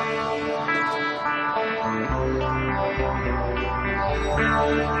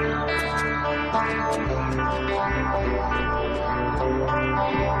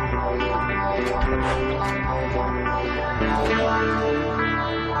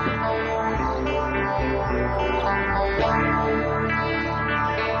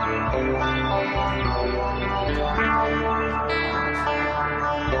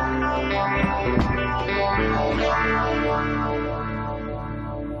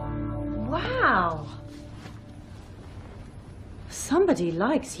 Wow. Somebody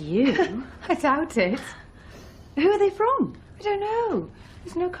likes you. I doubt it. Who are they from? I don't know.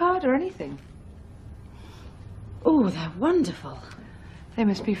 There's no card or anything. Oh, they're wonderful. They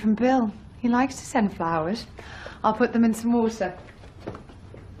must be from Bill. He likes to send flowers. I'll put them in some water.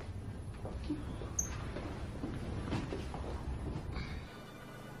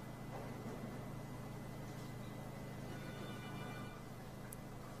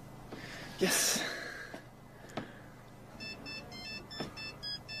 Yes.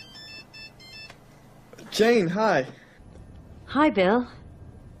 Jane, hi. Hi, Bill.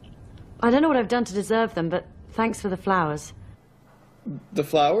 I don't know what I've done to deserve them, but thanks for the flowers. The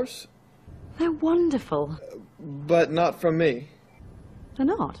flowers? They're wonderful. But not from me. They're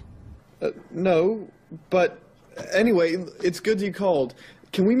not? No, but anyway, it's good you called.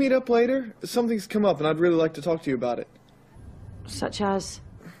 Can we meet up later? Something's come up and I'd really like to talk to you about it. Such as?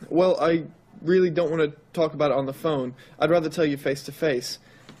 Well, I really don't want to talk about it on the phone. I'd rather tell you face to face.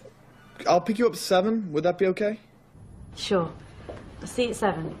 I'll pick you up at 7. Would that be okay? Sure. I'll see you at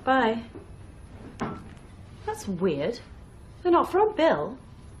 7. Bye. That's weird. They're not from Bill.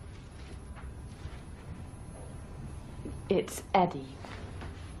 It's Eddie.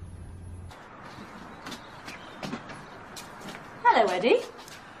 Hello, Eddie.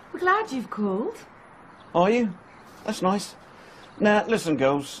 We're glad you've called. Are you? That's nice. Now, listen,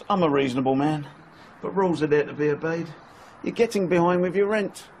 girls, I'm a reasonable man, but rules are there to be obeyed. You're getting behind with your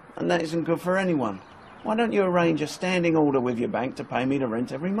rent, and that isn't good for anyone. Why don't you arrange a standing order with your bank to pay me the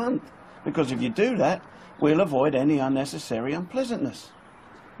rent every month? Because if you do that, we'll avoid any unnecessary unpleasantness.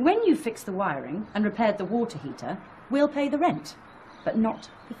 When you've fixed the wiring and repaired the water heater, we'll pay the rent, but not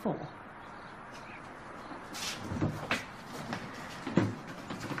before.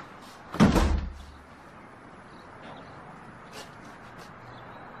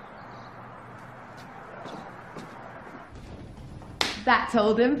 That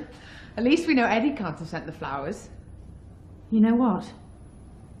told him. At least we know Eddie can't have sent the flowers. You know what?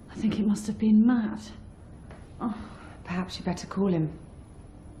 I think it must have been Matt. Oh, perhaps you better call him.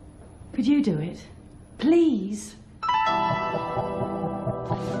 Could you do it? Please?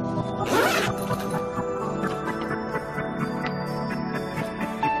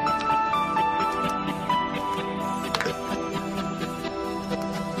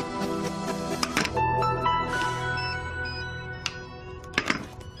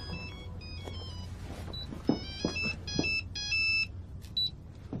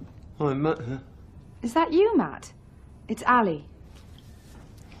 Hi, Matt. Is that you, Matt? It's Ali.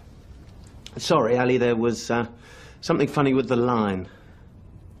 Sorry, Ali, there was something funny with the line.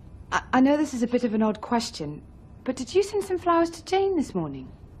 I know this is a bit of an odd question, but did you send some flowers to Jane this morning?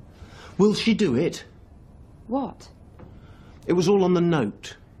 Will she do it? What? It was all on the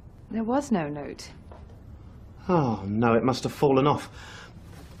note. There was no note. Oh, no, it must have fallen off.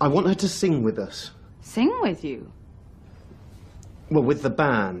 I want her to sing with us. Sing with you? Well, with the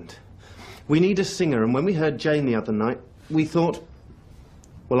band. We need a singer, and when we heard Jane the other night, we thought...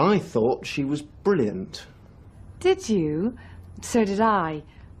 Well, I thought she was brilliant. Did you? So did I.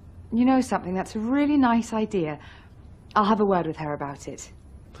 You know something, that's a really nice idea. I'll have a word with her about it.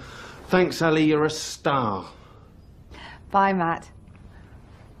 Thanks, Ali, you're a star. Bye, Matt.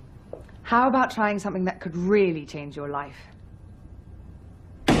 How about trying something that could really change your life?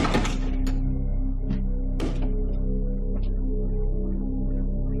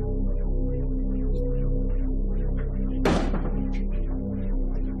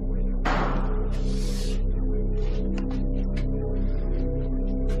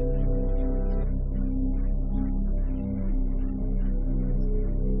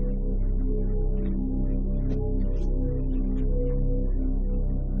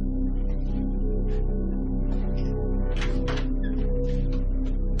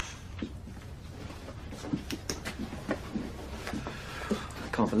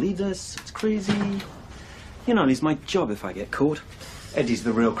 Can't believe this. It's crazy. You know, it's my job if I get caught. Eddie's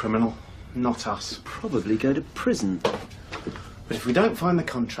the real criminal, not us. Probably go to prison. But if we don't find the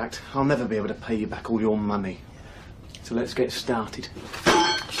contract, I'll never be able to pay you back all your money. So let's get started.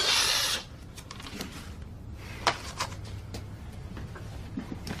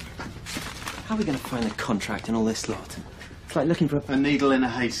 How are we going to find the contract in all this lot? It's like looking for a needle in a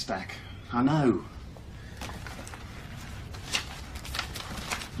haystack. I know.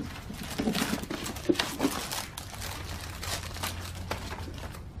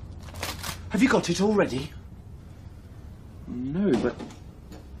 Have you got it already? No, but...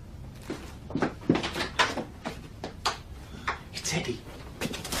 It's Eddie.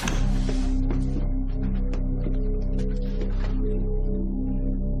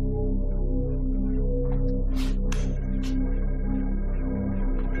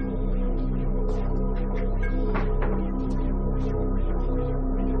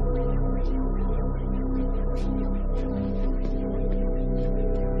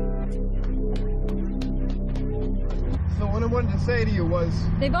 What I wanted to say to you was...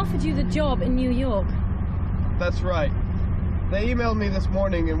 They've offered you the job in New York. That's right. They emailed me this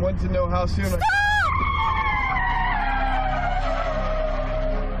morning and wanted to know how soon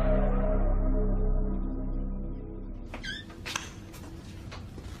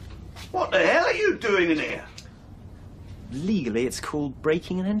What the hell are you doing in here? Legally, it's called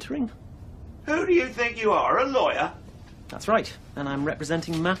breaking and entering. Who do you think you are, a lawyer? That's right. And I'm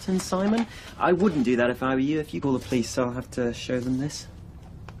representing Matt and Simon. I wouldn't do that if I were you. If you call the police, I'll have to show them this.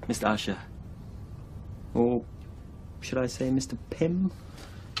 Mr. Usher. Or should I say Mr. Pym?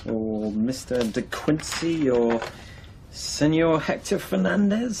 Or Mr. De Quincy? Or Senor Hector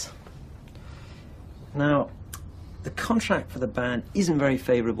Fernandez? Now, the contract for the band isn't very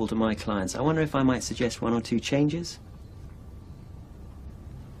favourable to my clients. I wonder if I might suggest one or two changes.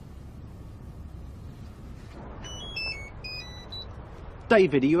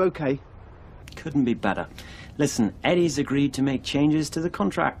 David, are you okay? Couldn't be better. Listen, Eddie's agreed to make changes to the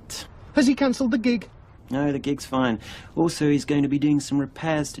contract. Has he cancelled the gig? No, the gig's fine. Also, he's going to be doing some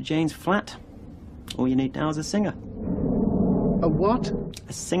repairs to Jane's flat. All you need now is a singer. A what?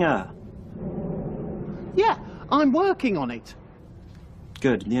 A singer. Yeah, I'm working on it.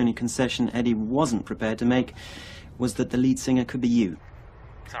 Good. The only concession Eddie wasn't prepared to make was that the lead singer could be you.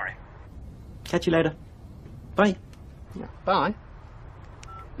 Sorry. Catch you later. Bye. Yeah, bye.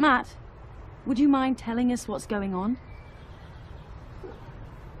 Matt, would you mind telling us what's going on?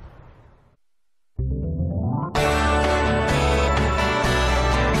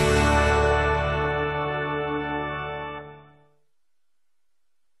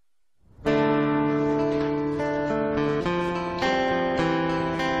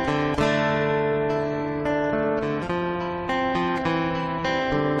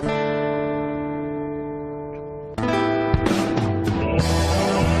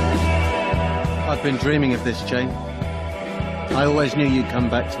 I've been dreaming of this, Jane. I always knew you'd come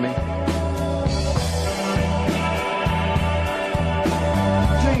back to me.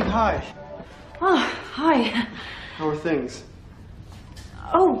 Jane, hi. Oh, hi. How are things?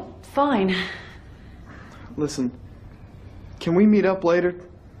 Oh, fine. Listen, can we meet up later?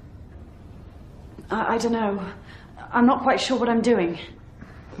 I don't know. I'm not quite sure what I'm doing.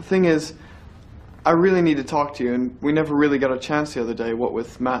 The thing is, I really need to talk to you, and we never really got a chance the other day, what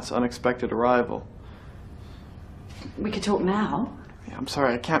with Matt's unexpected arrival. We could talk now. Yeah, I'm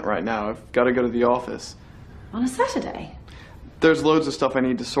sorry, I can't right now. I've got to go to the office. On a Saturday? There's loads of stuff I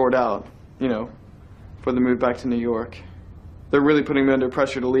need to sort out, you know, for the move back to New York. They're really putting me under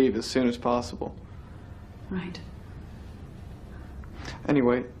pressure to leave as soon as possible. Right.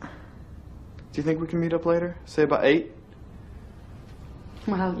 Anyway, do you think we can meet up later? Say about 8?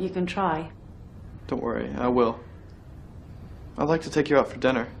 Well, you can try. Don't worry, I will. I'd like to take you out for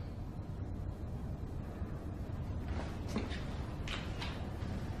dinner.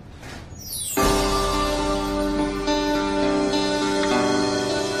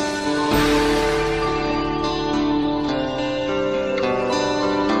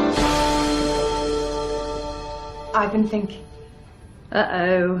 I've been thinking.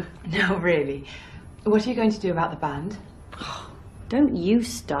 Uh-oh. No, really. What are you going to do about the band? Don't you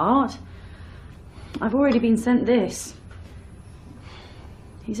start. I've already been sent this.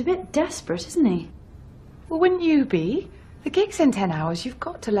 He's a bit desperate, isn't he? Well, wouldn't you be? The gig's in 10 hours. You've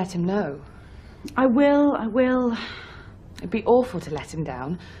got to let him know. I will. It'd be awful to let him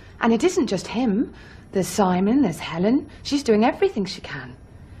down. And it isn't just him. There's Simon, there's Helen. She's doing everything she can.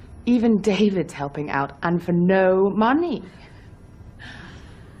 Even David's helping out, and for no money.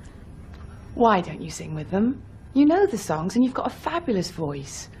 Why don't you sing with them? You know the songs, and you've got a fabulous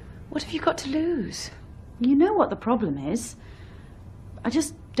voice. What have you got to lose? You know what the problem is. I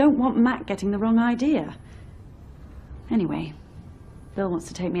just don't want Matt getting the wrong idea. Anyway, Bill wants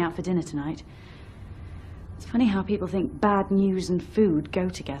to take me out for dinner tonight. It's funny how people think bad news and food go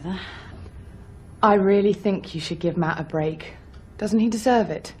together. I really think you should give Matt a break. Doesn't he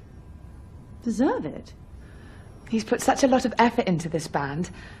deserve it? Deserve it? He's put such a lot of effort into this band,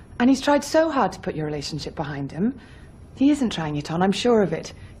 and he's tried so hard to put your relationship behind him. He isn't trying it on, I'm sure of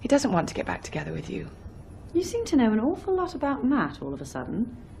it. He doesn't want to get back together with you. You seem to know an awful lot about Matt all of a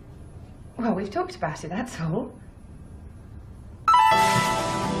sudden. Well, we've talked about it, that's all.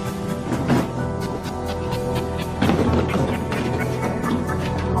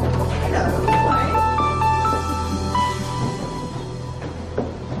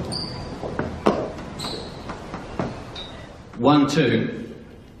 One, two.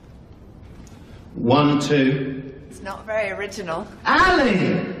 1, 2. It's not very original.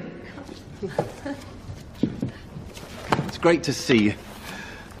 Ali! It's great to see you,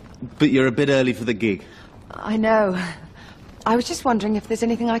 but you're a bit early for the gig. I know. I was just wondering if there's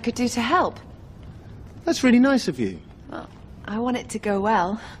anything I could do to help. That's really nice of you. Well, I want it to go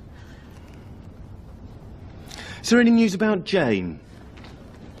well. Is there any news about Jane?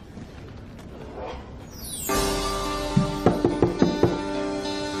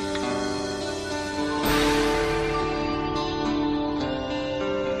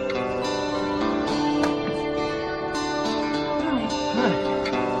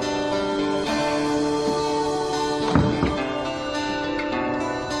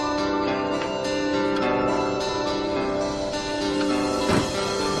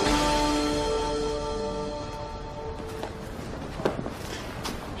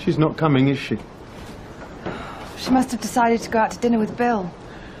 She's not coming, is she? She must have decided to go out to dinner with Bill.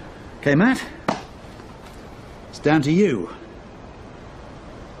 Okay, Matt. It's down to you.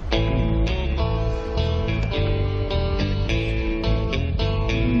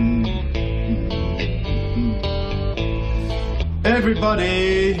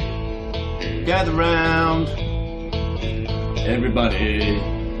 Everybody, gather round. Everybody.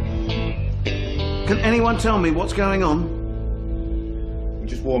 Can anyone tell me what's going on? We're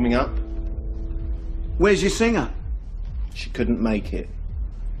just warming up. Where's your singer? She couldn't make it.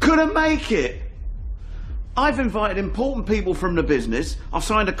 Couldn't make it? I've invited important people from the business, I've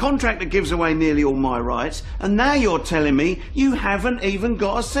signed a contract that gives away nearly all my rights, and now you're telling me you haven't even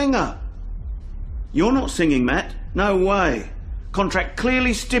got a singer. You're not singing, Matt. No way. Contract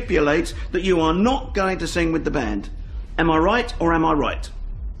clearly stipulates that you are not going to sing with the band. Am I right or am I right?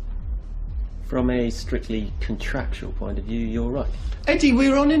 From a strictly contractual point of view, you're right. Eddie,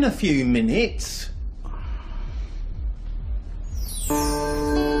 we're on in a few minutes.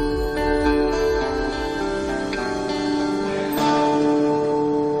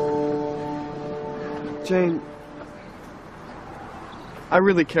 Jane, I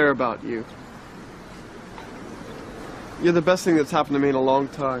really care about you. You're the best thing that's happened to me in a long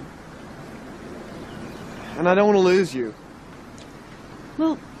time. And I don't want to lose you.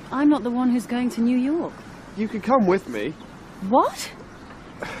 Well, I'm not the one who's going to New York. You could come with me. What?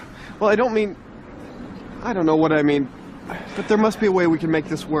 Well, I don't mean... I don't know what I mean. But there must be a way we can make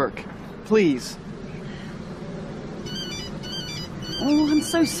this work. Please. Oh, I'm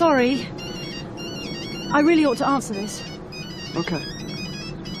so sorry. I really ought to answer this. Okay.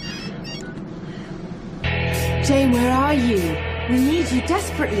 Jane, where are you? We need you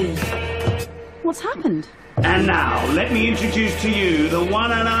desperately. What's happened? And now, let me introduce to you the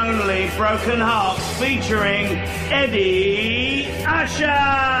one and only Broken Hearts featuring Eddie Usher!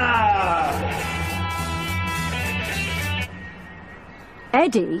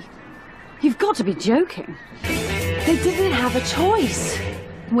 Eddie? You've got to be joking. They didn't have a choice.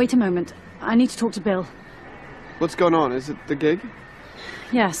 Wait a moment. I need to talk to Bill. What's going on? Is it the gig?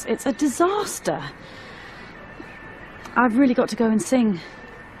 Yes, it's a disaster. I've really got to go and sing.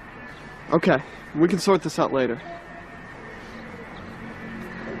 Okay, we can sort this out later.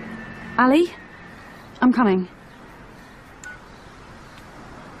 Ali, I'm coming.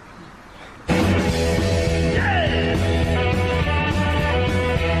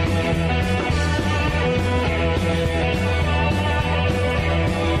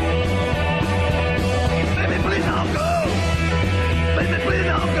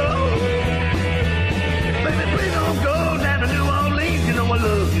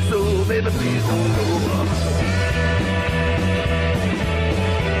 Baby, please don't go.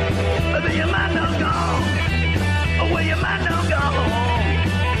 Baby, your mind done gone. Away your mind done gone.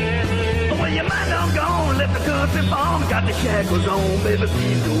 Away your mind done gone. Left the country farm, got the shackles on. Baby,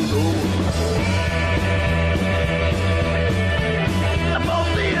 please don't go. I bought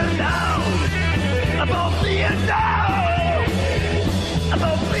me a dog. I bought me a dog. I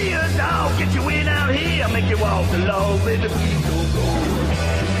bought me a dog. Get you in out here, make you walk the law. Baby, please don't go.